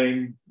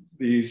supplying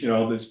these,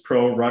 these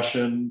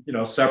pro-Russian,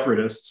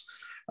 separatists,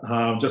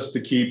 just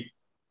to keep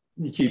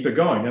it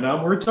going.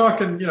 And we're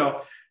talking,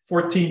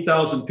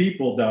 14,000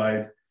 people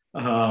died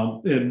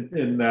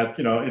in that,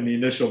 in the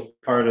initial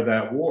part of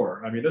that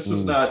war. I mean, this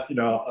is not,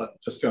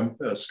 just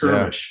a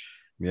skirmish.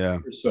 Yeah.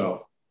 Or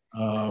so.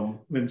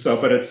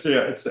 But it's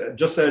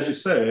just as you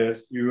say,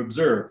 as you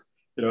observed,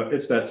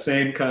 it's that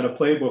same kind of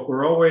playbook.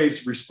 We're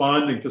always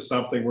responding to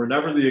something. We're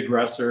never the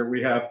aggressor.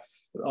 We have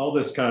all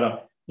this kind of,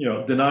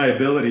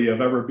 deniability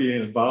of ever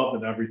being involved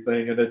in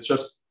everything. And it's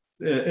just,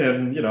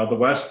 the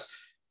West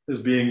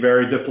is being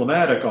very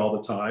diplomatic all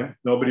the time.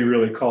 Nobody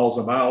really calls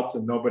them out,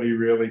 and nobody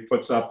really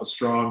puts up a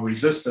strong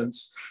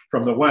resistance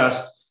from the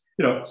West.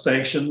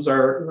 Sanctions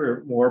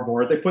are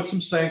more. They put some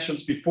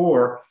sanctions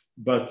before,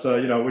 but,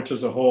 which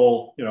is a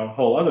whole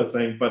whole other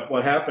thing. But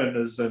what happened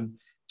is in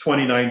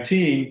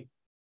 2019,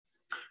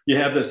 you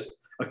have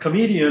a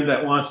comedian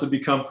that wants to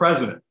become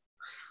president.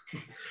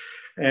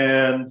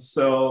 And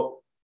so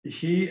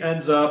he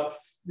ends up,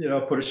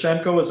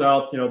 Poroshenko is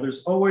out,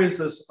 there's always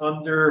this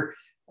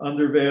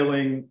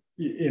undervailing,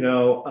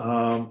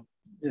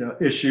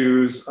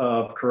 issues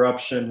of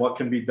corruption, what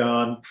can be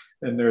done.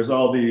 And there's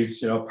all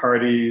these,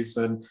 parties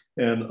and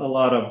a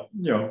lot of,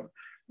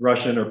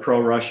 Russian or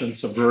pro-Russian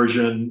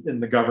subversion in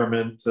the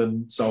government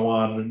and so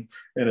on.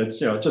 And it's,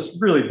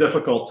 just really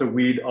difficult to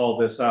weed all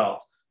this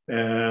out.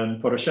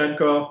 And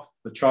Poroshenko,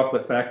 the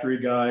chocolate factory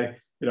guy,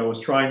 was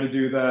trying to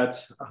do that.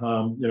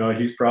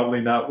 He's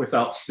probably not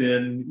without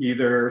sin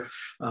either,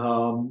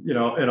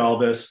 in all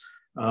this,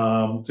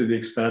 to the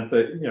extent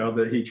that,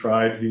 that he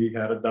tried. He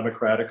had a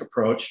democratic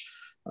approach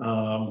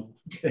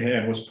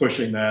and was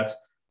pushing that.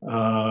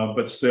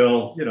 But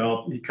still,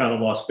 he kind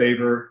of lost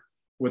favor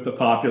with the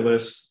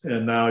populace.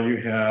 And now you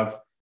have,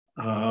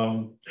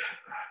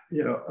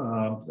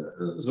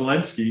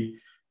 Zelensky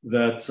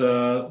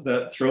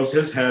that throws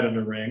his hat in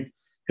the ring.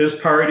 His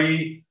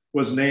party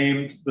was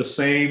named the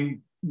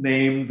same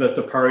name that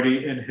the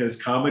party in his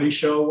comedy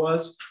show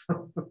was.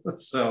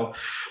 So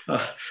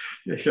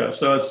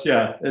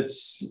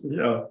it's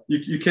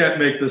you can't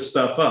make this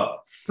stuff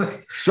up.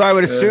 So I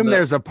would assume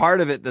there's a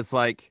part of it that's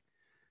like,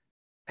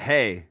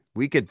 hey,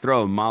 we could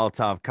throw a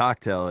Molotov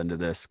cocktail into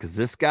this because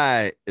this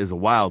guy is a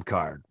wild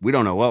card. We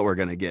don't know what we're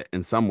gonna get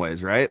in some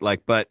ways, right?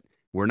 Like, but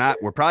we're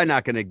probably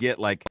not gonna get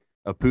like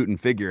a Putin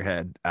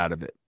figurehead out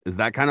of it. Is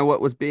that kind of what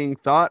was being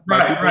thought?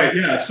 Right.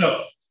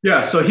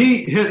 Yeah. So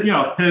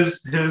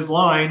his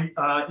line,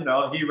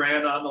 he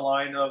ran on the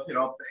line of,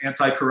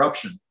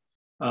 anti-corruption.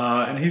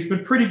 And he's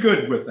been pretty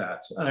good with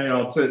that,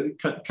 to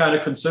kind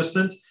of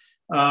consistent.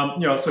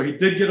 So he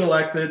did get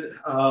elected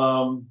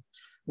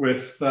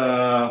with,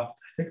 I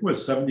think it was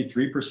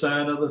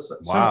 73% of the,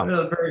 wow.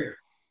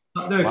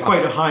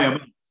 Quite a high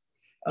amount.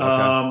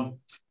 Okay.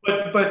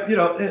 But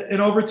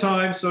in over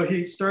time, so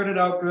he started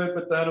out good,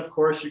 but then of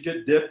course you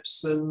get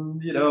dips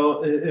and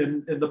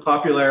in the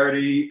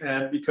popularity,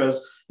 and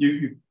because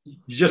you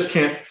just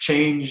can't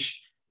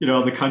change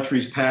the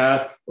country's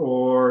path,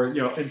 or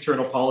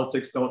internal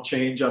politics don't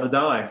change on a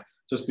dime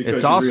just because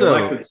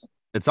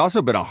it's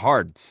also been a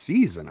hard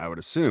season, I would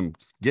assume.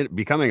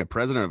 Becoming a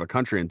president of a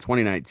country in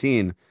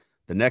 2019,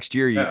 the next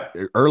year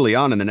early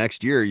on in the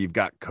next year you've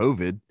got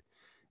COVID.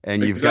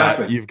 and you've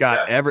got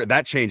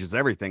that changes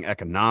everything.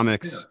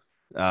 Economics,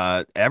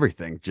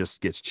 everything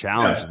just gets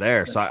challenged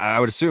there. So I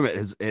would assume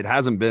it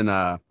hasn't been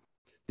the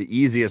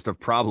easiest of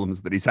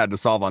problems that he's had to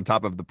solve on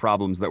top of the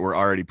problems that were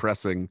already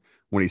pressing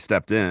when he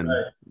stepped in.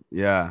 Right.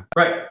 Yeah.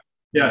 Right.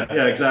 Yeah,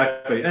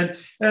 exactly. And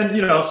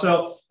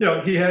so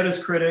he had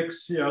his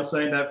critics,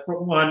 saying that,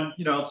 for one,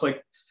 it's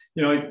like,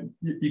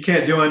 you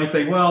can't do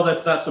anything. Well,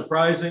 that's not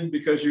surprising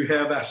because you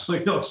have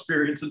absolutely no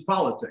experience in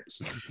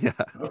politics. Yeah.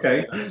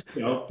 Okay.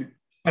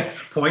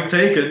 Point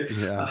taken.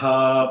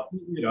 Yeah.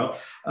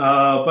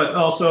 But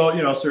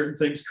also, certain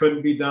things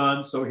couldn't be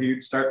done. So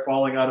he'd start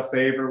falling out of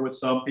favor with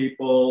some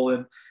people,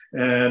 and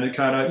it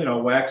kind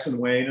of, wax and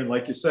wane. And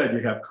like you said, you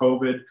have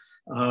COVID,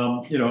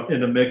 in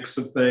the mix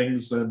of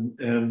things,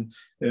 and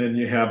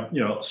you have,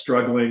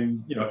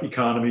 struggling,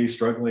 economy,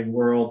 struggling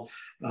world,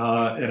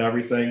 and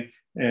everything.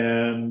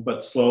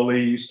 But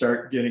slowly you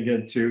start getting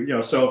into,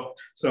 his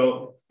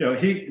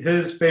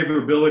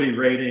favorability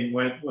rating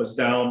was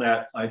down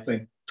at, I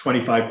think,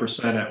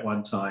 25% at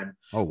one time.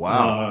 Oh,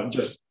 wow.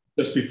 Just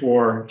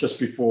before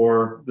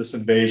this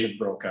invasion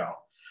broke out.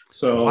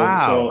 So,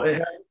 wow. So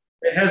it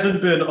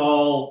hasn't been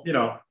all,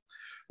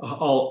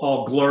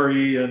 all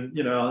glory and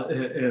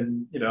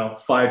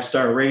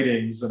 5-star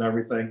ratings and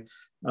everything.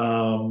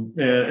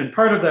 And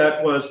part of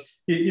that was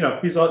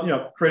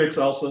critics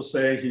also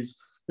say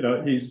he's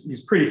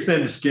pretty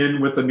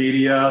thin-skinned with the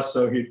media,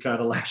 so he'd kind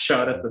of lash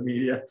out at the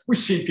media. We've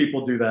seen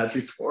people do that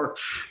before,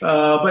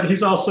 but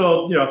he's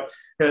also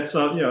had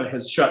some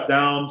has shut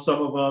down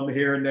some of them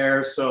here and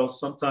there. So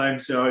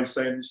sometimes he's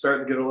saying he's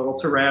starting to get a little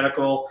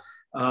tyrannical.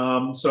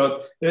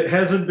 So it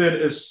hasn't been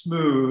as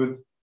smooth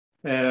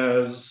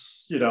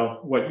as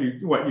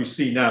what you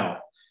see now.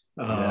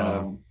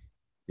 Yeah.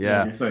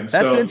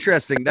 That's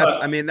interesting.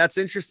 That's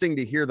interesting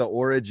to hear the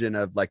origin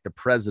of like the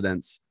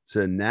presidents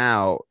to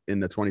now in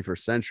the 21st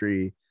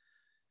century,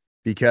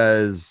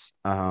 because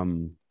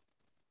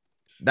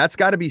that's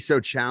got to be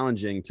so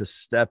challenging to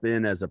step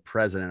in as a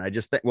president. I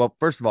just think, well,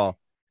 first of all,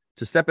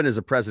 to step in as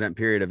a president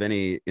period of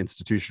any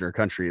institution or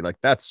country, like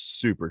that's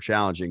super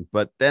challenging.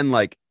 But then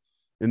like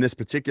in this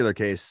particular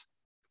case,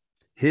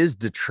 his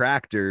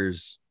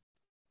detractors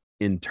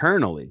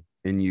internally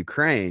in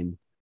Ukraine,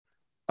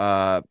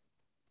 have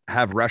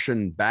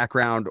Russian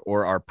background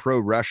or are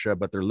pro-Russia,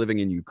 but they're living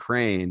in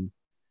Ukraine.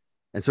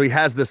 And so he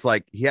has this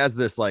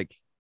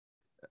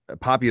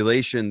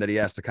population that he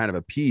has to kind of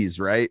appease,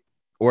 right?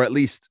 Or at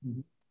least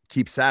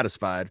keep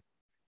satisfied.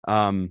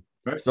 Right.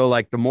 So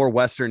like the more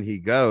Western he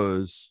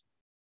goes,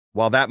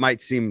 while that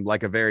might seem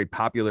like a very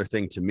popular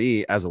thing to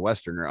me as a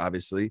Westerner,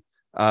 obviously,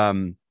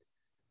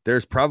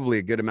 there's probably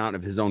a good amount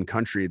of his own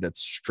country that's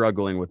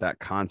struggling with that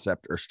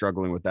concept or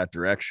struggling with that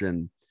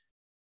direction.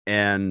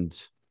 And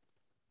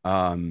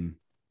in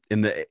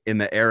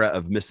the era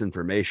of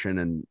misinformation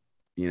and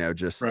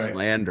just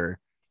slander,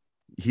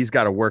 he's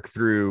got to work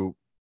through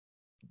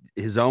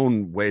his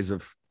own ways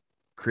of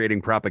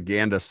creating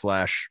propaganda /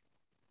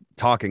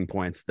 talking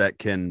points that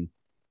can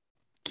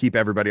keep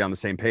everybody on the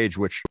same page,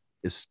 which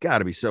is got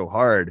to be so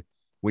hard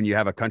when you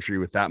have a country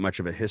with that much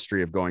of a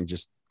history of going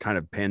just kind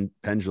of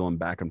pendulum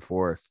back and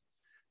forth.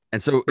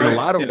 And so in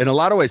a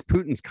lot of ways,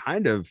 Putin's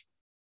kind of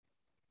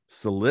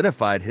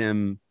solidified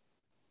him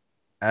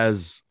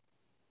as,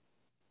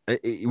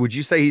 would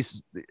you say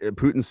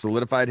Putin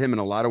solidified him in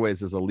a lot of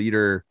ways as a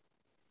leader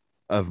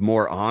of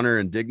more honor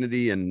and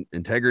dignity and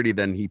integrity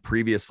than he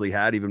previously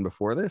had even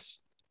before this?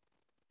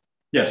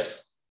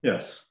 Yes.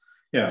 Yeah.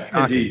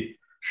 Shocking. Indeed.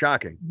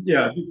 Shocking.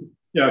 Yeah.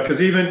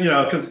 Because even,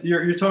 because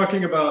you're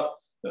talking about,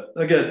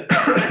 again,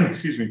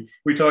 excuse me,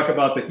 we talk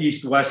about the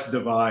East-West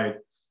divide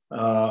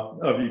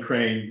of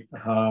Ukraine,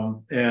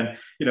 and,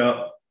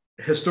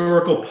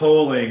 historical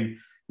polling,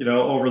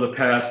 over the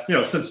past,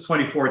 since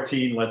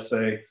 2014, let's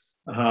say,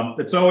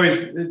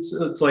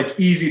 it's like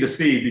easy to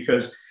see,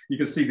 because you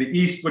can see the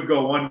East would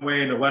go one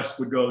way and the West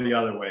would go the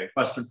other way,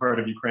 Western part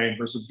of Ukraine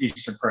versus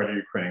Eastern part of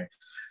Ukraine.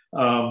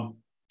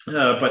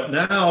 But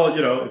now,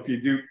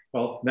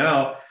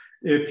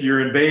 if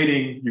you're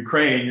invading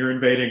Ukraine, you're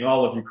invading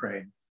all of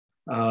Ukraine.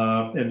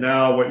 And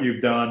now what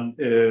you've done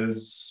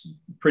is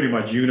pretty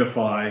much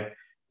unify,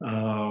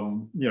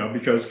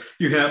 because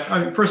you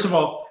have, first of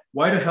all,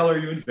 why the hell are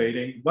you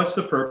invading? What's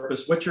the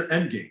purpose? What's your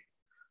end game?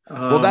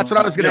 Well, that's what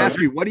I was going to ask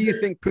you. What do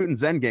you think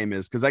Putin's end game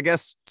is? Because I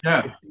guess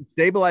if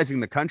stabilizing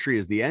the country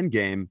is the end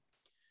game,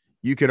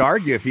 you could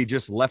argue if he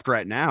just left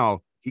right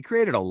now, he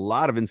created a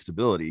lot of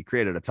instability. He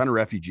created a ton of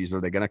refugees.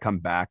 Are they going to come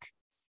back?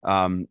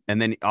 And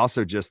then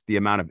also just the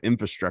amount of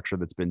infrastructure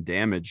that's been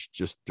damaged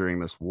just during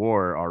this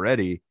war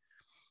already.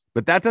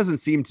 But that doesn't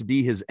seem to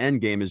be his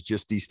end game, is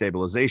just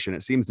destabilization.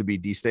 It seems to be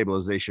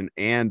destabilization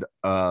and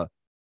a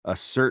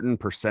certain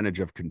percentage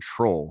of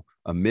control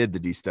amid the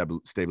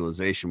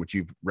destabilization, which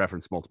you've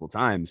referenced multiple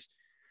times.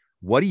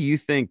 What do you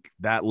think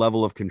that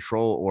level of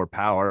control or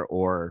power,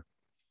 or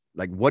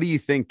like, what do you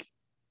think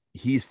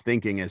he's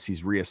thinking as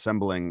he's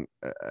reassembling?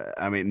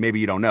 I mean, maybe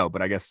you don't know,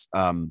 but I guess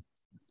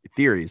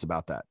theories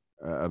about that,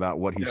 about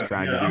what he's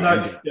trying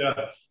to do.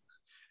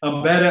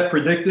 I'm bad at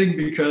predicting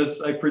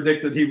because I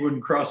predicted he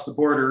wouldn't cross the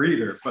border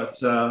either. But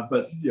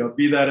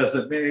be that as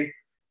it may,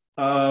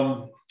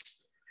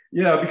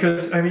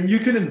 because I mean, you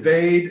can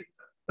invade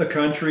a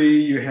country.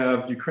 You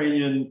have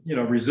Ukrainian,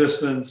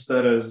 resistance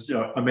that is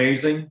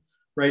amazing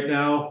right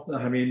now.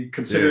 I mean,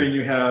 considering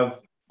you have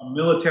a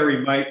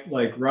military might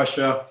like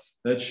Russia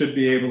that should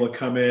be able to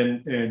come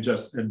in and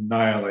just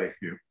annihilate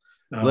you.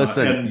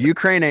 Listen,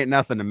 Ukraine ain't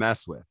nothing to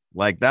mess with.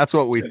 Like, that's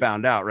what we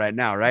found out right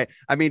now, right?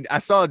 I mean, I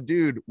saw a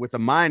dude with a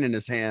mine in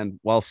his hand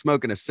while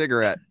smoking a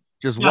cigarette,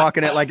 just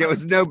walking it like it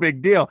was no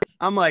big deal.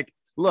 I'm like,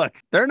 look,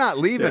 they're not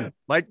leaving. Yeah.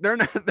 Like, they're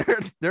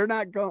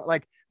not going.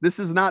 Like, this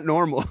is not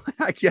normal.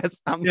 I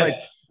guess I'm like,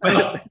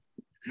 I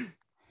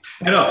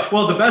know.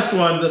 Well, the best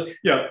one,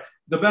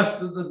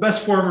 the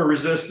best form of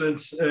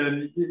resistance,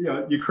 and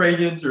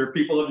Ukrainians or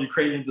people of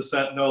Ukrainian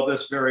descent know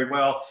this very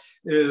well,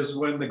 is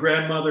when the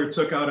grandmother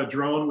took out a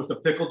drone with a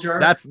pickle jar.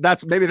 That's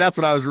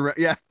what I was.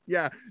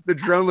 Yeah, the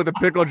drone with a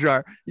pickle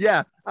jar.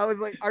 Yeah, I was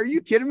like, are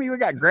you kidding me? We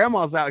got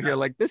grandmas out here.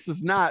 Like, this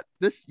is not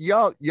this.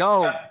 Y'all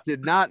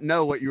did not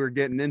know what you were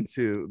getting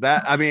into.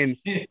 That, I mean,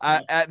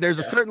 there's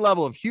a certain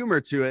level of humor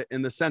to it,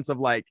 in the sense of,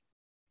 like,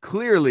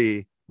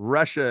 clearly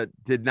Russia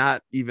did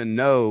not even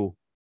know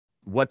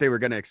what they were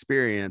going to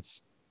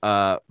experience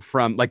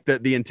from, like,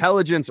 the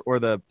intelligence or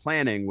the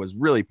planning was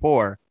really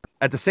poor.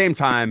 At the same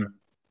time,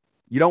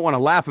 you don't want to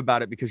laugh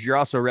about it, because you're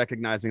also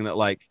recognizing that,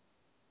 like,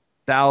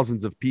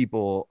 thousands of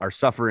people are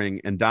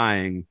suffering and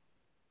dying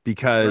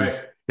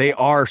because they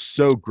are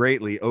so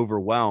greatly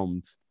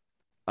overwhelmed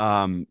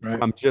from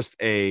just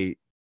a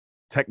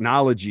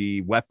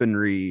technology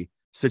weaponry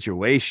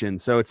situation.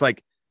 So it's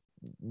like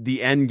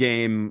the end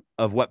game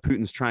of what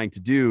Putin's trying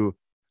to do,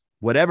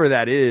 whatever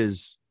that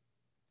is,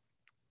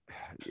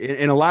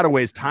 in a lot of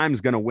ways, time's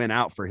going to win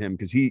out for him,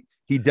 because he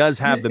does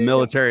have the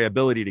military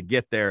ability to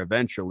get there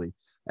eventually.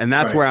 And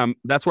that's where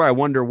I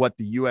wonder what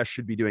the U.S.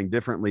 should be doing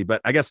differently. But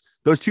I guess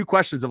those two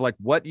questions of, like,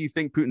 what do you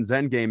think Putin's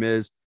end game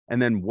is?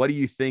 And then what do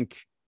you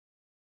think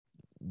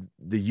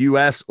the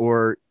U.S.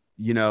 or,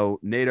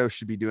 NATO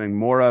should be doing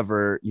more of,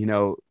 or,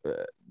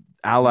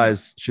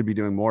 allies should be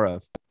doing more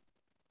of?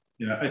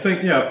 Yeah, I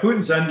think,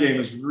 Putin's end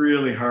game is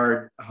really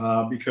hard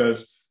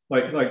because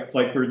like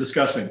we're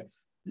discussing,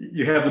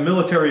 you have the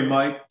military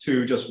might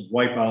to just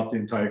wipe out the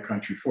entire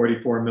country,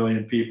 44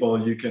 million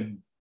people. You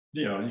can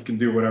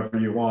do whatever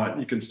you want.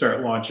 You can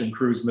start launching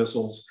cruise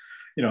missiles,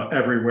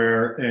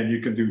 everywhere, and you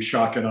can do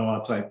shock and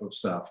awe type of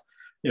stuff.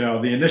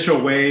 The initial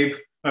wave,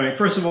 I mean,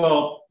 first of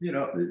all,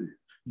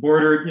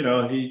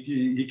 border,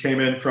 he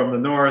came in from the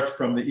north,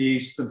 from the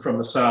east, and from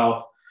the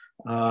south.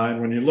 And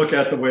when you look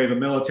at the way the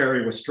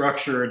military was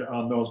structured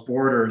on those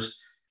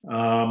borders,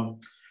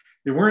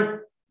 they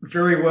weren't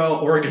very well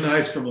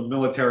organized from a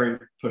military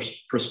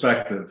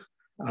perspective.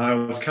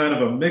 It was kind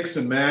of a mix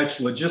and match.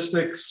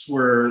 Logistics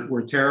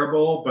were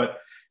terrible, but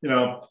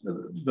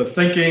the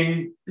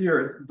thinking,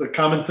 the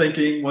common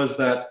thinking was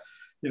that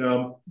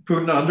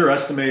Putin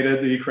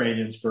underestimated the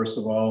Ukrainians. First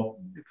of all,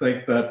 you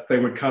think that they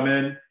would come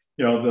in,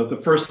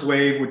 the first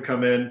wave would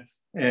come in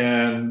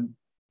and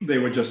they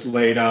would just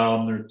lay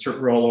down or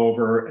roll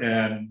over,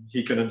 and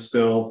he can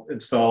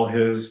install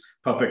his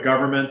puppet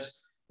government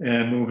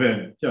and move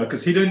in,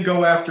 because he didn't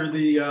go after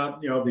the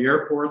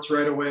airports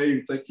right away.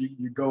 You think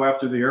you go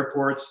after the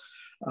airports,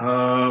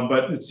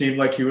 but it seemed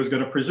like he was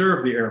going to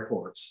preserve the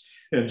airports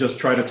and just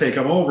try to take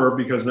them over,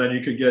 because then you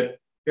could get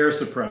air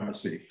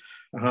supremacy.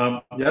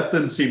 That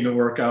didn't seem to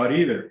work out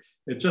either.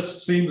 It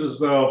just seems as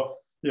though,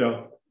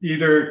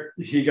 either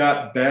he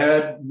got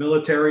bad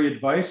military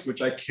advice,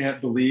 which I can't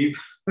believe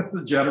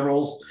the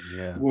generals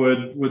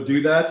would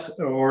do that,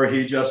 or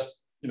he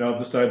just,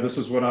 decided this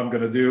is what I'm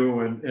going to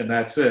do, and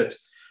that's it.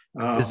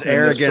 His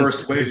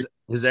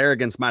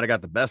arrogance might have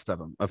got the best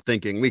of him, of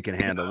thinking we can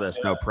handle this,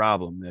 no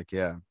problem, Nick.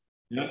 Yeah,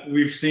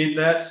 we've seen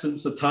that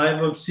since the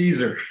time of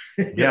Caesar.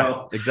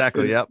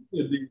 Exactly. Yep.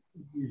 The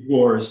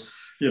wars,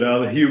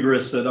 the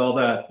hubris and all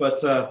that. But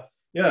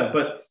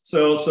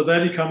so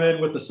then you come in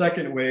with the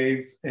second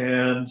wave,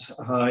 and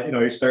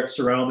you start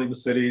surrounding the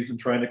cities and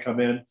trying to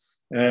come in,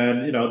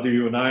 and do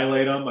you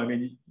annihilate them? I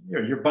mean,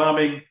 you're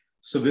bombing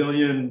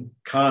civilian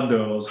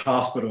condos,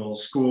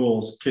 hospitals,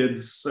 schools.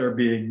 Kids are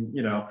being,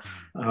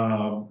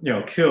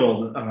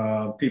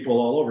 killed.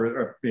 People all over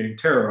are being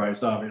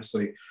terrorized,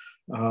 obviously.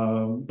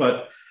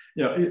 But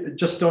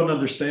just don't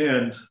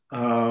understand,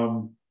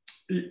 the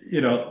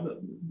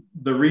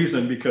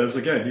reason. Because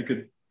again,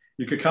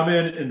 you could come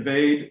in,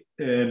 invade,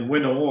 and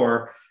win a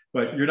war,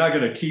 but you're not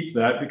going to keep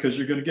that, because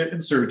you're going to get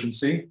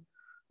insurgency.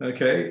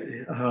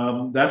 Okay,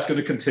 that's going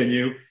to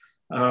continue.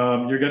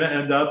 You're going to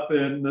end up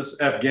in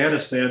this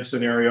Afghanistan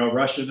scenario,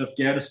 Russia and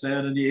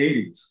Afghanistan in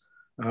the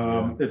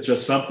 80s. It's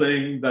just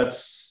something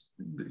that's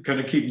going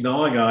to keep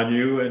gnawing on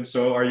you. And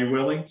so are you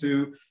willing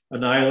to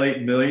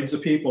annihilate millions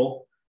of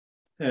people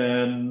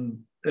and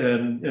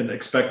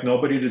expect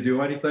nobody to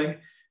do anything?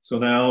 So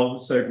now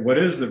it's like, what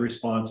is the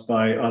response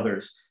by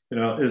others?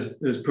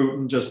 Is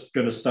Putin just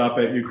going to stop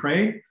at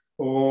Ukraine,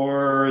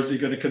 or is he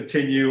going to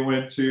continue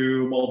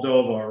into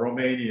Moldova,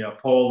 Romania,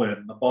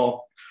 Poland, the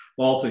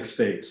Baltic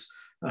states?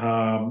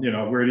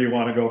 Where do you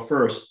want to go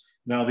first?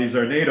 Now, these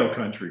are NATO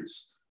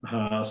countries.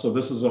 So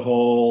this is a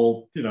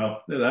whole,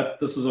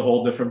 this is a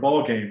whole different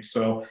ball game.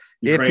 So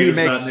if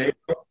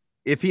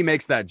he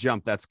makes that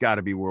jump, that's got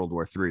to be World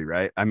War III,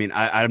 right? I mean,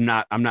 I'm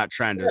not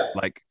trying to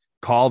like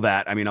call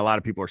that. I mean, a lot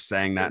of people are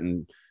saying that,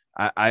 and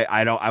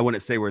I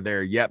wouldn't say we're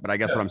there yet, but I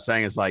guess what I'm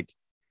saying is like,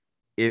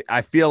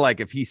 I feel like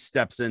if he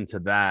steps into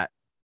that,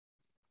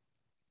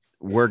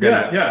 we're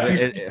gonna if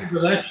he's into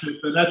that shit,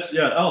 then that's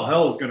all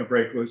hell is gonna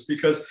break loose.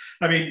 Because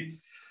I mean,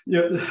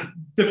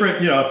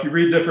 different, if you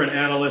read different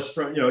analysts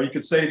from, you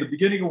could say the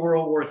beginning of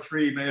World War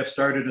III may have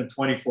started in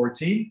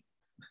 2014,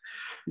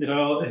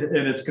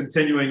 and it's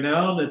continuing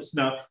now. And it's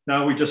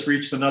now we just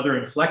reached another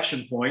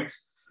inflection point.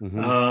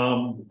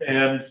 Mm-hmm.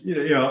 And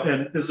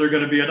is there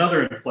going to be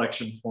another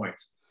inflection point?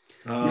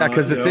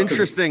 Because it's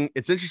interesting.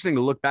 It's interesting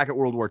to look back at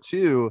World War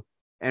II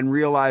and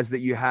realize that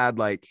you had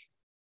like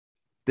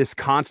this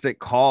constant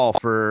call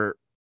for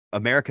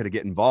America to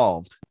get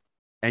involved.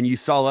 And you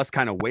saw us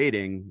kind of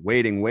waiting.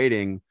 We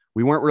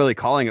weren't really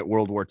calling it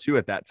World War II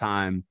at that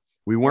time.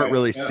 We weren't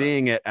really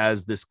seeing it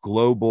as this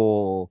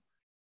global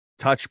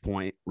touch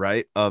point,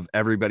 right, of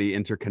everybody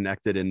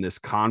interconnected in this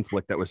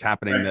conflict that was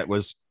happening that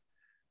was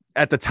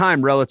at the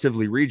time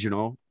relatively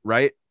regional,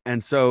 right?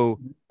 And so,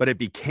 but it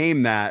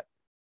became that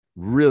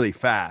really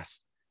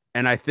fast.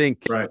 And I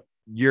think we're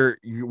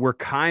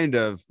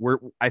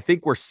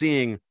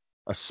seeing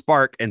a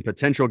spark and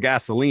potential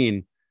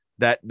gasoline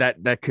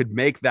that could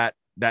make that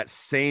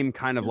same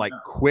kind of like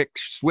quick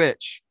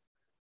switch.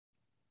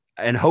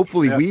 And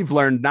hopefully we've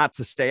learned not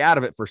to stay out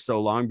of it for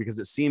so long, because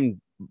it seemed,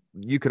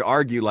 you could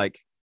argue, like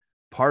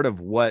part of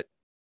what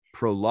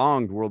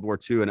prolonged World War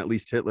II and at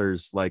least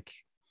Hitler's like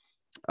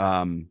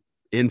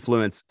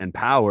influence and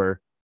power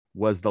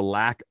was the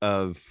lack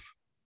of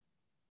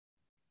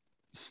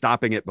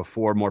stopping it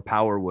before more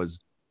power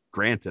was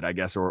granted, I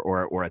guess,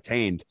 or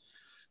attained.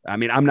 I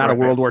mean, I'm not a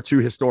World War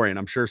II historian.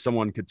 I'm sure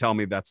someone could tell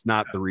me that's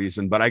not the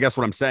reason, but I guess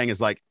what I'm saying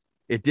is like,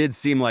 it did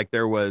seem like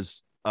there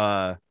was,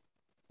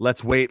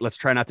 let's wait. Let's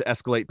try not to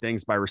escalate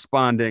things by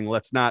responding.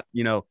 Let's not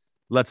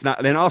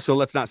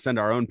send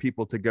our own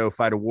people to go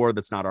fight a war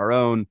that's not our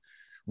own.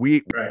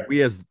 We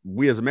as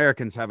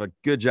Americans have a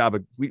good job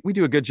of, we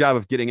do a good job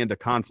of getting into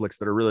conflicts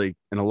that are really,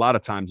 and a lot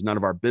of times, none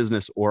of our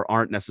business or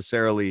aren't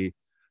necessarily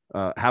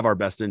have our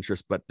best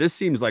interest. But this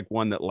seems like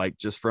one that, like,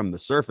 just from the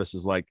surface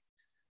is like,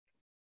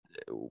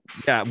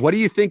 what do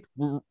you think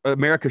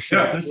America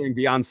should be doing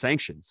beyond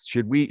sanctions?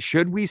 Should we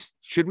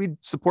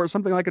support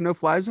something like a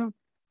no-fly zone?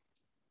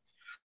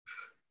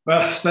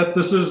 Well,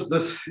 this is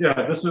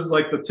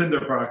like the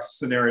tinderbox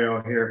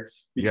scenario here,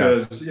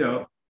 because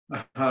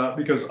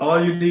because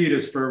all you need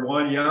is for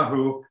one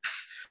Yahoo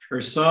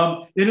or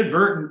some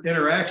inadvertent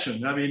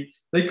interaction. I mean,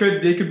 they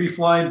could be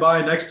flying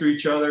by next to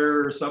each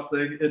other or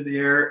something in the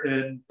air,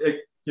 and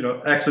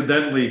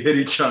accidentally hit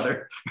each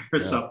other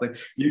or something.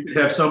 You could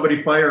have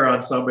somebody fire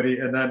on somebody,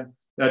 and then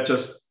that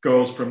just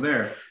goes from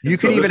there. You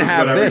could even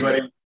have this.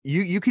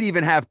 You could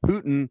even have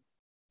Putin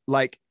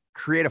like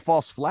create a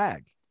false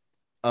flag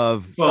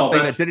of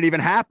something that didn't even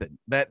happen,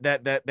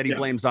 that he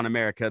blames on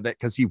America, that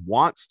because he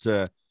wants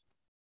to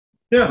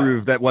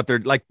prove that what they're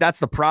like. That's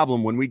the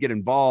problem. When we get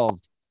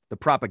involved, the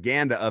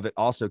propaganda of it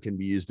also can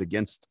be used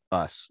against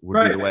us.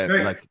 Would be the way,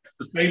 like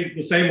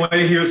the same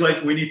way he was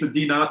like, we need to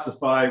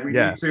denazify. We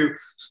need to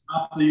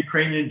stop the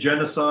Ukrainian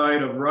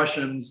genocide of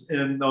Russians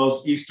in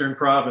those eastern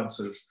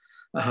provinces.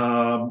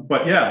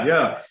 But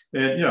and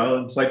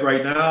it's like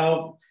right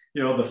now,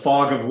 the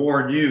fog of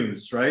war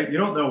news, right? You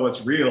don't know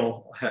what's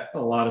real a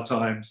lot of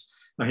times.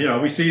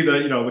 We see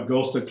the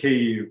ghost of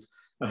Kyiv,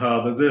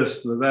 the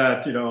this, the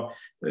that,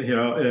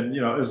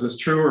 is this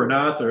true or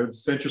not? Or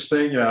it's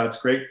interesting. Yeah, it's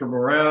great for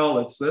morale.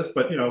 It's this,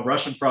 but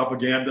Russian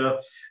propaganda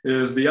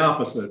is the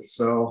opposite.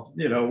 So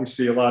we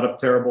see a lot of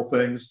terrible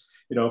things,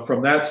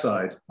 from that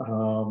side.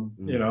 No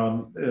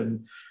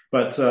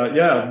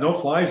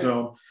fly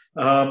zone.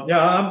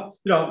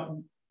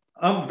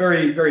 I'm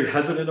very, very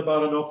hesitant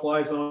about a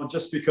no-fly zone,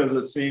 just because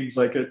it seems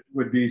like it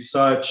would be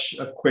such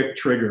a quick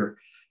trigger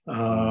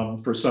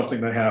for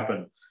something to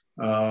happen.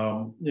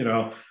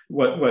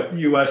 What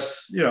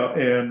U.S.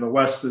 and the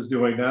West is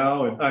doing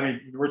now, and I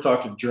mean, we're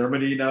talking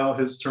Germany now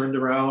has turned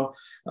around.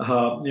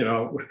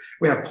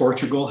 We have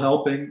Portugal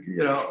helping.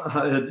 You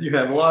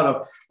have a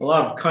lot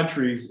of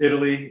countries.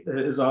 Italy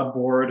is on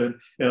board, and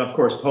of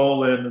course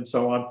Poland and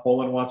so on.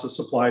 Poland wants to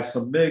supply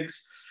some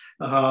MiGs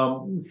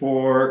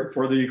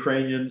for the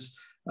Ukrainians,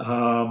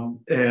 and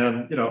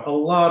a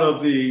lot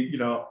of the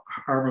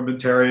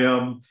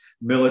armamentarium,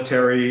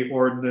 military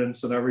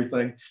ordnance, and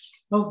everything.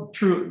 Well,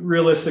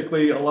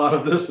 realistically, a lot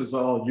of this is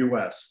all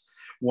U.S.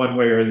 one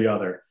way or the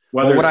other.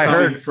 What I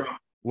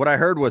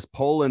heard was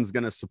Poland's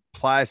going to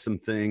supply some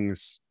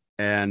things,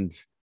 and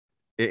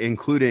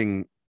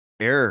including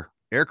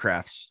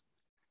aircrafts,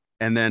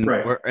 and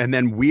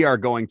then we are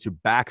going to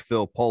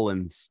backfill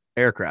Poland's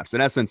aircrafts.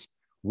 In essence,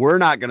 we're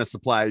not going to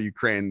supply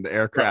Ukraine the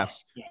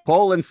aircrafts. Yeah.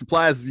 Poland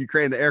supplies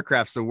Ukraine the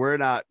aircraft, so we're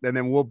not, and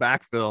then we'll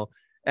backfill.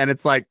 And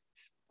it's like,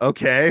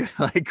 okay,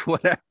 like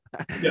whatever.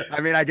 Yeah.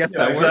 I mean, I guess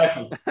that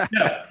exactly. works.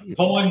 Yeah,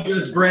 Poland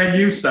is brand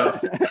new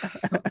stuff.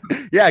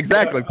 Yeah,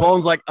 exactly.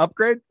 Poland's like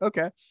upgrade.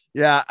 Okay.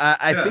 Yeah,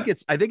 I think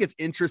it's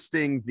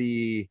interesting,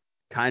 the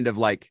kind of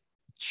like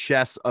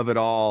chess of it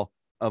all,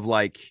 of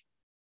like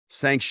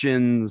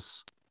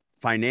sanctions,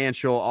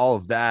 financial, all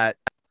of that,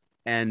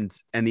 and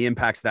the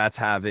impacts that's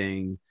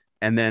having,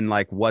 and then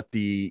like what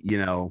the, you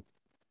know,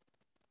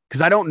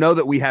 because I don't know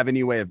that we have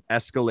any way of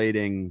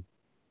escalating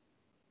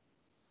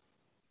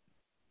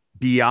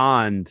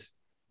beyond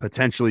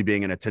potentially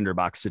being in a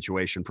tinderbox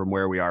situation from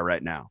where we are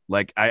right now.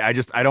 Like, I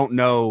don't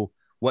know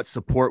what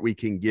support we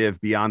can give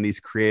beyond these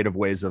creative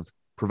ways of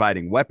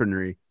providing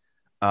weaponry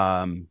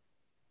that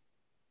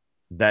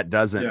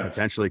doesn't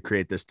potentially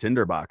create this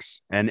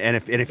tinderbox. And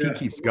if he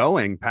keeps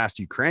going past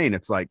Ukraine,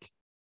 it's like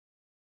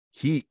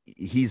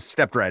he's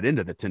stepped right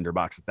into the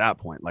tinderbox at that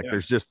point. Like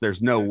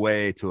there's no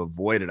way to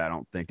avoid it. I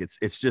don't think.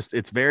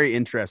 It's very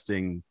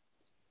interesting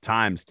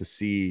times to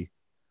see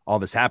all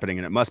this happening,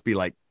 and it must be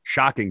like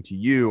shocking to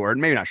you, or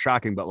maybe not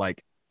shocking, but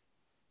like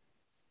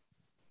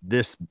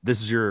this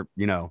is your,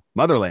 you know,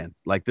 motherland.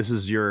 Like this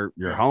is your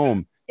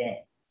home. Yeah.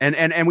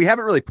 And we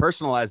haven't really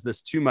personalized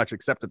this too much,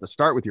 except at the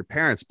start with your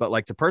parents, but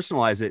like to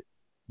personalize it,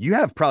 you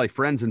have probably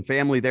friends and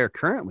family there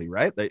currently,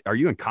 right? Are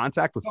you in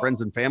contact with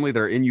friends and family that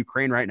are in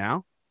Ukraine right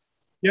now?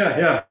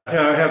 Yeah.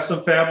 I have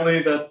some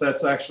family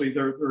that's actually,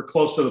 they're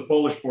close to the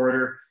Polish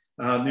border,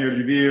 near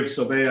Lviv.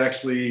 So they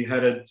actually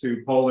headed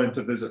to Poland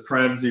to visit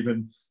friends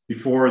even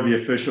before the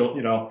official,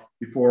 you know,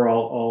 before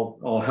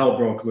all hell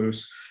broke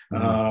loose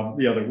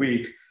the other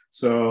week.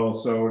 So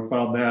we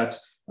found that.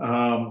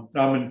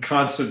 I'm in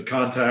constant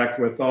contact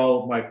with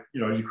all my,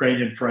 you know,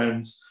 Ukrainian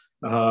friends.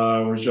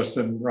 I was just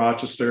in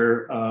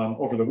Rochester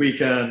over the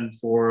weekend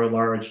for a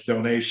large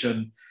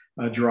donation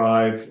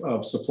drive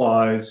of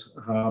supplies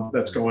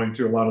that's going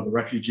to a lot of the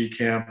refugee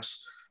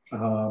camps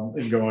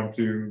and going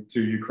to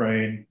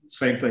Ukraine.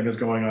 Same thing is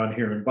going on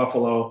here in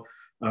Buffalo,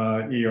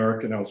 New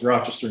York, and I was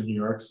Rochester, New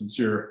York, since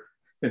you're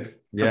in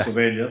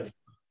Pennsylvania.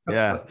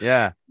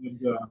 Yeah. And,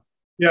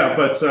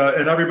 but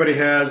and everybody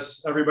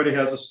has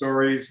the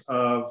stories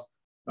of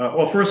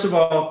well, first of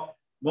all,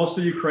 most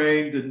of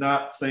Ukraine did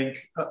not think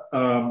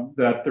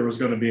that there was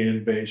going to be an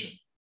invasion.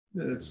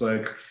 It's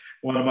like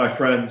one of my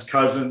friend's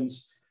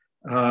cousins,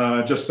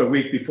 just the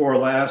week before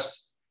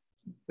last,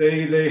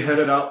 they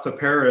headed out to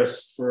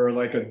Paris for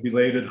like a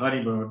belated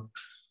honeymoon,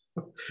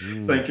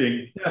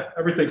 thinking,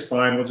 everything's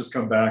fine. We'll just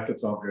come back.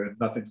 It's all good.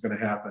 Nothing's going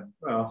to happen.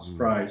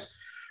 Surprise.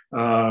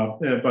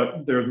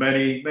 But there are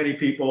many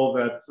people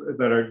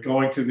that are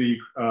going to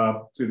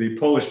the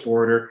Polish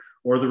border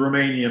or the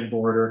Romanian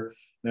border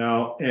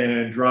now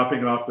and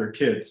dropping off their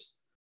kids.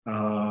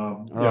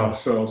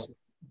 So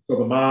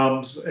the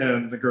moms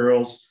and the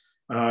girls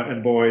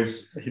and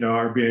boys, you know,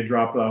 are being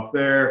dropped off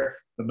there.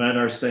 The men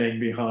are staying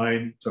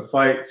behind to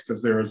fight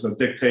because there was a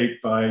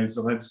dictate by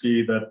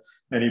Zelensky that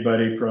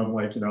anybody from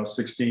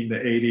 16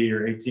 to 80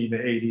 or 18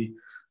 to 80,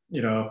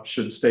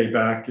 should stay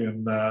back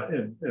and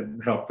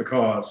help the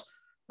cause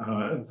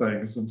and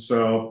things. And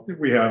so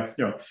we have,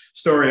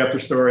 story after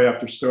story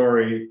after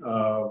story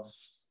of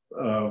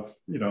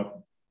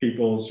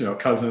people's,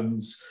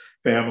 cousins,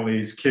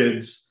 families,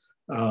 kids,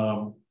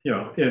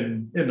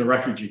 in the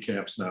refugee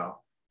camps now.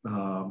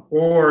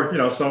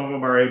 Or some of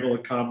them are able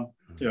to come,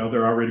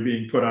 they're already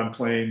being put on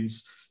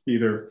planes,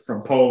 either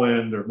from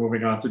Poland or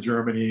moving on to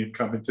Germany and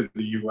coming to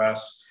the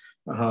US.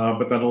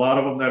 But then a lot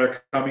of them that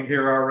are coming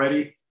here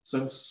already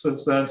since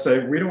then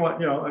say, we don't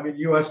want,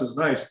 US is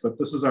nice, but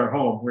this is our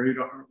home.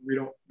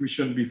 We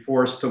shouldn't be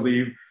forced to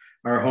leave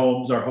our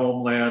homes, our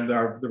homeland,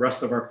 the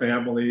rest of our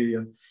family.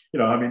 And,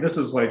 this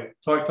is like,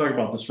 talk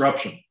about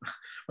disruption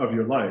of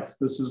your life.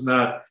 This is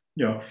not,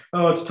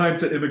 it's time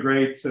to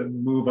immigrate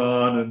and move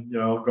on and,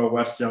 go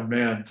west, young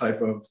man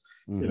type of,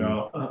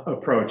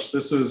 approach.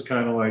 This is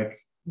kind of like,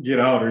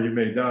 get out or you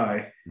may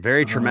die.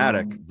 Very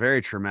traumatic.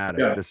 Very traumatic.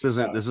 Yeah, this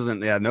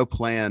isn't, no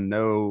plan.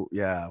 No.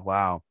 Yeah.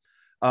 Wow.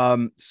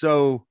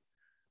 So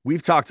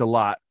we've talked a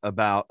lot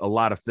about a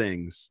lot of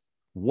things.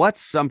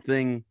 What's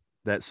something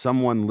that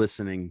someone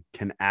listening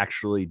can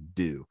actually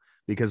do?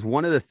 Because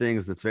one of the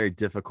things that's very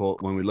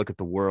difficult when we look at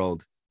the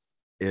world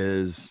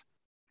is,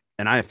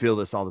 and I feel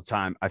this all the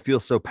time, I feel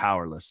so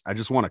powerless. I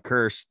just want to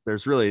curse.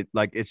 There's really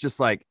it's just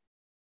like,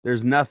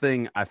 there's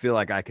nothing I feel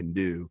like I can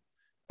do.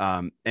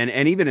 And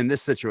even in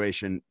this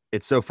situation,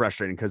 it's so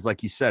frustrating because,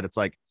 like you said, it's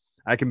like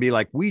I can be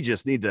like, we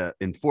just need to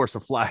enforce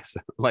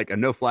a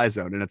no-fly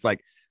zone, and it's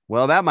like,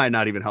 well, that might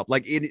not even help.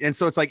 And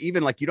so it's like,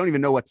 even like you don't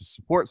even know what to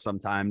support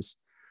sometimes,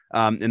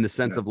 in the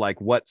sense of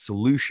like what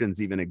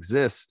solutions even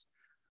exist.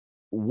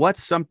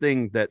 What's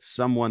something that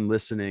someone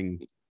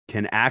listening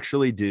can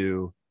actually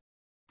do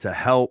to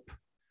help?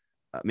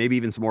 Maybe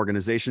even some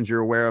organizations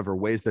you're aware of, or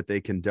ways that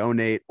they can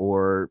donate,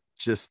 or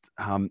just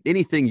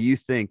anything you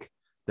think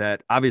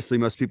that, obviously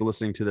most people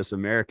listening to this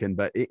American,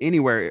 but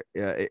anywhere,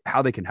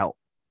 how they can help.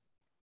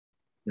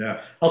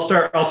 Yeah. I'll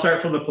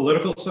start from the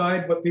political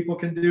side. What people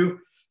can do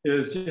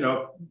is,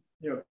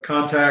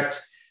 contact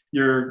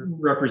your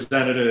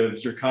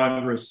representatives, your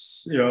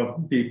Congress,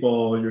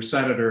 people, your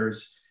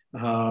senators,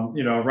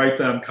 write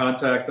them,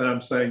 contact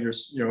them saying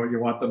you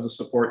want them to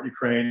support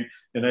Ukraine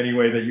in any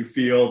way that you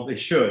feel they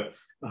should,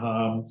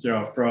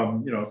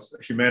 from,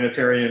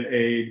 humanitarian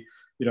aid,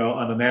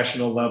 on a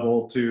national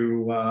level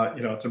to,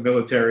 to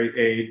military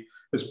aid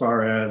as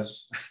far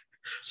as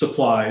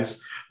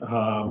supplies.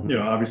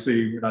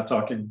 Obviously we're not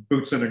talking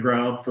boots in the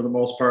ground for the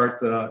most part.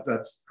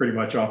 That's pretty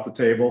much off the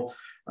table.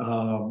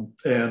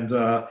 And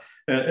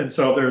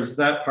so there's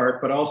that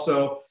part, but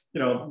also,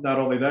 not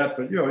only that,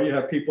 but, you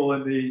have people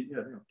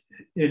in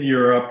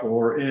Europe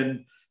or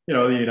in,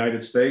 the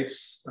United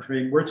States. I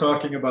mean, we're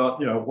talking about,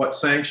 what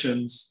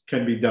sanctions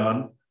can be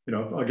done,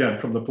 again,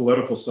 from the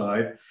political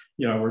side.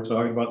 We're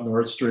talking about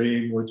Nord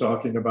Stream, we're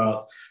talking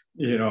about,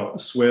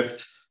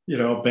 SWIFT,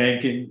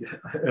 banking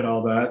and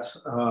all that.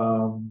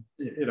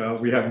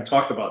 We haven't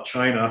talked about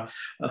China,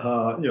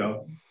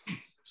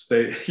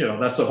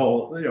 that's a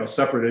whole,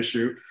 separate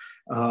issue.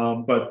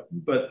 But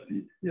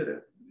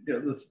the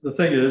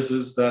thing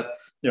is that,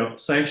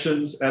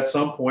 sanctions at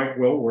some point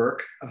will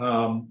work.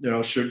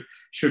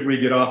 Should we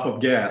get off of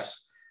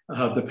gas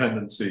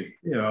dependency,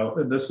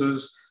 and this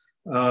is,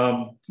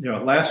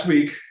 last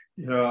week,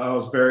 I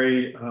was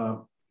very,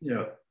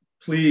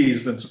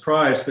 pleased and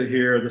surprised to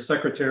hear the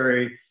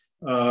secretary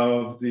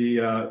of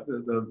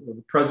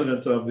the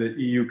president of the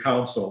EU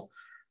Council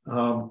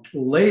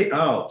lay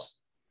out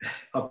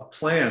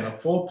a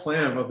full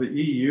plan of the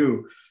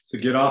EU to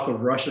get off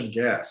of Russian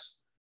gas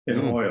and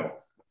oil.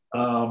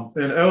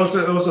 And it was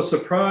a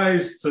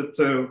surprise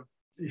to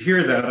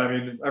hear that. I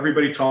mean,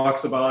 everybody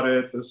talks about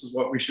it. This is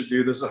what we should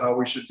do. This is how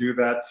we should do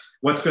that.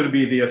 What's going to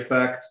be the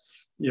effect?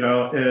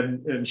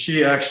 And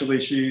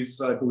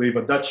she's, I believe,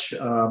 a Dutch,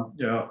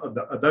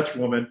 a Dutch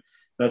woman.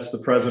 That's the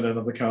president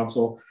of the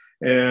council,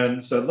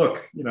 and said,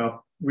 look,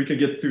 we can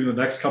get through the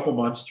next couple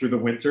months through the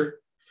winter.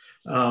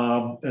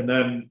 And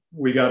then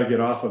we got to get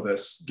off of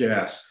this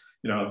gas.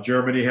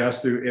 Germany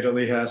has to,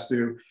 Italy has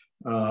to.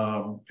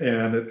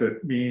 And if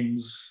it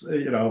means,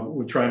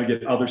 we're trying to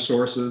get other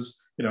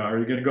sources, are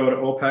you going to go to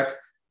OPEC?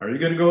 Are you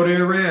going to go to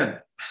Iran?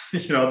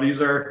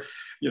 These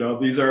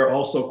are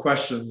also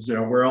questions,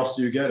 where else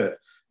do you get it?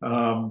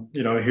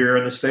 Here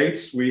in the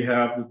States, we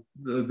have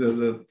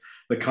the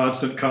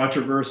constant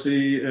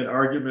controversy and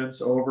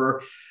arguments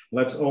over,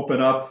 let's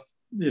open up,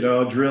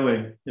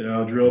 drilling,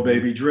 drill,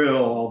 baby, drill,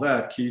 all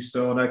that,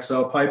 Keystone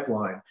XL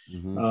pipeline.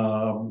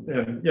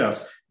 And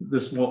yes,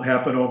 this won't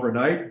happen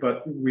overnight,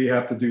 but we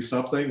have to do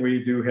something.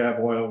 We do have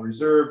oil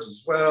reserves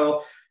as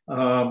well.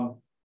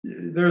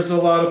 There's a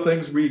lot of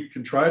things we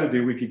can try to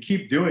do. We could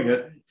keep doing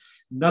it.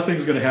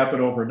 Nothing's going to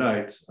happen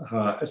overnight,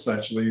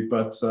 essentially.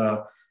 But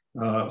so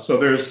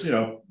there's,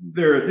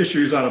 there are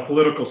issues on a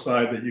political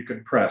side that you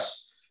can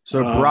press.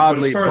 So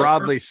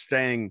broadly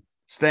staying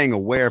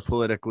aware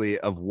politically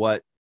of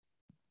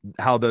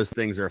how those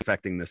things are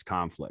affecting this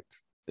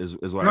conflict is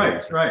what I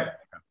understand. Right.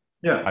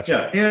 Yeah.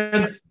 Gotcha. Yeah.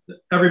 And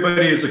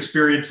everybody is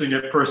experiencing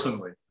it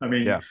personally. I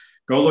mean,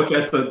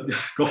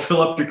 go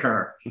fill up your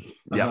car.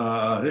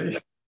 Yeah.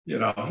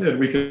 And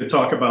we could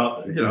talk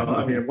about,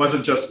 I mean, it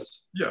wasn't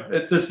just,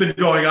 it's been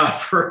going on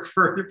for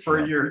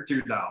a year or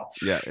two now.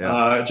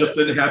 It just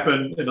didn't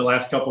happen in the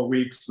last couple of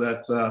weeks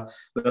that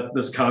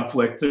this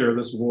conflict or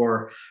this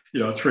war,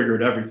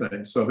 triggered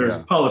everything. So there's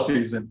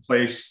policies in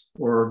place,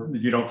 or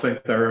you don't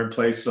think they're in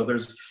place. So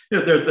there's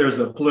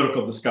a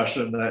political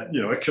discussion that,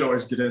 it can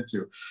always get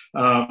into.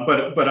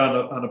 But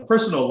on a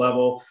personal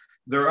level,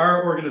 there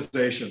are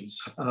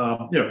organizations,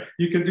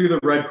 you can do the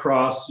Red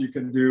Cross, you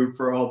can do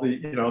for all the,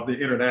 the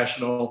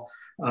international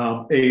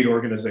aid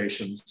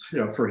organizations,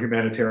 for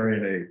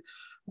humanitarian aid.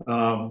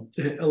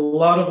 A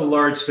lot of the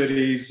large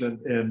cities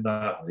in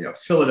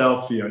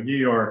Philadelphia, New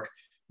York,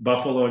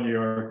 Buffalo, New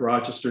York,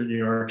 Rochester, New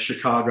York,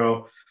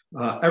 Chicago,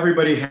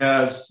 everybody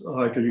has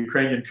like a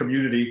Ukrainian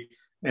community,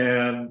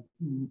 and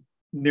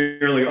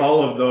nearly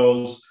all of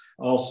those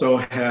also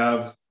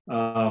have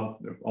at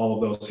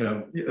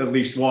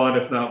least one,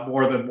 if not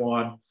more than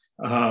one,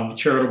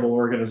 charitable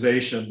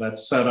organization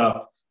that's set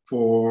up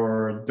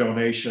for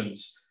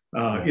donations,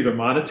 either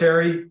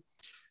monetary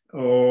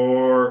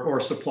or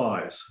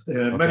supplies.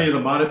 And many of the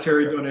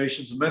monetary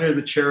donations, many of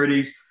the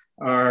charities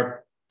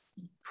are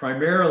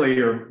primarily,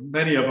 or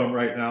many of them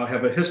right now,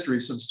 have a history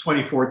since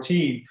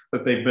 2014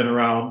 that they've been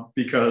around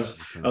because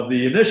of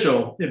the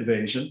initial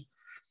invasion.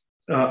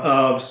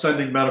 Of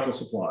sending medical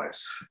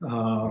supplies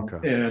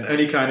and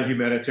any kind of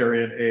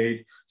humanitarian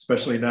aid,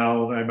 especially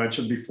now, I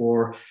mentioned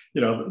before,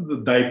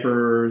 the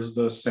diapers,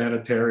 the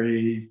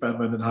sanitary,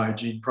 feminine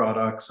hygiene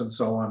products, and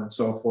so on and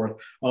so forth,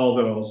 all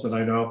those. And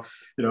I know,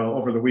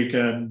 over the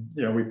weekend,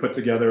 we put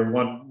together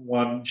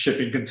one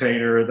shipping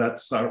container.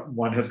 That's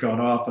one has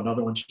gone off,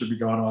 another one should be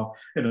gone off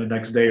in the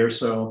next day or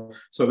so.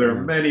 So there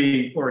are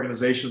many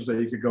organizations that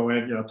you could go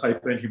in,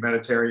 type in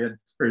humanitarian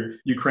or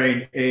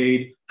Ukraine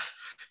aid,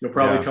 you'll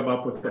probably come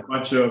up with a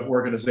bunch of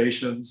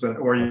organizations,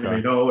 or you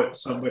may know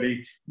it's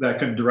somebody that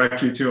can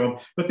direct you to them.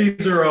 But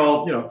these are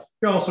all, you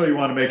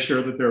want to make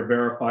sure that they're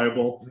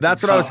verifiable.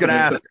 That's what I was going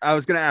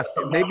to ask.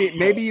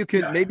 Maybe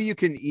you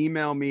can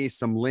email me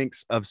some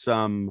links of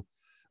some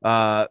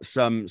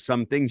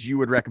things you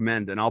would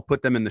recommend, and I'll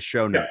put them in the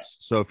show notes.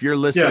 So if you're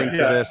listening to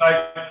this,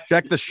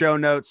 check the show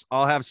notes.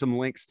 I'll have some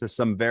links to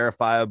some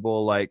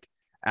verifiable, like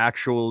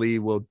actually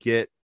will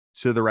get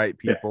to the right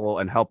people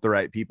and help the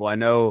right people. I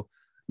know,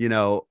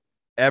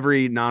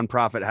 every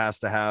nonprofit has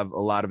to have a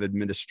lot of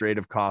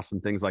administrative costs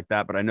and things like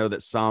that, but I know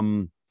that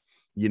some,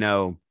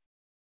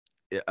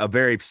 a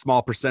very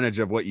small percentage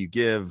of what you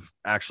give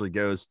actually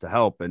goes to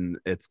help, and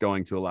it's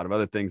going to a lot of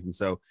other things. And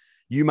so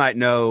you might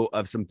know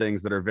of some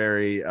things that are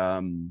very,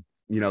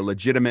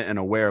 legitimate and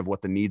aware of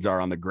what the needs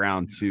are on the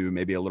ground too,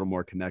 maybe a little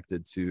more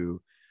connected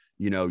to,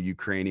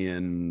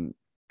 Ukrainian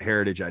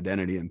heritage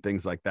identity and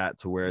things like that,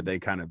 to where they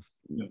kind of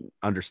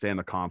understand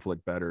the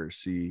conflict better,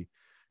 see,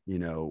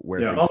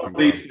 where all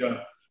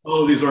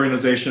of these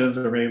organizations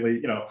are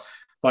mainly,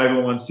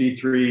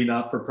 501c3,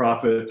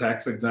 not-for-profit,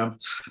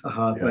 tax-exempt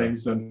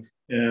things, and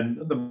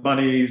the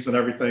monies and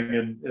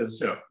everything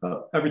is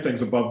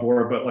everything's above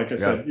board. But like I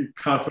said, you're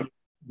confident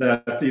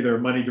that either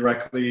money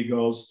directly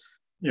goes,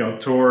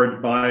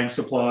 toward buying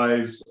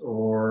supplies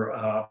or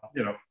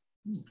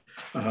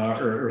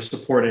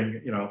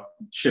supporting,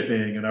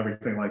 shipping and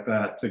everything like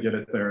that to get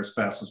it there as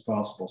fast as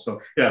possible.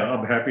 So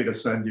I'm happy to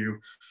send you,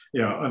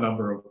 a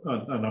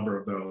number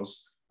of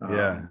those.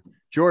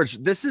 George,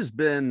 this has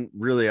been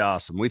really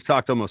awesome. We've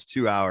talked almost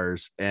 2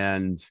 hours,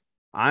 and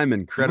I'm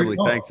incredibly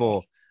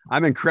thankful.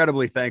 I'm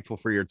incredibly thankful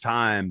for your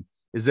time.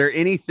 Is there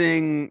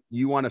anything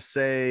you want to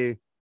say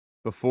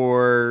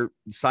before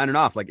signing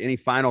off? Like any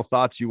final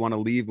thoughts you want to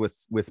leave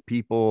with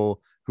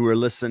people who are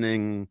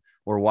listening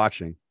or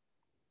watching?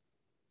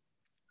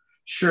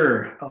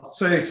 Sure. I'll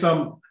say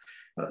some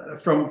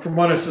from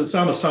what I said.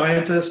 I'm a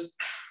scientist.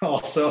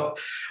 Also,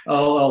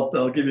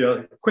 I'll give you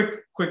a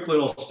quick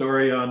little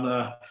story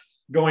on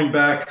going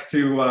back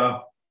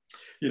to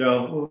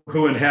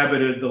who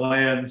inhabited the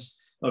lands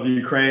of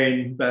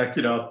Ukraine back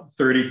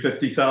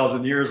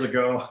 30,000-50,000 years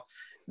ago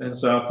and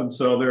stuff. And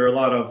so there are a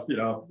lot of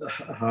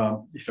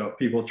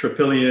people,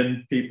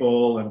 Trypillian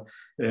people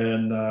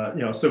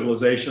and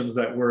civilizations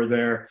that were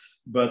there.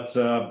 But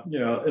a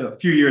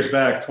few years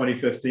back,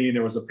 2015,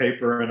 there was a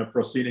paper in a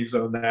proceedings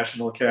of the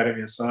National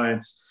Academy of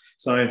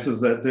Sciences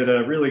that did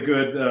a really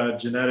good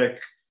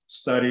genetic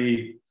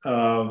study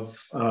of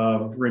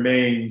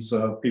remains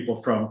of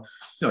people from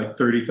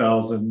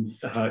 30,000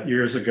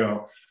 years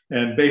ago.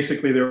 And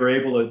basically they were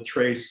able to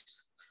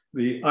trace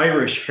the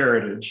Irish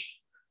heritage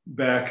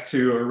back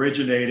to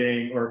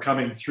originating or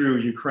coming through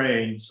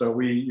Ukraine. So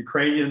we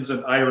Ukrainians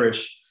and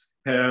Irish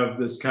have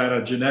this kind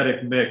of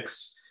genetic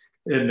mix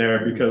in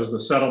there because the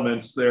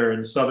settlements there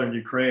in southern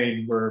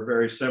Ukraine were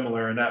very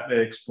similar, and that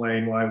may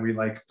explain why we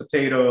like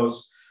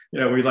potatoes.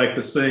 We like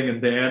to sing and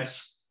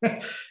dance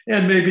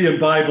and maybe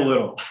imbibe a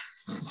little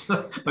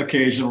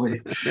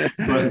occasionally,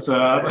 but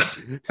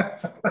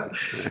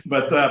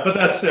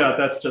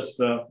that's just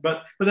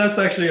but that's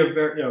actually a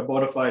very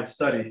bona fide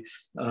study.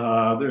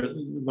 They're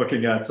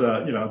looking at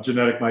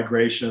genetic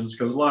migrations,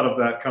 because a lot of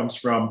that comes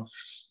from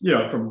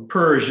from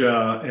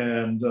Persia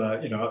and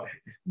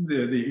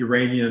the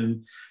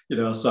Iranian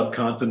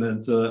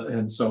subcontinent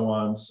and so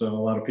on. So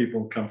a lot of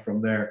people come from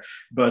there.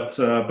 But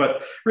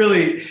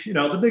really,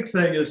 the big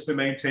thing is to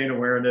maintain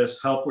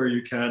awareness, help where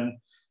you can.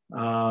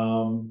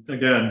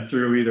 Again,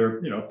 through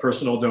either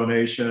personal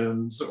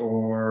donations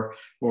or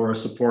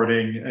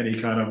supporting any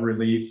kind of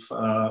relief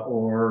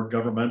or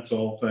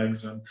governmental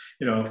things. And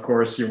of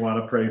course, you want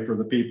to pray for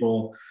the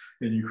people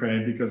in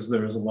Ukraine, because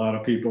there's a lot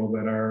of people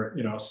that are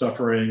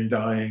suffering,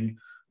 dying,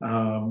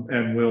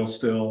 and will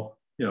still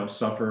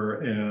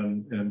suffer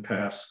and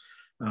pass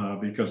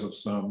because of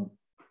some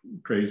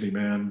crazy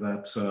man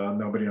that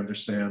nobody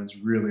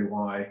understands really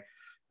why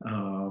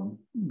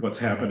what's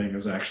happening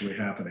is actually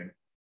happening.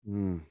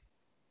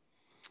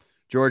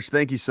 George,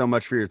 thank you so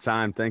much for your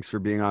time. Thanks for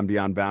being on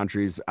Beyond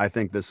Boundaries. I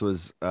think this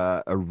was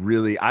I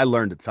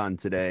learned a ton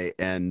today,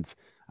 and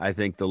I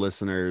think the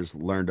listeners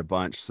learned a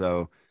bunch.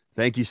 So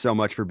thank you so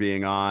much for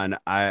being on.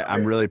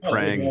 I'm really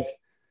praying.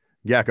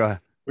 Yeah, go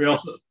ahead.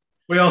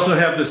 We also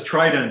have this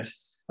trident.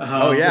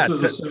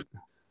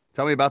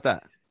 Tell me about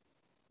that.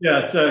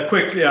 Yeah, it's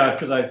quick. Yeah,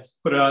 because I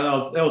put it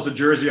on. That was a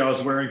jersey I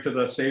was wearing to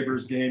the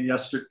Sabres game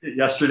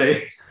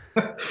yesterday.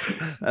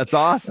 That's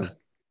awesome.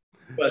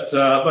 But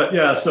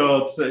yeah,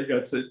 so it's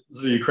a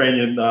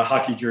Ukrainian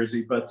hockey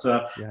jersey. But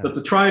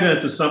the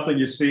trident is something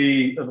you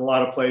see in a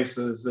lot of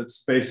places.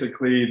 It's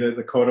basically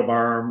the coat of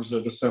arms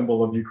or the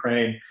symbol of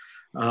Ukraine,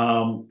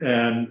 and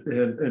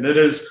it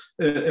is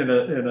in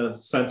a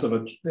sense of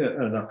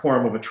in a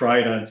form of a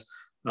trident.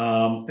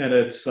 And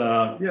it's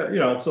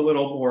it's a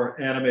little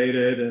more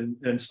animated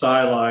and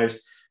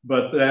stylized,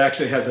 but it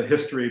actually has a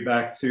history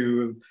back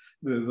to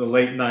the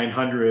late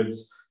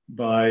 900s.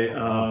 By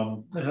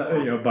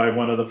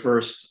one of the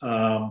first,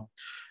 by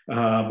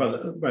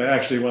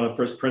actually one of the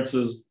first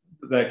princes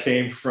that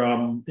came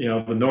from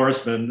the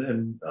Norsemen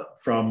and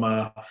from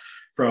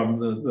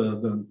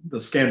the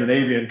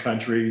Scandinavian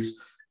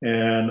countries,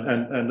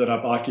 and ended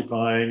up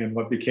occupying in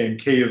what became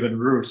Kievan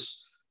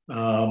Rus.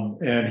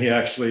 And he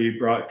actually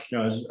brought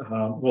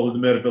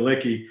Volodymyr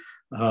Veliki,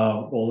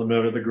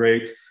 Volodymyr the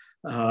Great,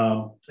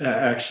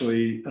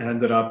 actually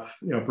ended up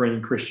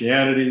bringing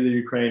Christianity to the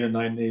Ukraine in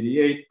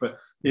 988, but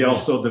he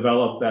also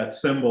developed that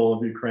symbol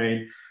of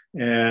Ukraine,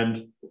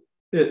 and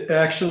it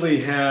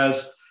actually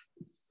has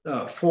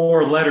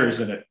 4 letters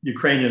in it,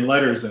 Ukrainian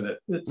letters in it.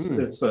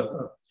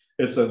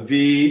 It's a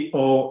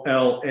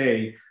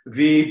V-O-L-A,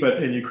 V,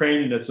 but in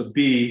Ukrainian it's a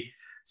B.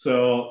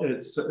 So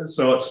it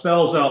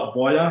spells out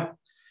voya,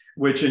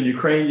 which in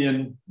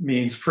Ukrainian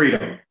means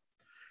freedom.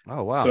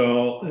 Oh wow!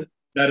 So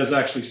that is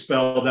actually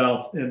spelled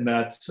out in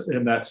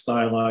that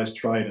stylized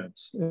trident.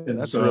 And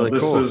that's so really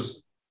cool.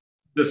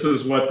 This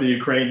is what the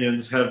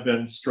Ukrainians have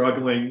been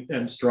struggling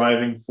and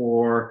striving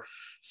for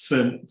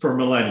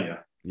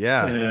millennia.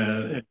 Yeah,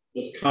 and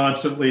it's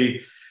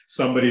constantly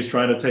somebody's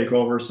trying to take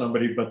over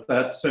somebody, but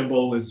that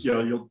symbol is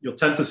you'll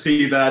tend to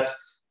see that,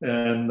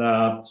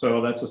 and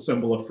so that's a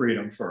symbol of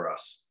freedom for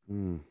us.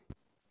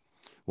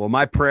 Well,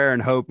 my prayer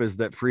and hope is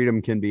that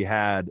freedom can be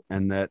had,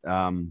 and that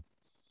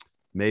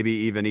maybe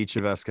even each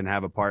of us can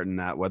have a part in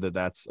that, whether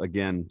that's,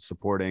 again,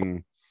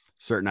 supporting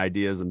certain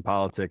ideas and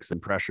politics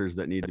and pressures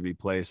that need to be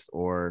placed,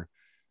 or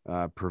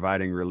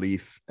providing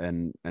relief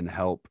and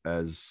help,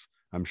 as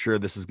I'm sure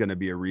this is going to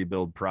be a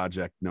rebuild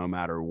project no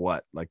matter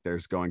what. Like,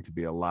 there's going to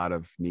be a lot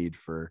of need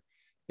for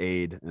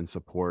aid and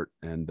support.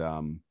 And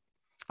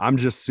I'm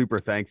just super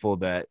thankful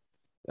that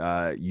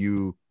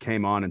you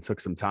came on and took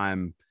some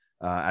time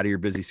out of your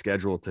busy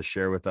schedule to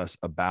share with us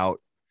about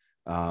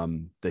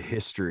the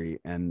history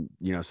and,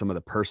 some of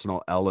the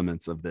personal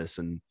elements of this,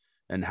 and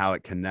how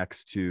it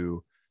connects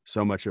to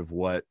so much of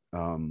what,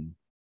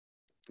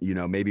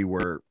 maybe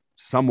we're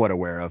somewhat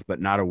aware of, but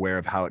not aware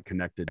of how it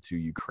connected to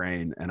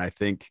Ukraine. And I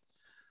think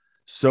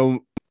so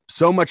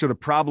much of the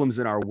problems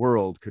in our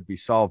world could be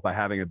solved by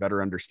having a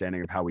better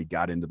understanding of how we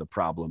got into the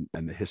problem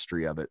and the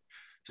history of it,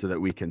 so that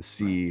we can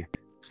see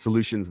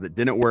solutions that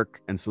didn't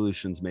work and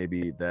solutions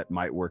maybe that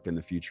might work in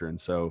the future. And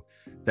so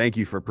thank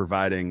you for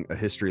providing a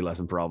history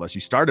lesson for all of us.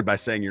 You started by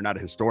saying you're not a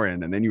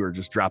historian, and then you were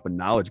just dropping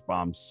knowledge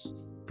bombs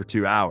for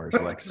 2 hours.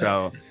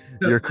 So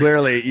you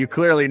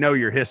clearly know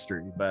your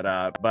history,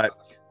 but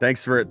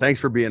thanks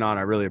for being on.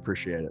 I really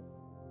appreciate it.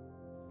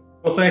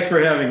 Well, thanks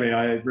for having me.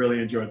 I really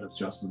enjoyed this,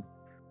 Justin.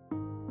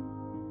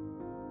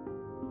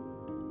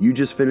 You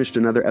just finished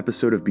another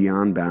episode of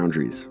Beyond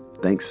Boundaries.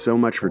 Thanks so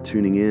much for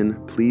tuning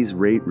in. Please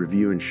rate,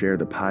 review, and share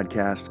the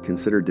podcast.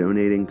 Consider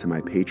donating to my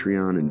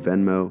Patreon and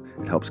Venmo.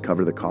 It helps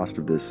cover the cost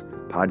of this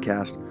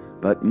podcast.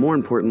 But more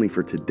importantly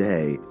for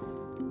today,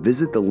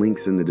 visit the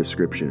links in the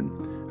description.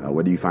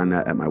 Whether you find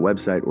that at my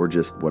website or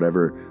just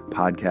whatever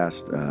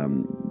podcast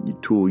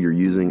tool you're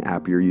using,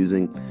 app you're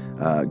using,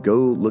 go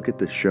look at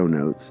the show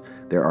notes.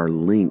 There are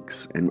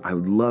links, and I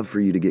would love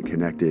for you to get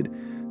connected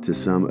to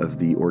some of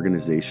the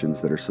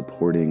organizations that are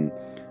supporting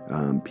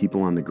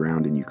people on the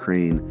ground in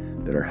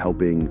Ukraine, that are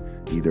helping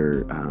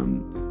either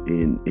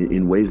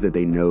in ways that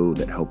they know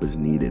that help is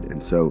needed.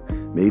 And so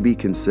maybe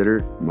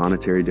consider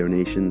monetary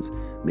donations.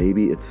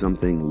 Maybe it's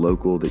something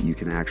local that you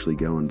can actually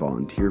go and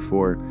volunteer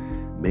for.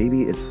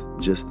 Maybe it's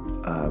just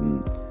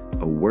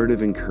a word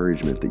of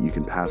encouragement that you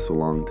can pass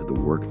along to the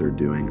work they're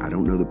doing. I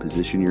don't know the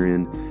position you're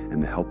in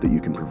and the help that you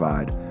can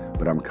provide,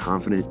 but I'm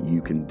confident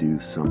you can do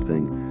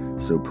something.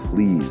 So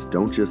please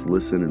don't just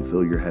listen and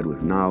fill your head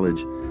with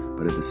knowledge,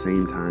 but at the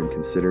same time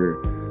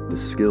consider the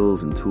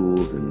skills and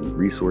tools and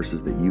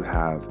resources that you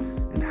have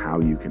and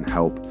how you can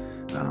help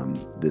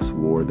this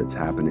war that's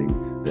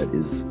happening, that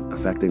is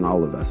affecting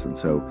all of us. And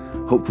so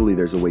hopefully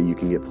there's a way you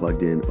can get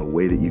plugged in, a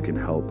way that you can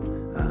help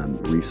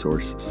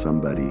resource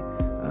somebody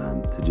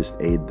to just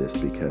aid this,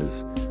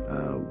 because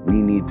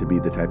we need to be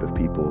the type of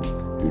people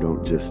who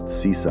don't just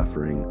see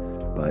suffering,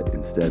 but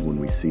instead, when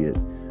we see it,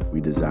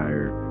 we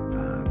desire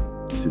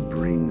to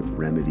bring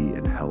remedy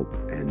and help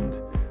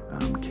and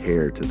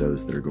care to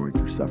those that are going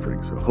through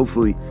suffering. So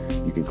hopefully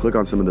you can click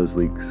on some of those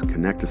links,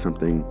 connect to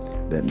something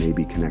that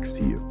maybe connects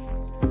to you.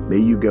 May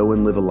you go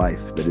and live a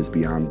life that is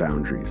beyond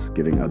boundaries,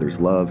 giving others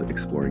love,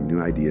 exploring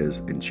new ideas,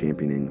 and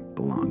championing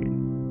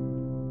belonging.